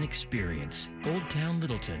 feel, and experience. Old Town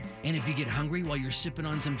Littleton. And if you get hungry while you're sipping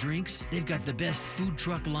on some drinks, they've got the best food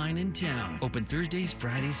truck line in town. Open Thursdays,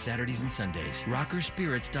 Fridays, Saturdays, and Sundays.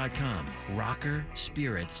 RockerSpirits.com.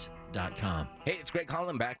 RockerSpirits.com. Hey, it's Greg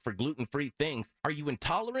Hollenbach for Gluten-Free Things. Are you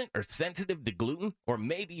intolerant or sensitive to gluten? Or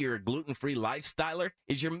maybe you're a gluten-free lifestyler?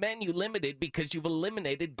 Is your menu limited because you've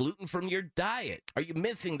eliminated gluten from your diet? Are you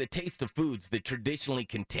missing the taste of foods that traditionally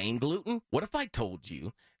contain gluten? What if I told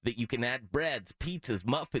you that you can add breads, pizzas,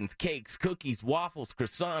 muffins, cakes, cookies, waffles,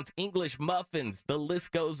 croissants, English muffins, the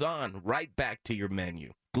list goes on, right back to your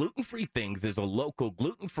menu? Gluten-Free Things is a local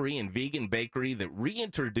gluten-free and vegan bakery that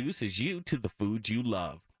reintroduces you to the foods you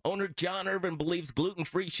love. Owner John Irvin believes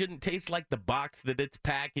gluten-free shouldn't taste like the box that it's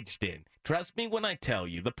packaged in. Trust me when I tell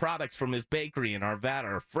you, the products from his bakery in Arvada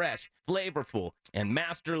are fresh, flavorful, and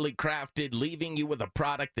masterly crafted, leaving you with a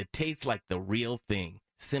product that tastes like the real thing.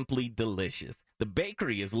 Simply delicious. The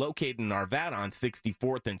bakery is located in Arvada on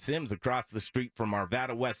 64th and Sims across the street from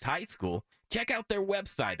Arvada West High School. Check out their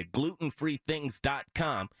website at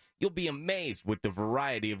glutenfreethings.com. You'll be amazed with the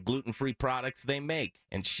variety of gluten-free products they make.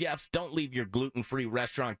 And chefs, don't leave your gluten-free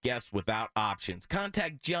restaurant guests without options.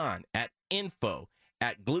 Contact John at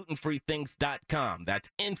info@glutenfreethings.com.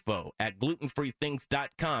 That's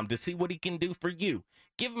info@glutenfreethings.com to see what he can do for you.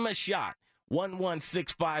 Give him a shot.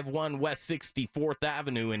 11651 West 64th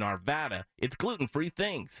Avenue in Arvada. It's Gluten-Free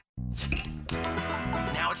Things.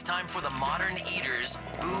 Now it's time for the Modern Eaters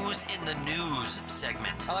Booze in the News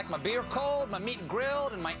segment. I like my beer cold, my meat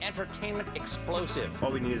grilled, and my entertainment explosive.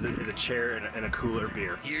 All we need is a chair and a cooler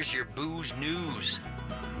beer. Here's your booze news.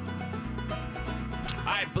 All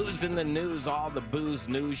right, booze in the news, all the booze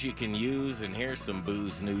news you can use, and here's some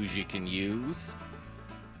booze news you can use.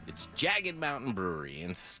 It's Jagged Mountain Brewery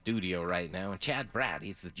in studio right now, and Chad Bratt,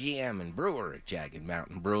 he's the GM and brewer at Jagged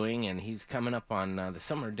Mountain Brewing, and he's coming up on the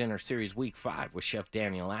Summer Dinner Series Week 5 with Chef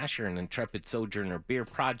Daniel Asher and Intrepid Sojourner Beer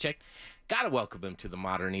Project. Got to welcome him to the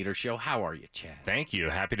Modern Eater Show. How are you, Chad? Thank you.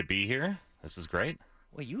 Happy to be here. This is great.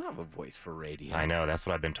 Well, you have a voice for radio. I know. That's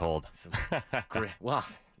what I've been told. Well,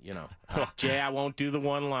 you know, Jay, I won't do the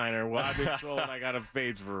one-liner. Well, I've been told I got a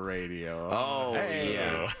face for radio. Oh, hey.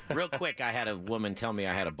 yeah. Real quick, I had a woman tell me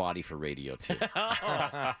I had a body for radio, too.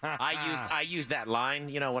 I used that line,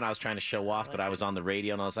 you know, when I was trying to show off that I was on the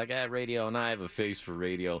radio, and I was like, radio, and I have a face for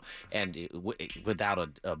radio. And without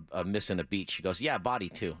a missing a beat, she goes, yeah, body,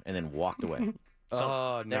 too, and then walked away.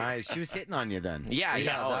 Oh, nice. She was hitting on you then. Yeah.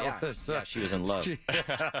 Yeah, She was in love. You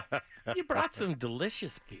brought some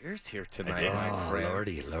delicious beers here tonight, my friend.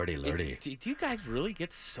 Lordy. Do you guys really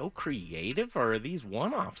get so creative, or are these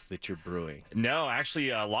one-offs that you're brewing? No, actually,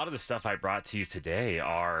 a lot of the stuff I brought to you today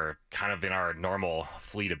are kind of in our normal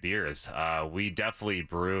fleet of beers. We definitely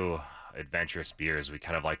brew adventurous beers. We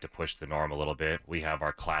kind of like to push the norm a little bit. We have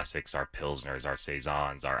our classics, our pilsners, our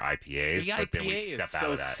saisons, our IPAs, the but then we IPA step is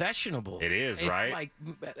out of that. Sessionable. It is, it's right? Like,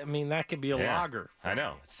 I mean, that could be a lager. I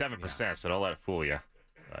know, 7%, so don't let it fool you.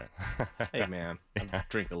 But hey, man, I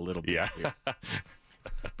drink a little bit. Yeah. Here.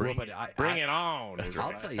 Bring it on.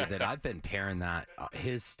 I'll tell you that I've been pairing that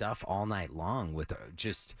his stuff all night long with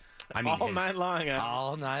just. I mean, all night long.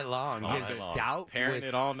 All night long. His stout, pairing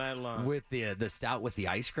it all night long with the stout with the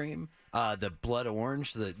ice cream, the blood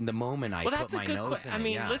orange. The moment I put my nose in it. I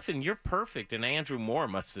mean, listen, you're perfect, and Andrew Moore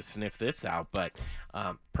must have sniffed this out, but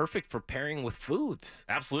perfect for pairing with foods.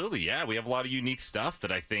 Absolutely, yeah. We have a lot of unique stuff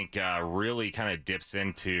that I think really kind of dips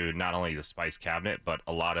into not only the spice cabinet, but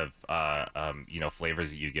a lot of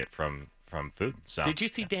flavors that you get from food. So, did you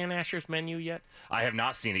see Dan Asher's menu yet? I have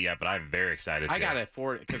not seen it yet, but I'm very excited. I got it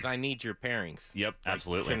for it because I need your pairings. Yep,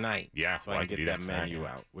 absolutely. Tonight. Yeah, so I can get that menu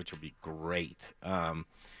out, which will be great.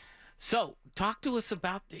 So talk to us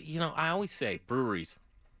about, I always say breweries,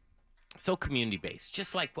 so community-based,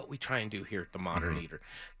 just like what we try and do here at the Modern Eater.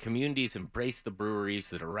 Communities embrace the breweries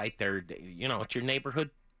that are right there. It's your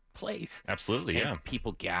neighborhood place. Absolutely, and yeah.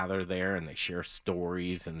 People gather there and they share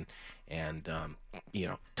stories and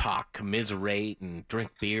talk, commiserate, and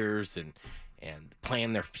drink beers and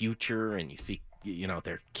plan their future. And you see,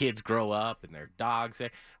 their kids grow up and their dogs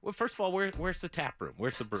there. Well, first of all, where's the tap room?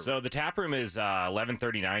 Where's the brewery? So the tap room is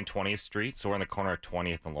 1139 20th Street. So we're in the corner of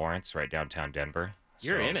 20th and Lawrence, right downtown Denver.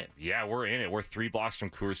 You're in it. Yeah, we're in it. We're 3 blocks from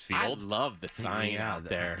Coors Field. I love the sign out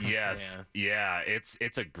there. Yes. Yeah,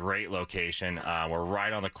 it's a great location. We're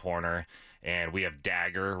right on the corner, and we have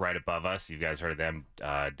Dagger right above us. You guys heard of them,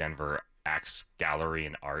 Denver Axe Gallery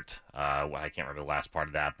and Art. I can't remember the last part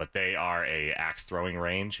of that, but they are a axe throwing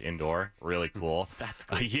range indoor. Really cool. That's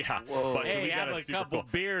cool. Yeah. Whoa. But, so Hey, we got have a couple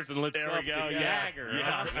beers and let's there go we up go. to Yeah. Jagger.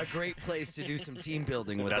 Yeah. A great place to do some team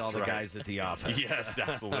building with That's all the right. guys at the office. Yes,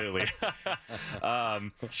 absolutely.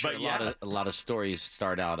 Sure, but a lot of stories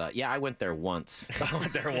start out. Yeah, I went there once. I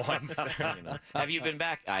went there once. Have you been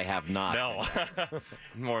back? I have not. No.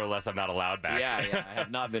 More or less, I'm not allowed back. Yeah, I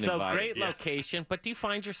have not been So invited. great location, but do you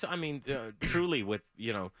find yourself? I mean, truly with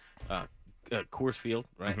Coors Field,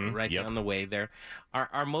 right, right Yep. down the way there.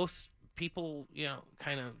 Are most people,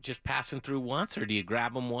 kind of just passing through once, or do you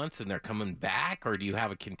grab them once and they're coming back, or do you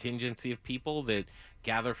have a contingency of people that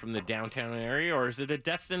gather from the downtown area, or is it a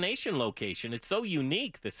destination location? It's so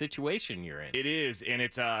unique, the situation you're in. It is, and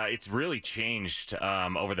it's really changed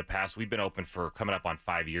over the past. We've been open for coming up on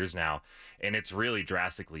 5 years now, and it's really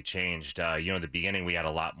drastically changed. In the beginning, we had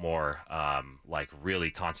a lot more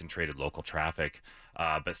really concentrated local traffic.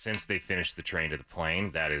 But since they finished the train to the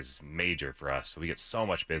plane, that is major for us. So we get so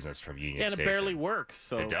much business from Union And Station. it barely works.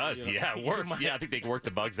 So it does. Yeah, it works. Yeah, I think they can work the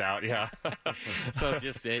bugs out. Yeah. So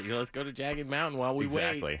just let's go to Jagged Mountain while we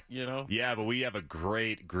Exactly. wait. Yeah, but we have a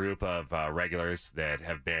great group of regulars that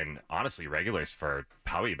have been honestly regulars for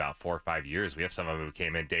probably about 4 or 5 years. We have some of them who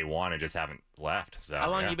came in day one and just haven't left. So How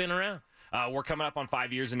long you been around? We're coming up on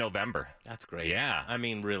 5 years in November. That's great. Yeah. I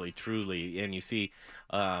mean, really, truly. And you see,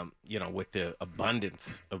 with the abundance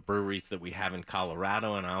of breweries that we have in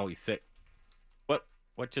Colorado, and I always say,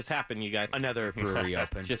 what just happened, you guys? Another brewery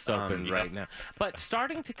opened. Just opened right now. But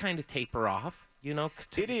starting to kind of taper off,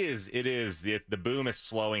 It is. The boom is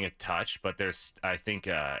slowing a touch, but I think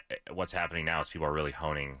what's happening now is people are really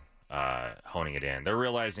honing it in. They're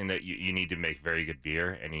realizing that you need to make very good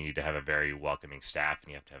beer, and you need to have a very welcoming staff,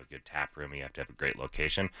 and you have to have a good tap room, and you have to have a great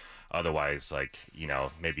location. Otherwise,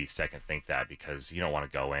 maybe second think that, because you don't want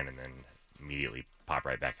to go in and then immediately pop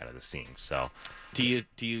right back out of the scene. So, do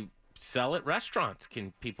you sell at restaurants?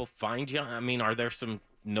 Can people find you? I mean, are there some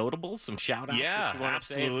notables, some shout-outs that you want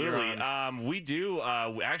to say? Absolutely. We do.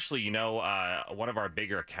 Actually, one of our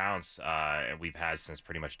bigger accounts and we've had since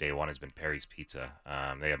pretty much day one has been Perry's Pizza.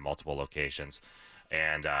 They have multiple locations.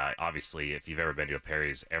 And obviously, if you've ever been to a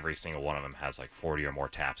Perry's, every single one of them has like 40 or more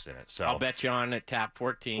taps in it. So I'll bet you're on at Tap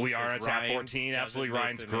 14. We are at Tap 14. Absolutely.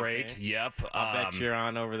 Ryan's great. Yep. I'll bet you're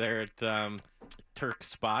on over there at Turk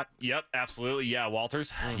Spot. Yep, absolutely. Yeah,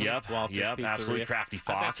 Walters. Yep, Walters yep, Pizzeria. absolutely. Crafty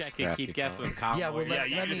Fox. I bet you can keep guessing. Yeah, well, let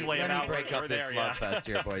me break We're up this there, love fest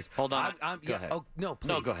here, boys. Hold on. Go ahead. Oh, no, please.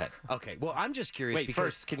 No, go ahead. Okay, well, I'm just curious Wait,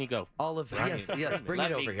 because first, can you go? all of yes, bring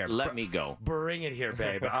Let it me- over here. let me go. Bring it here,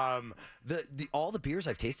 babe. All the beers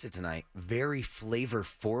I've tasted tonight, very flavor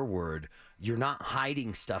forward. You're not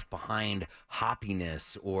hiding stuff behind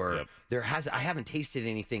hoppiness or I haven't tasted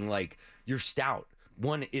anything like your stout.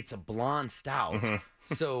 One, it's a blonde stout.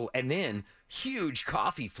 So, and then huge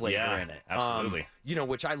coffee flavor in it. Absolutely.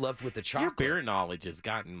 Which I loved with the chocolate. Your beer knowledge has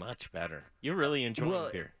gotten much better. You're really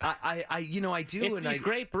enjoying beer. I do. It's and these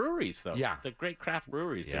great breweries, though. Yeah. The great craft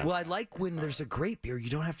breweries. Yeah. Well, I like when there's a great beer, you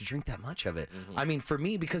don't have to drink that much of it. I mean, for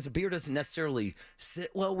me, because the beer doesn't necessarily sit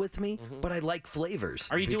well with me, but I like flavors.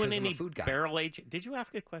 Are you doing because I'm a any food guy. barrel aging? Did you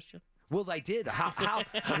ask a question? Well, I did. How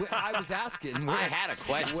I was asking. I had a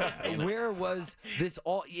question. Where was this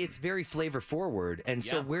all? It's very flavor forward, and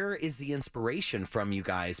so where is the inspiration from you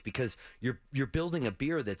guys? Because you're building a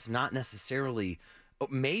beer that's not necessarily.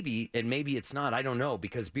 Maybe it's not. I don't know,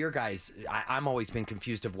 because beer guys, I'm always been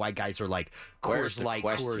confused of why guys are like Where's Coors the Light,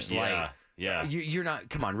 question? Coors Yeah. Light. Yeah. You're not.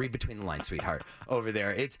 Come on, read between the lines, sweetheart. Over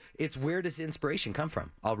there, it's where does the inspiration come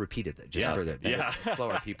from? I'll repeat it just for the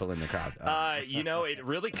slower people in the crowd. It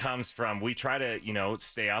really comes from, we try to,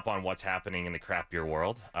 stay up on what's happening in the craft beer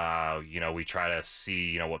world. We try to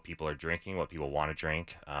see, what people are drinking, what people want to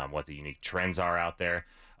drink, what the unique trends are out there.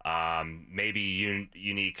 Maybe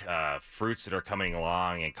unique fruits that are coming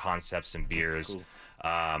along and concepts and beers.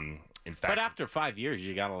 Cool. In fact, But after 5 years,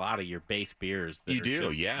 you got a lot of your base beers. That You are do,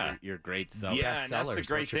 just yeah. Your great sellers. Yeah, and that's the sellers.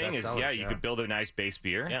 great What's your thing best is, sellers? you could build a nice base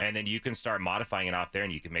beer, Yeah. and then you can start modifying it off there,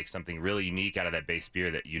 and you can make something really unique out of that base beer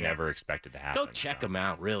that you never expected to happen. Go check them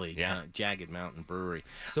out, really. Yeah. Jagged Mountain Brewery.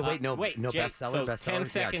 So wait, no Jay, bestseller. So Bestseller. 10 Yeah,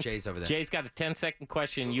 seconds. Jay's over there. Jay's got a 10-second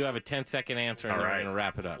question. You have a 10-second answer, and All then we're right. going to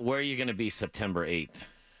wrap it up. Where are you going to be September 8th?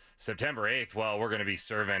 September 8th, well, we're going to be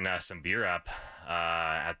serving some beer up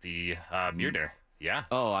at the beer dinner. Yeah.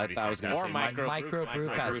 Oh, It's I gonna be thought I was going to fantastic. say Micro Brew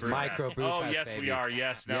Fest. Micro Brew Oh, Fest, yes, baby. we are.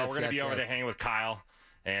 Yes. No, Yes, we're going to be yes, over there yes. hanging with Kyle.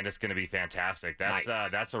 and it's going to be fantastic.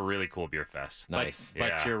 That's a really cool beer fest. Nice.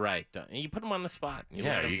 But you're right. You put him on the spot. You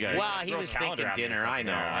got. Well, he was thinking dinner. I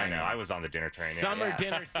know. I was on the dinner train. Summer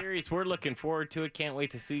dinner series. We're looking forward to it. Can't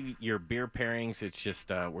wait to see your beer pairings. It's just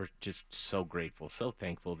we're just so grateful, so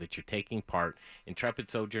thankful that you're taking part.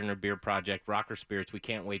 Intrepid Sojourner Beer Project, Rocker Spirits. We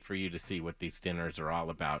can't wait for you to see what these dinners are all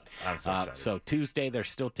about. I'm so excited. So Tuesday, there's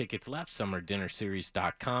still tickets left.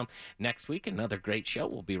 SummerDinnerSeries.com. Next week, another great show.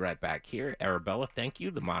 We'll be right back here. Arabella, thank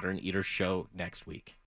you. The Modern Eater Show next week.